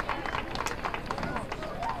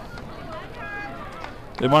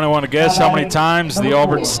 They might want to guess how many times the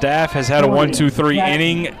Auburn staff has had a 1-2-3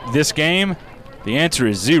 inning this game. The answer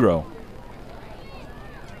is 0.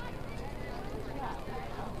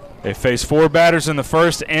 They face 4 batters in the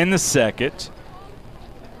first and the second.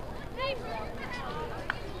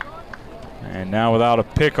 And now without a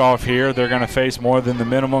pickoff here, they're going to face more than the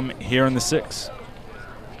minimum here in the 6th.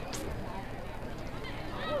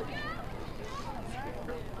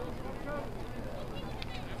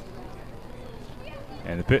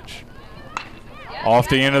 And the pitch. Off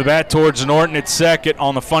the end of the bat towards Norton at second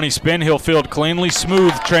on the funny spin. He'll field cleanly.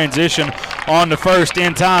 Smooth transition on to first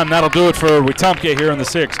in time. That'll do it for Wetumpka here in the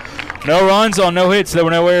 6th. No runs on no hits. There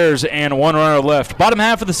were no errors and 1 runner left. Bottom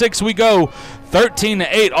half of the 6th we go.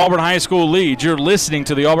 13-8 Auburn High School leads. You're listening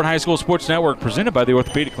to the Auburn High School Sports Network presented by the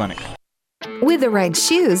Orthopedic Clinic. With the right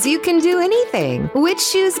shoes, you can do anything. Which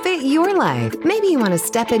shoes fit your life? Maybe you want to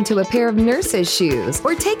step into a pair of nurse's shoes,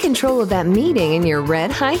 or take control of that meeting in your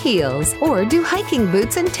red high heels, or do hiking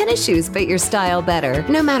boots and tennis shoes fit your style better?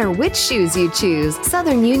 No matter which shoes you choose,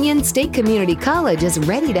 Southern Union State Community College is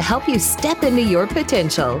ready to help you step into your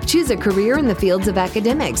potential. Choose a career in the fields of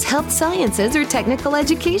academics, health sciences, or technical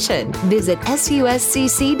education. Visit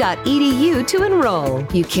suscc.edu to enroll.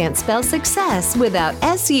 You can't spell success without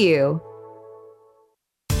SU.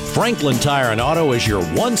 Franklin Tire and Auto is your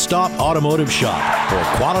one-stop automotive shop. For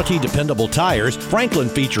quality, dependable tires, Franklin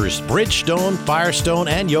features Bridgestone, Firestone,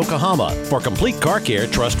 and Yokohama. For complete car care,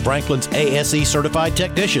 trust Franklin's ASE certified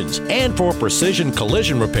technicians. And for precision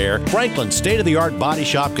collision repair, Franklin's state-of-the-art body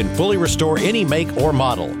shop can fully restore any make or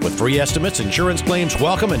model. With free estimates, insurance claims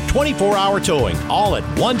welcome, and 24-hour towing, all at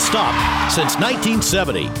one stop. Since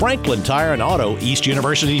 1970, Franklin Tire and Auto, East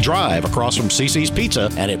University Drive, across from CC's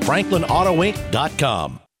Pizza, and at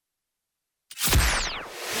franklinautoinc.com.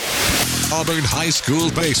 Auburn High School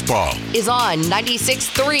baseball is on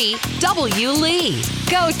 96.3 W. Lee.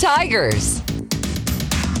 Go Tigers!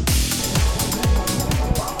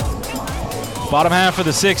 Bottom half of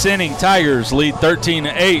the 6th inning, Tigers lead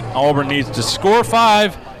 13-8. Auburn needs to score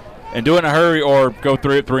 5 and do it in a hurry, or go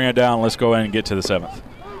 3 and down. Let's go ahead and get to the 7th.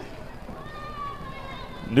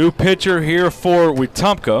 New pitcher here for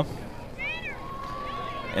Wetumpka,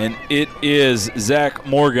 and it is Zach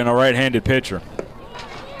Morgan, a right-handed pitcher.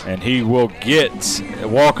 And he will get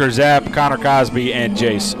Walker Zapp, Connor Cosby, and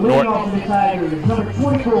Jace Norton.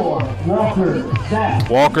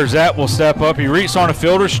 Walker Zapp will step up. He reached on a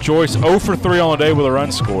fielder's choice, 0 for 3 on the day with a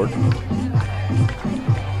run scored.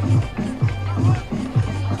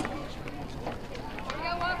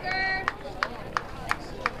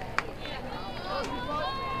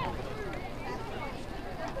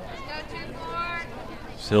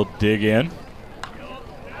 He'll dig in.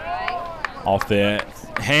 Off the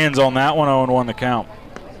hands on that one, 0-1 the count.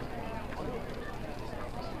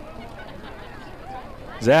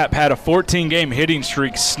 Zapp had a 14-game hitting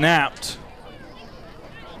streak snapped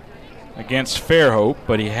against Fairhope,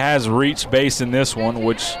 but he has reached base in this one,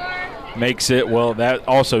 which makes it, well, that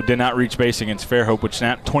also did not reach base against Fairhope, which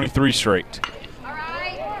snapped 23 straight.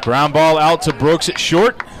 Ground ball out to Brooks at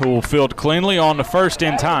short, who will field cleanly on the first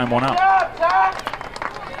in time, 1 out.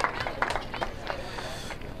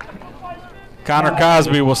 Connor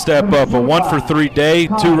Cosby will step up. A 1-for-3 day,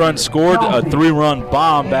 2 runs scored, a 3-run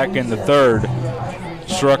bomb back in the third.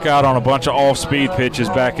 Struck out on a bunch of off-speed pitches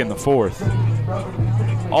back in the fourth.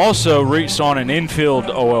 Also reached on an infield,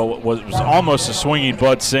 was almost a swinging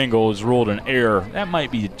butt single, was ruled an error. That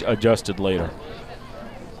might be adjusted later.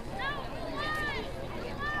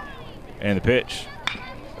 And the pitch.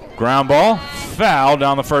 Ground ball, foul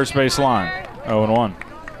down the first base line, 0-1.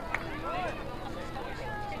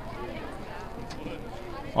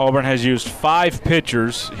 Auburn has used 5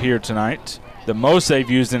 pitchers here tonight. The most they've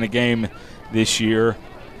used in a game this year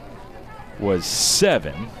was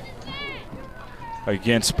 7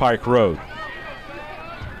 against Pike Road,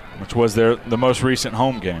 which was the most recent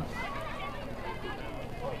home game.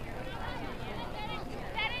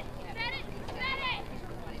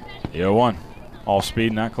 The 0-1. Off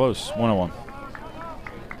speed, not close. 1-1.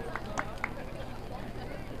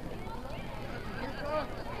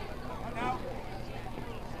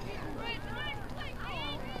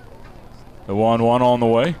 The 1-1 on the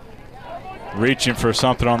way. Reaching for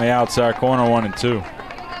something on the outside corner, 1-2.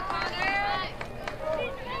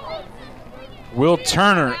 Will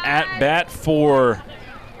Turner at bat for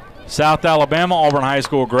South Alabama, Auburn High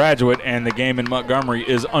School graduate, and the game in Montgomery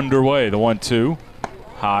is underway. The 1-2,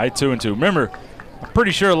 high, 2-2. Remember, I'm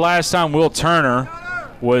pretty sure last time Will Turner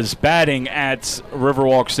was batting at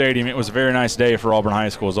Riverwalk Stadium, it was a very nice day for Auburn High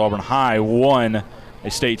School as Auburn High won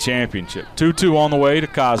a state championship. 2-2 on the way to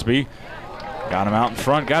Cosby. Got him out in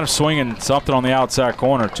front, got him swinging something on the outside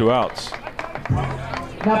corner, 2 outs.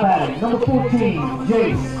 Now batting, number 14,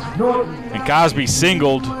 Jace Norton. And Cosby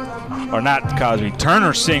singled, or not Cosby,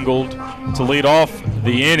 Turner singled to lead off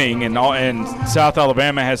the inning, and South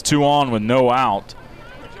Alabama has 2 on with no out.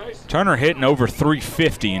 Turner hitting over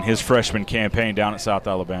 350 in his freshman campaign down at South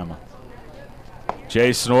Alabama.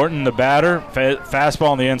 Jace Norton, the batter,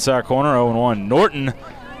 fastball in the inside corner, 0-1. Norton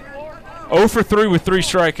 0-for-3 with 3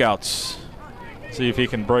 strikeouts. See if he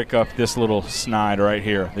can break up this little snide right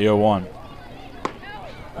here, the 0-1.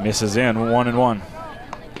 Misses in, 1-1.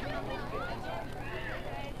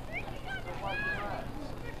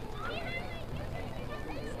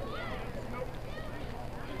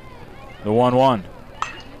 The 1-1.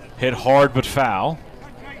 Hit hard but foul.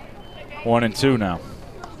 1-2 now.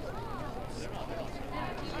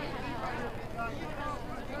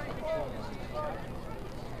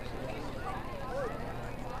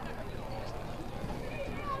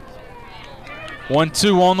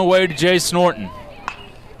 One-two on the way to Jace Norton.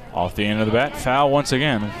 Off the end of the bat, foul once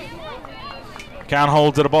again. Count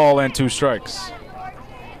holds at a ball and 2 strikes.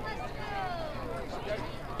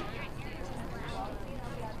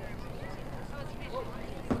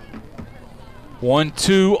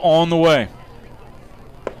 One-two on the way.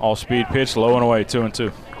 All speed pitch, low and away,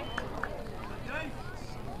 2-2.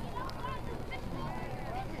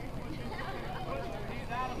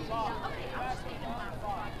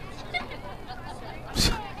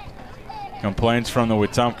 Complaints from the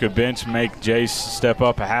Wetumpka bench make Jace step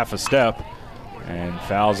up a half a step and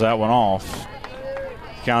fouls that one off.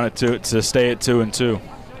 Count it to stay at 2-2.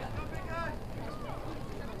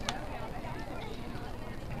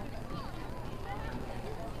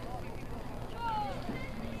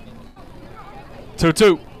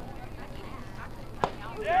 Two.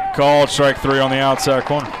 Called strike 3 on the outside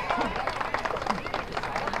corner.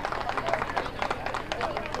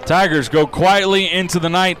 Tigers go quietly into the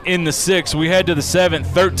night in the 6th. We head to the 7th,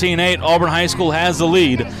 13-8. Auburn High School has the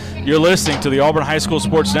lead. You're listening to the Auburn High School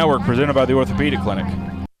Sports Network presented by the Orthopedic Clinic.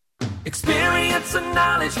 Experience and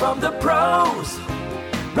knowledge from the pros.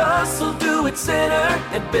 Russell Do-It Center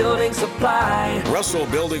and Building Supply. Russell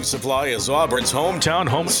Building Supply is Auburn's hometown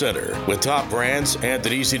home center. With top brands and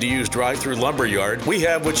an easy-to-use drive-through lumberyard, we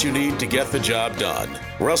have what you need to get the job done.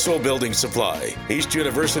 Russell Building Supply, East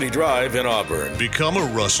University Drive in Auburn. Become a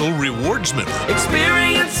Russell Rewards member.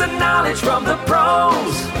 Experience and knowledge from the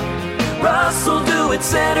pros. Russell Do-It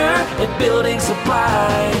Center and Building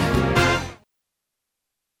Supply.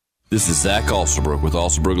 This is Zach Alsterbrook with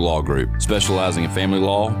Alsterbrook Law Group, specializing in family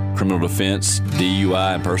law, criminal defense,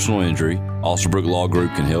 DUI, and personal injury. Alsterbrook Law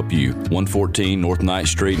Group can help you. 114 North Ninth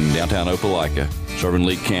Street in downtown Opelika, serving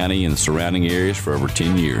Lee County and the surrounding areas for over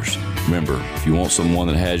 10 years. Remember, if you want someone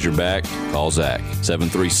that has your back, call Zach.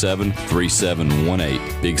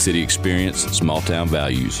 737-3718. Big city experience, small town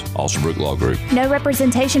values. Alsterbrook Law Group. No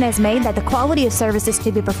representation is made that the quality of services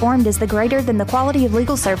to be performed is the greater than the quality of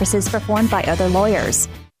legal services performed by other lawyers.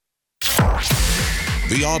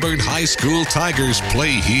 The Auburn High School Tigers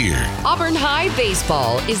play here. Auburn High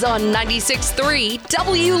Baseball is on 96.3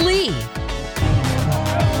 W. Lee.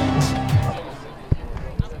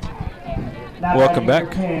 Welcome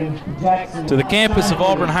back to the campus of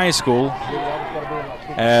Auburn High School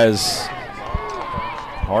as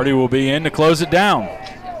Hardy will be in to close it down.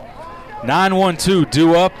 9-1-2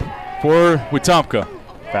 due up for Wetumpka.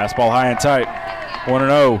 Fastball high and tight.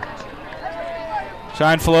 1-0.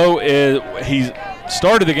 Shine Flow he's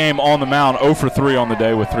started the game on the mound 0 for 3 on the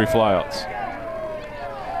day with 3 flyouts.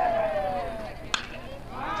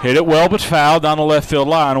 Hit it well but foul down the left field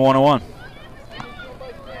line, 1-1.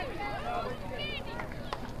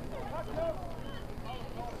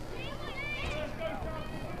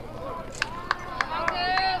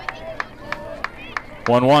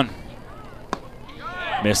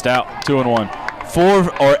 Missed out, 2-1.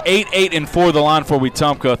 8-8-4 the line for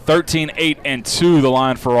Wetumpka, 13-8-2 the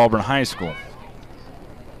line for Auburn High School.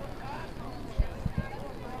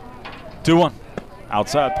 2-1.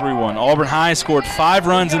 Outside 3-1. Auburn High scored 5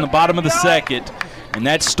 runs in the bottom of the second, and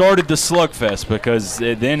that started the slugfest because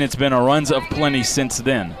then it's been a runs of plenty since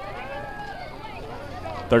then.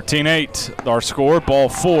 13-8, our score, ball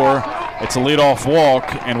 4. It's a leadoff walk,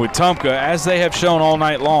 and Wetumpka, as they have shown all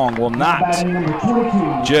night long, will not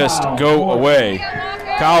just go away.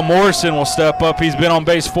 Kyle Morrison will step up. He's been on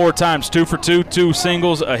base 4 times, 2 for 2, 2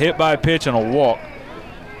 singles, a hit by pitch, and a walk.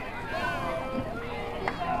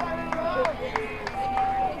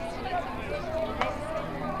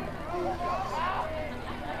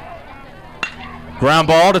 Ground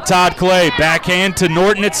ball to Todd Clay. Backhand to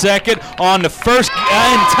Norton at second. On the first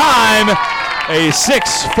in time, a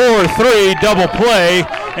 6-4-3 double play.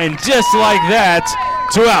 And just like that,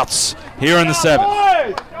 2 outs here in the 7th.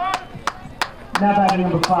 Now batting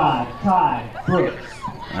number 5, Ty Brooks.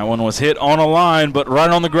 That one was hit on a line, but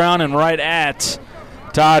right on the ground and right at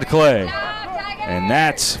Todd Clay. And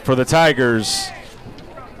that, for the Tigers,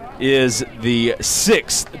 is the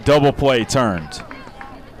 6th double play turned.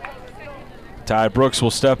 Ty Brooks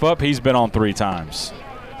will step up. He's been on 3 times.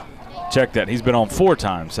 Check that. He's been on 4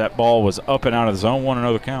 times. That ball was up and out of the zone.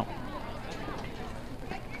 1-0 the count.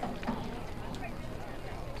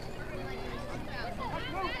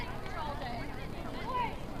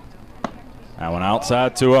 That one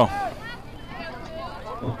outside, 2-0.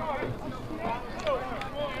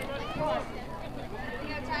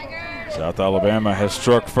 South Alabama has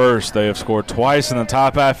struck first. They have scored twice in the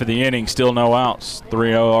top half of the inning. Still no outs.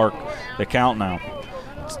 3-0 are the count now.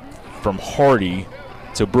 It's from Hardy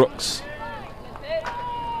to Brooks.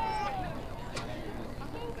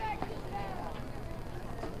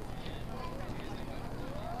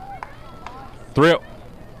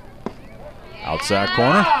 Outside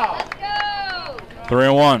corner.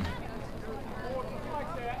 3-1.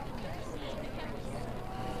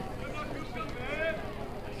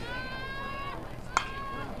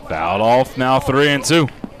 Fouled off, now 3-2.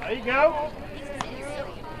 There you go.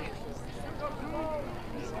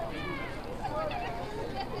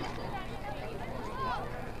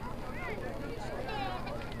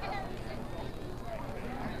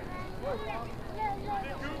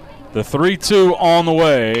 The 3-2 on the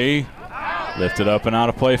way. Lifted up and out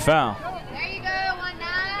of play, foul. There you go,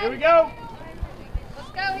 1-9. Here we go.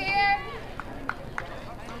 Let's go here.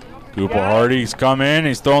 Cooper Hardy's come in.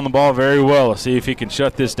 He's throwing the ball very well. Let's see if he can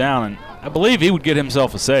shut this down. And I believe he would get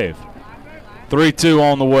himself a save. 3-2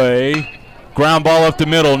 on the way. Ground ball up the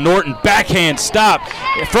middle. Norton backhand stop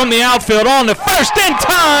from the outfield on the first in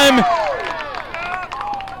time.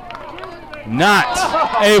 Not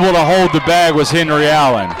able to hold the bag was Henry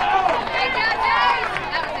Allen.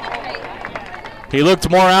 He looked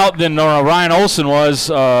more out than Ryan Olson was,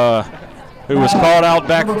 who was called out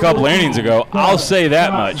back a couple of innings ago. I'll say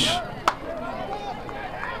that much.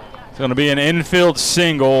 It's going to be an infield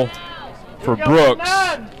single for Brooks.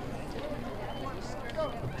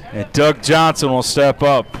 And Doug Johnson will step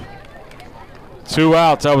up. 2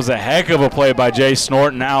 outs. That was a heck of a play by Jace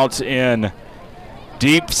Norton out in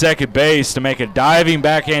deep second base to make a diving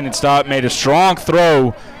backhanded stop. Made a strong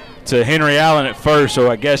throw to Henry Allen at first,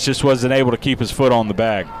 so I guess just wasn't able to keep his foot on the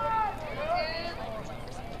bag.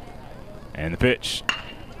 And the pitch.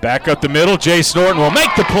 Back up the middle. Jace Norton will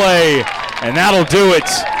make the play, and that'll do it.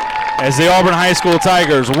 as the Auburn High School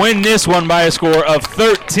Tigers win this one by a score of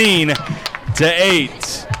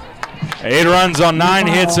 13-8. 8 runs on 9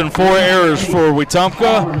 hits and 4 errors for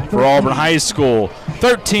Wetumpka for Auburn High School.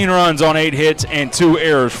 13 runs on 8 hits and 2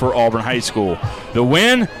 errors for Auburn High School. The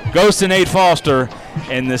win goes to Nate Foster,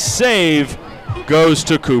 and the save goes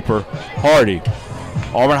to Cooper Hardy.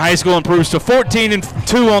 Auburn High School improves to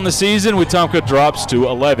 14-2 on the season. Wetumpka drops to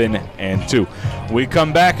 11-2. We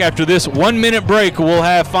come back after this 1-minute break. We'll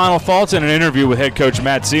have final thoughts and an interview with head coach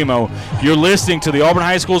Matt Semo. You're listening to the Auburn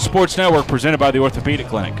High School Sports Network presented by the Orthopedic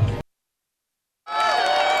Clinic.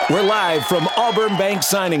 We're live from Auburn Bank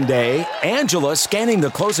Signing Day. Angela scanning the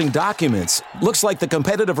closing documents. Looks like the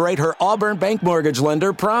competitive rate her Auburn Bank mortgage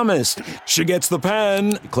lender promised. She gets the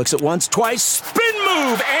pen, clicks it once, twice, spin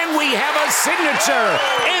move, and we have a signature.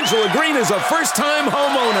 Angela Green is a first-time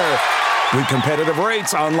homeowner. With competitive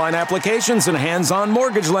rates, online applications, and hands-on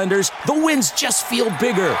mortgage lenders, the wins just feel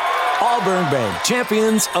bigger. Auburn Bank,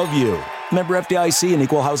 champions of you. Member FDIC and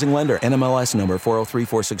equal housing lender. NMLS number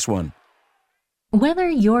 403461. Whether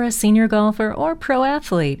you're a senior golfer or pro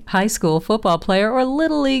athlete, high school football player or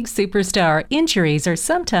little league superstar, injuries are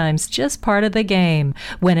sometimes just part of the game.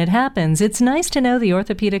 When it happens, it's nice to know the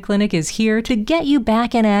Orthopedic Clinic is here to get you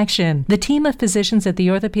back in action. The team of physicians at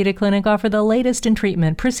the Orthopedic Clinic offer the latest in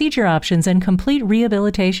treatment, procedure options, and complete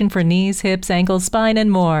rehabilitation for knees, hips, ankles, spine,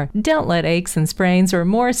 and more. Don't let aches and sprains or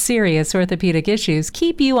more serious orthopedic issues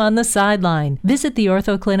keep you on the sideline. Visit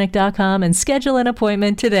theorthoclinic.com and schedule an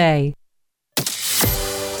appointment today.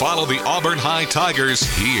 Follow the Auburn High Tigers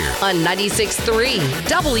here on 96.3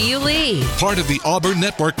 W. Lee. Part of the Auburn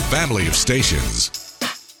Network family of stations.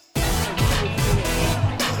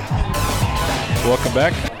 Welcome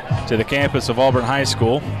back to the campus of Auburn High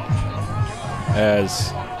School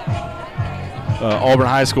as Auburn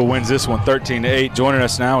High School wins this one 13-8. Joining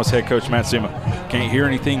us now is head coach Matt Semo. Can't hear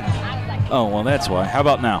anything? Oh, well, that's why. How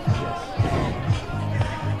about now?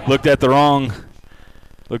 Looked at the wrong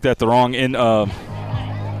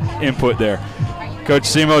input there. Coach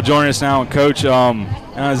Semo joining us now. And Coach, it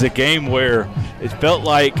was a game where it felt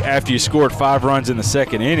like after you scored 5 runs in the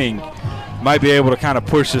second inning, you might be able to kind of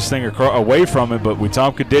push this thing away from it, but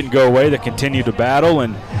Wetumpka didn't go away. They continued to battle,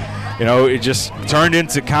 and it just turned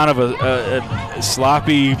into kind of a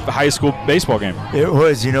sloppy high school baseball game. It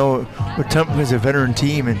was. Wetumpka is a veteran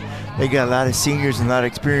team, and they got a lot of seniors and a lot of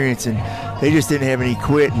experience, and they just didn't have any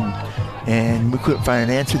quit, and we couldn't find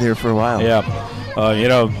an answer there for a while. Yeah.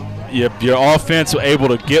 Your offense was able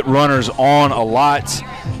to get runners on a lot,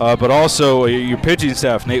 but also your pitching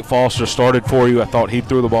staff. Nate Foster started for you. I thought he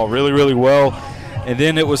threw the ball really, really well. And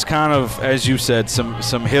then it was kind of, as you said,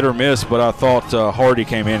 some hit or miss, but I thought Hardy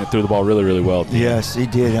came in and threw the ball really, really well. Yes, he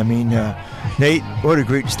did. I mean, Nate, what a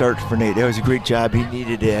great start for Nate. That was a great job. He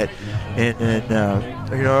needed that. And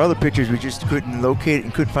our other pitchers, we just couldn't locate it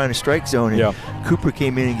and couldn't find a strike zone. And Cooper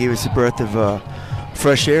came in and gave us a breath of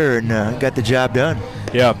fresh air and got the job done.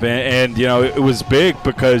 Yeah, and it was big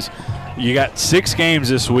because you got 6 games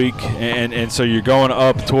this week, and so you're going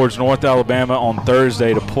up towards North Alabama on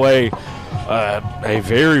Thursday to play a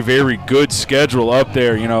very, very good schedule up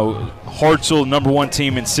there. Hartselle, number 1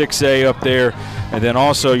 team in 6A up there, and then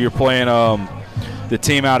also you're playing the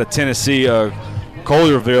team out of Tennessee.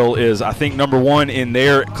 Collierville is, I think, number 1 in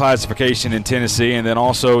their classification in Tennessee, and then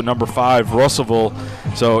also number 5, Russellville.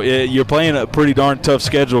 So you're playing a pretty darn tough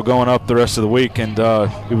schedule going up the rest of the week, and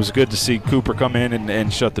it was good to see Cooper come in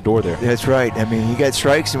and shut the door there. That's right. I mean, he got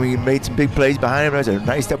strikes, and we made some big plays behind him. That was a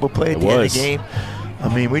nice double play at the end of the game.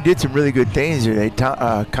 I mean, we did some really good things there.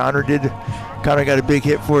 Connor got a big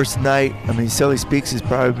hit for us tonight. I mean, Sully Speaks has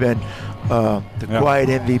probably been the quiet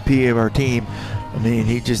MVP of our team. I mean,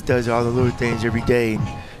 he just does all the little things every day and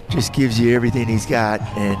just gives you everything he's got.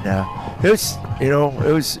 And it's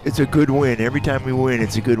a good win. Every time we win,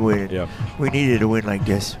 it's a good win. Yeah. We needed a win like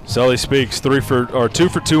this. Sully Speaks 2 for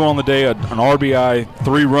 2 on the day, an RBI,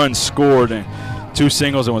 3 runs scored, and 2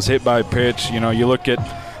 singles, and was hit by a pitch. You look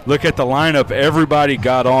at the lineup. Everybody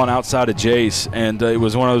got on outside of Jace, and it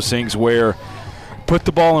was one of those things where put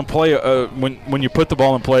the ball in play. When you put the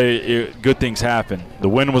ball in play, good things happen. The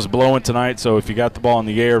wind was blowing tonight, so if you got the ball in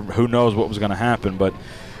the air, who knows what was going to happen. But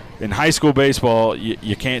in high school baseball,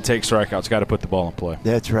 you can't take strikeouts. Got to put the ball in play.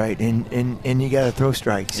 That's right, and you got to throw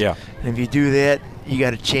strikes. Yeah. And if you do that, you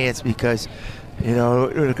got a chance because,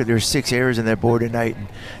 look at there's 6 errors on that board tonight. And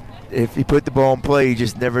if you put the ball in play, you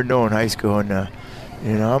just never know in high school. And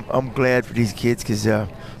I'm glad for these kids because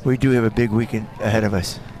we do have a big weekend ahead of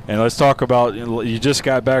us. And let's talk about, you just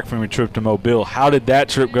got back from your trip to Mobile. How did that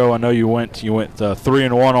trip go? I know you went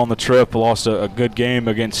 3-1 on the trip, lost a good game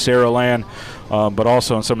against Saraland, but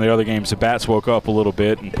also in some of the other games, the Bats woke up a little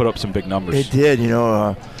bit and put up some big numbers. It did.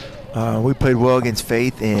 We played well against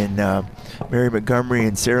Faith and Mary Montgomery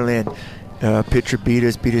and Saraland. Pitcher beat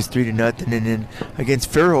us 3-0, and then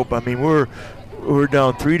against Fairhope, I mean, we're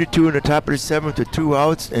down 3-2 in the top of the seventh with 2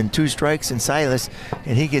 outs and 2 strikes and Silas,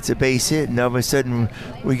 and he gets a base hit, and all of a sudden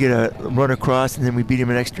we get a run across, and then we beat him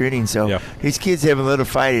in extra inning. So these kids have a little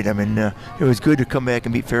fight in them, and it was good to come back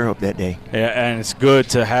and beat Fairhope that day. Yeah, and it's good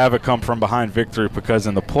to have a come from behind victory, because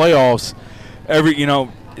in the playoffs,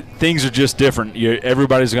 things are just different.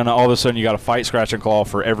 Everybody's going to, all of a sudden, you got to fight, scratch, and claw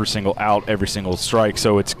for every single out, every single strike.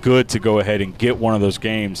 So it's good to go ahead and get one of those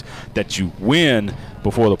games that you win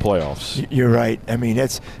before the playoffs. You're right. I mean,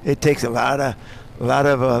 it takes a lot of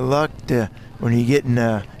luck when you get in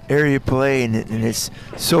area play, and it's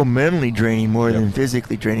so mentally draining more than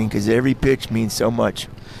physically draining, because every pitch means so much.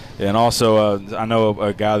 And also, I know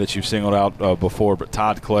a guy that you've singled out before, but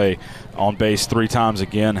Todd Clay, on base 3 times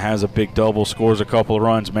again, has a big double, scores a couple of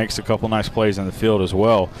runs, makes a couple nice plays in the field as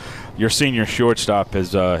well. Your senior shortstop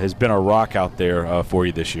has been a rock out there for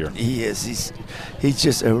you this year. He is. He's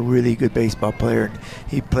just a really good baseball player.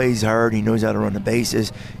 He plays hard. He knows how to run the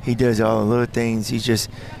bases. He does all the little things.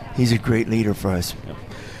 He's a great leader for us. Yep.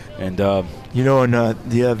 And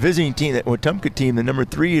the visiting team, that Wetumpka team, the number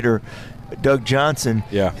 3 hitter, Doug Johnson.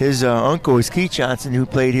 Yeah. His uncle is Keith Johnson, who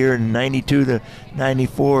played here in 92 to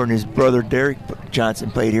 94, and his brother Derek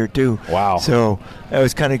Johnson played here too. Wow. So that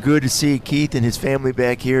was kind of good to see Keith and his family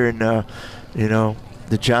back here, and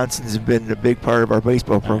the Johnsons have been a big part of our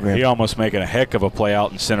baseball program. He almost making a heck of a play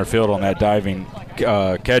out in center field on that diving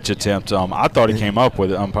catch attempt. I thought he came up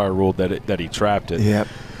with it. Umpire ruled that he trapped it. Yep.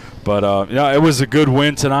 But it was a good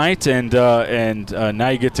win tonight, and now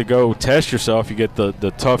you get to go test yourself. You get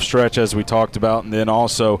the tough stretch as we talked about, and then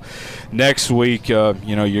also next week,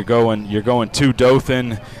 you're going to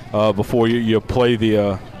Dothan before you play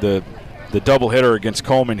the doubleheader against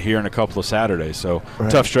Coleman here in a couple of Saturdays. So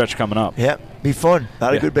tough stretch coming up. Yep, be fun. A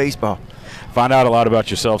lot of good baseball. Find out a lot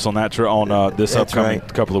about yourselves on that this upcoming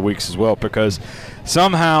couple of weeks as well, because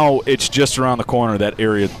somehow it's just around the corner, that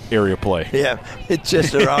area play. Yeah, it's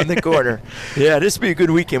just around the corner. Yeah, this will be a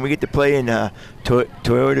good weekend. We get to play in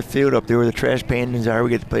Toyota Field up there where the Trash Pandas are. We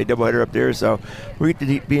get to play a doubleheader up there, so we get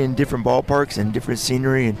to be in different ballparks and different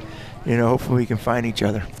scenery, and hopefully we can find each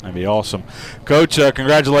other. That'd be awesome. Coach,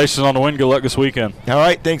 congratulations on the win. Good luck this weekend. All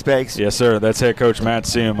right, thanks, Bags. Yes, sir. That's head coach Matt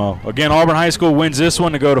CMO. Again, Auburn High School wins this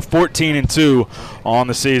one to go to 14-2 on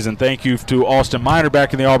the season. Thank you to Austin Miner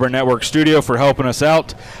back in the Auburn Network studio for helping us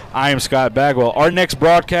out. I am Scott Bagwell. Our next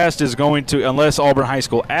broadcast is going to, unless Auburn High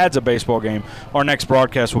School adds a baseball game, our next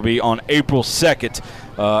broadcast will be on April 2nd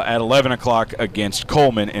at 11 o'clock against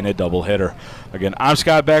Coleman in a doubleheader. Again, I'm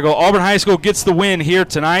Scott Bagwell. Auburn High School gets the win here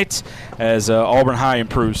tonight as Auburn High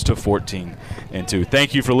improves to 14-2.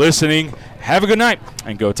 Thank you for listening. Have a good night,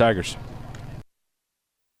 and go Tigers.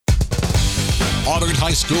 Auburn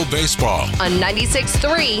High School baseball on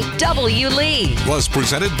 96.3 W. Lee was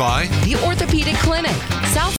presented by the Orthopedic Clinic, South